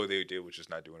even still, they were just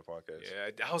not doing a podcast. Yeah,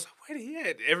 I was like, where he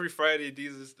at? Every Friday,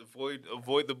 Jesus,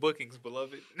 avoid the bookings,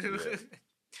 beloved. Yeah.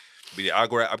 But yeah, I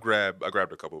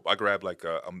grabbed a couple. I grabbed like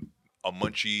a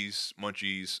Munchies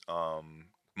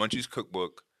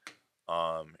cookbook.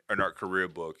 an art career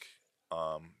book,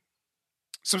 um,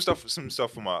 some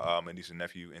stuff for my niece and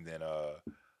nephew, and then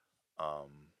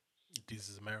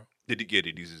Jesus Amaro. they did get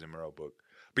a Jesus and Merrill book.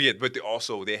 But yeah, but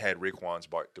they had the Raekwon's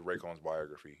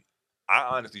biography.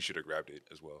 I honestly should have grabbed it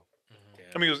as well.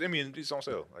 Damn, It's on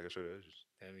sale. Like I should have.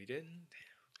 damn, you didn't.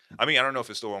 I mean, I don't know if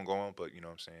it's still ongoing, but you know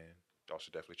what I'm saying. Y'all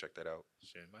should definitely check that out.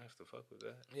 Shit, might have to fuck with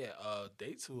that. Yeah,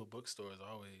 dates to a bookstore is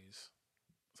always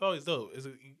dope.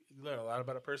 You learn a lot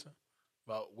about a person,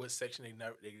 about what section they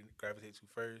gravitate to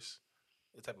first,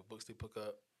 the type of books they pick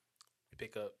up.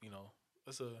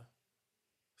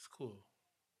 It's cool.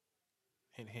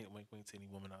 Hint, hint, wink, wink to any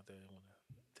woman out there that want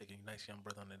to take a nice young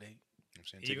brother on a date. You know what I'm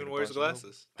saying? He Taking even a wears bunch of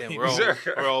glasses. Damn,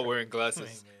 we're all wearing glasses.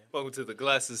 Hey, man. Welcome to the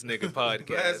Glasses Nigga podcast.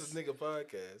 Glasses Nigga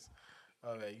podcast.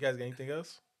 Oh man, you guys got anything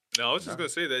else? No, I was just gonna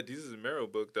say that Jesus and Mero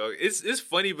book, dog. It's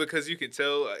funny because you can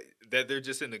tell that they're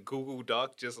just in the Google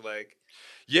Doc, just like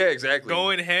Yeah, exactly.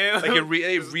 going ham. Like it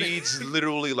reads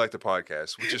literally like the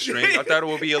podcast, which is strange. I thought it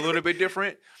would be a little bit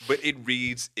different, but it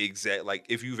reads exact like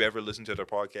if you've ever listened to the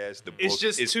podcast, the book It's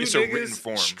just two it's a written niggas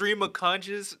form. stream of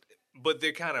conscious, but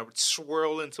they're kind of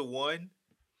swirl into one,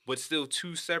 but still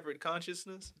two separate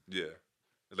consciousness. Yeah,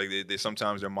 like they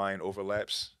sometimes their mind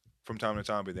overlaps from time to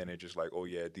time, but then they're just like, oh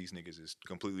yeah, these niggas is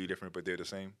completely different, but they're the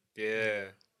same. Yeah,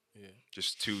 Yeah,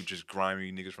 Just two just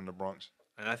grimy niggas from the Bronx.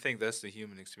 and I think that's the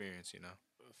human experience, you know.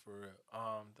 for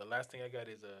real. The last thing I got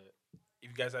is if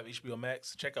you guys have HBO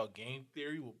Max, check out Game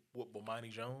Theory with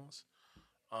Bomani Jones.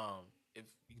 If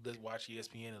you watch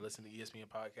ESPN and listen to ESPN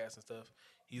podcasts and stuff,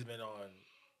 he's been on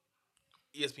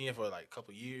ESPN for like a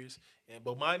couple years. And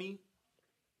Bomani,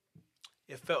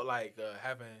 it felt like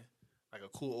having like a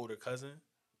cool older cousin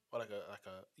or like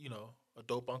a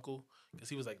dope uncle, because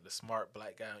he was like the smart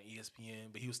black guy on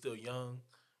ESPN, but he was still young.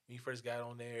 When he first got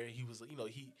on there, he was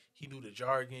he knew the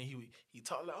jargon. He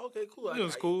talked like, okay, cool. He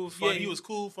was cool, funny. Yeah, he was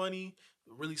cool, funny,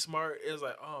 really smart. It was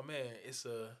like, oh man, it's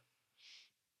one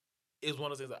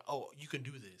of those things like, oh, you can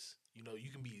do this. You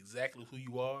can be exactly who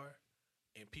you are,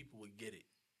 and people would get it.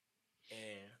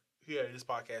 And here this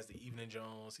podcast, the Evening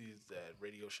Jones, he's at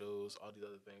radio shows, all these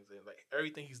other things, and like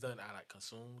everything he's done, I like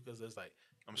consume because it's like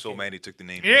I'm so mad he took the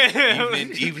name. Yeah.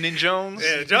 Evening Jones.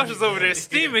 Yeah, Josh was over there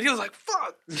steaming. He was like,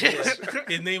 "Fuck."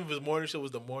 his name of his morning show was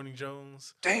the Morning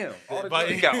Jones. Damn. But-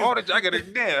 He got all the. I got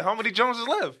it. Damn. How many Joneses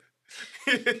left?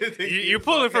 You're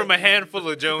pulling from a handful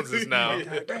of Joneses now.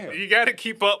 Yeah, damn. You got to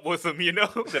keep up with them, you know.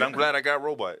 Said I'm glad I got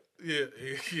Robot. Yeah.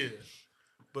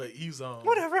 But he's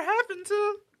Whatever happened to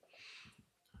him?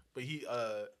 But he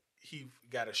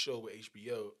got a show with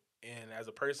HBO, and as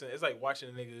a person, it's like watching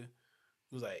a nigga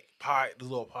who's like this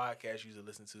little podcast you used to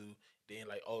listen to. Then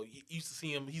like, oh, you used to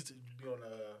see him. He used to be on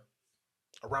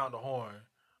Around the Horn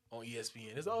on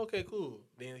ESPN. It's like, okay, cool.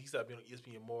 Then he started being on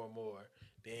ESPN more and more.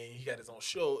 Then he got his own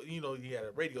show. He had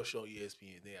a radio show on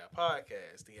ESPN. Then he had a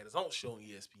podcast. Then he had his own show on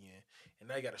ESPN. And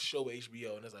now he got a show with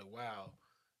HBO. And it's like, wow.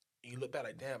 And you look back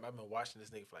like, damn, I've been watching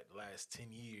this nigga for like the last 10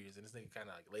 years. And this nigga kind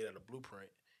of like laid out a blueprint.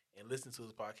 And listen to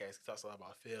his podcast. He talks a lot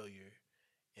about failure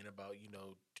and about,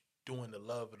 doing the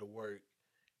love of the work.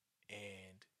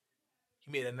 And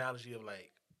he made an analogy of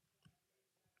like,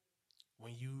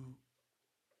 when you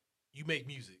make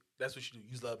music, that's what you do.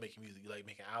 You love making music. You like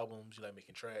making albums. You like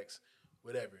making tracks,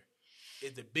 whatever.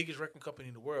 If the biggest record company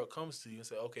in the world comes to you and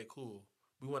say, okay, cool,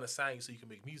 we want to sign you so you can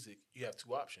make music, you have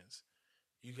two options.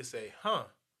 You can say, I'm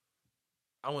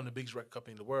on the biggest record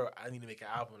company in the world. I need to make an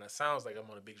album that sounds like I'm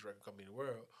on the biggest record company in the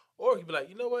world. Or you can be like,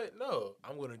 you know what? No,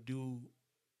 I'm going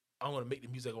to make the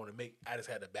music I want to make. I just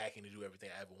had the backing to do everything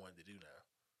I ever wanted to do now.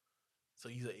 So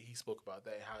he spoke about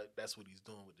that, how that's what he's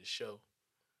doing with this show.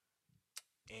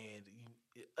 And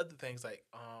other things like,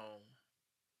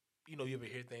 you ever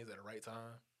hear things at the right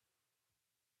time?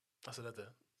 I said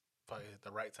probably at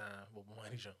the right time with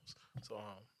Money Jones. So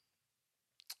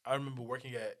I remember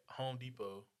working at Home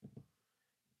Depot,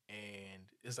 and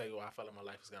it's like, I felt like my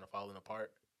life was kind of falling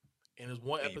apart. And there's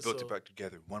one And you episode. built it back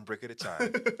together, one brick at a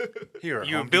time. Here, at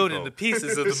You were Home building Depot. the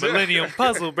pieces of the Millennium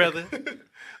Puzzle, brother.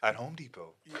 At Home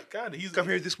Depot. Yeah, kind of. He's Come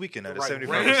here this weekend at a right, 75%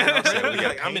 right. sale. We got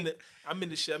Like, I'm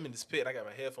paint. in this pit. I got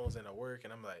my headphones in at work,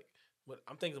 and I'm like,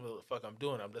 I'm thinking about what the fuck I'm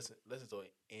doing. I'm listening to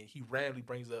it, and he randomly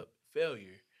brings up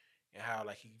failure and how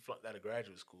like he flunked out of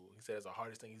graduate school. He said it's the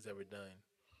hardest thing he's ever done,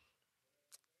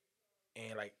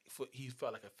 and like he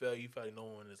felt like a failure. He felt like no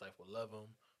one in his life would love him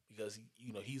because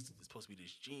he's supposed to be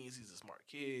this genius. He's a smart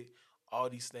kid. All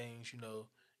these things, And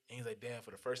he's like, damn.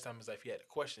 For the first time in his life, he had to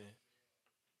question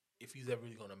if he's ever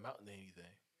really going to amount to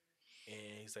anything.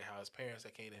 And he's like, how his parents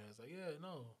that came to him was like, yeah,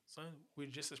 no, son, we're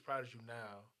just as proud of you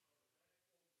now.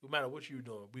 No matter what you're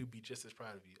doing, we'd be just as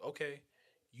proud of you. Okay,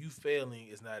 you failing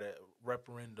is not a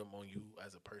referendum on you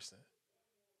as a person.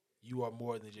 You are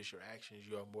more than just your actions.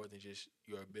 You are more than just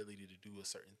your ability to do a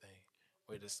certain thing,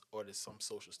 or this some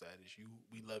social status.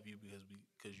 We love you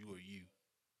because you are you.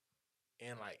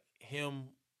 And like him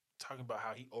talking about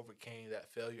how he overcame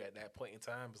that failure at that point in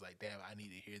time was like, damn, I need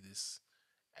to hear this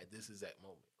at this exact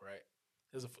moment, right?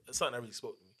 It's something that really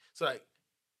spoke to me. So like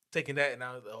taking that and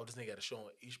now, oh, this nigga got a show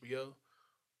on HBO.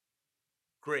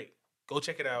 Great, go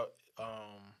check it out.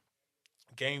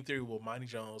 Game Theory with Monty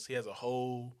Jones. He has a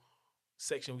whole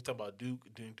section we talk about doing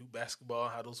Duke basketball,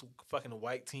 how those fucking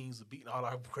white teams are beating all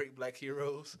our great black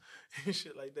heroes and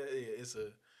shit like that. Yeah,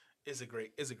 it's a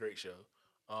great show.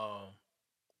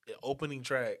 The opening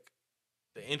track,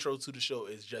 the intro to the show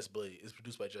is Just Blaze. It's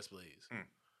produced by Just Blaze.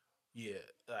 Yeah,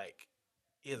 like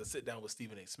he has a sit down with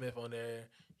Stephen A. Smith on there.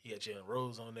 He had Jalen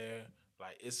Rose on there.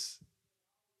 Like it's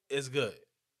good.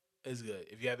 It's good.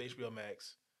 If you have HBO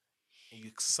Max and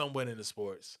you somewhat into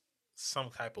sports, some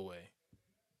type of way,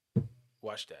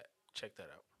 watch that. Check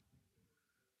that out.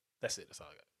 That's it. That's all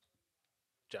I got.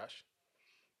 Josh?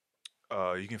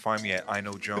 You can find me at I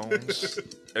Know Jones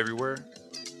everywhere,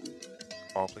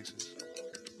 all places.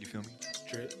 You feel me?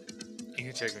 Trip. You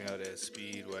can check me out at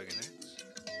Speedwagon X.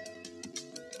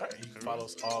 All right. You can follow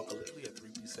us all collectively at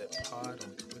 3P Set Pod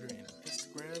on Twitter and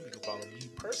Instagram. You can follow me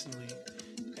personally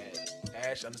at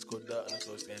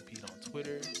Ash_the_Stampede on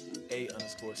Twitter,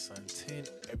 A_Sun10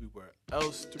 everywhere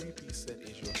else. 3P Set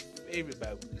is your favorite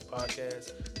bi-weekly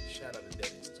podcast. Shout out to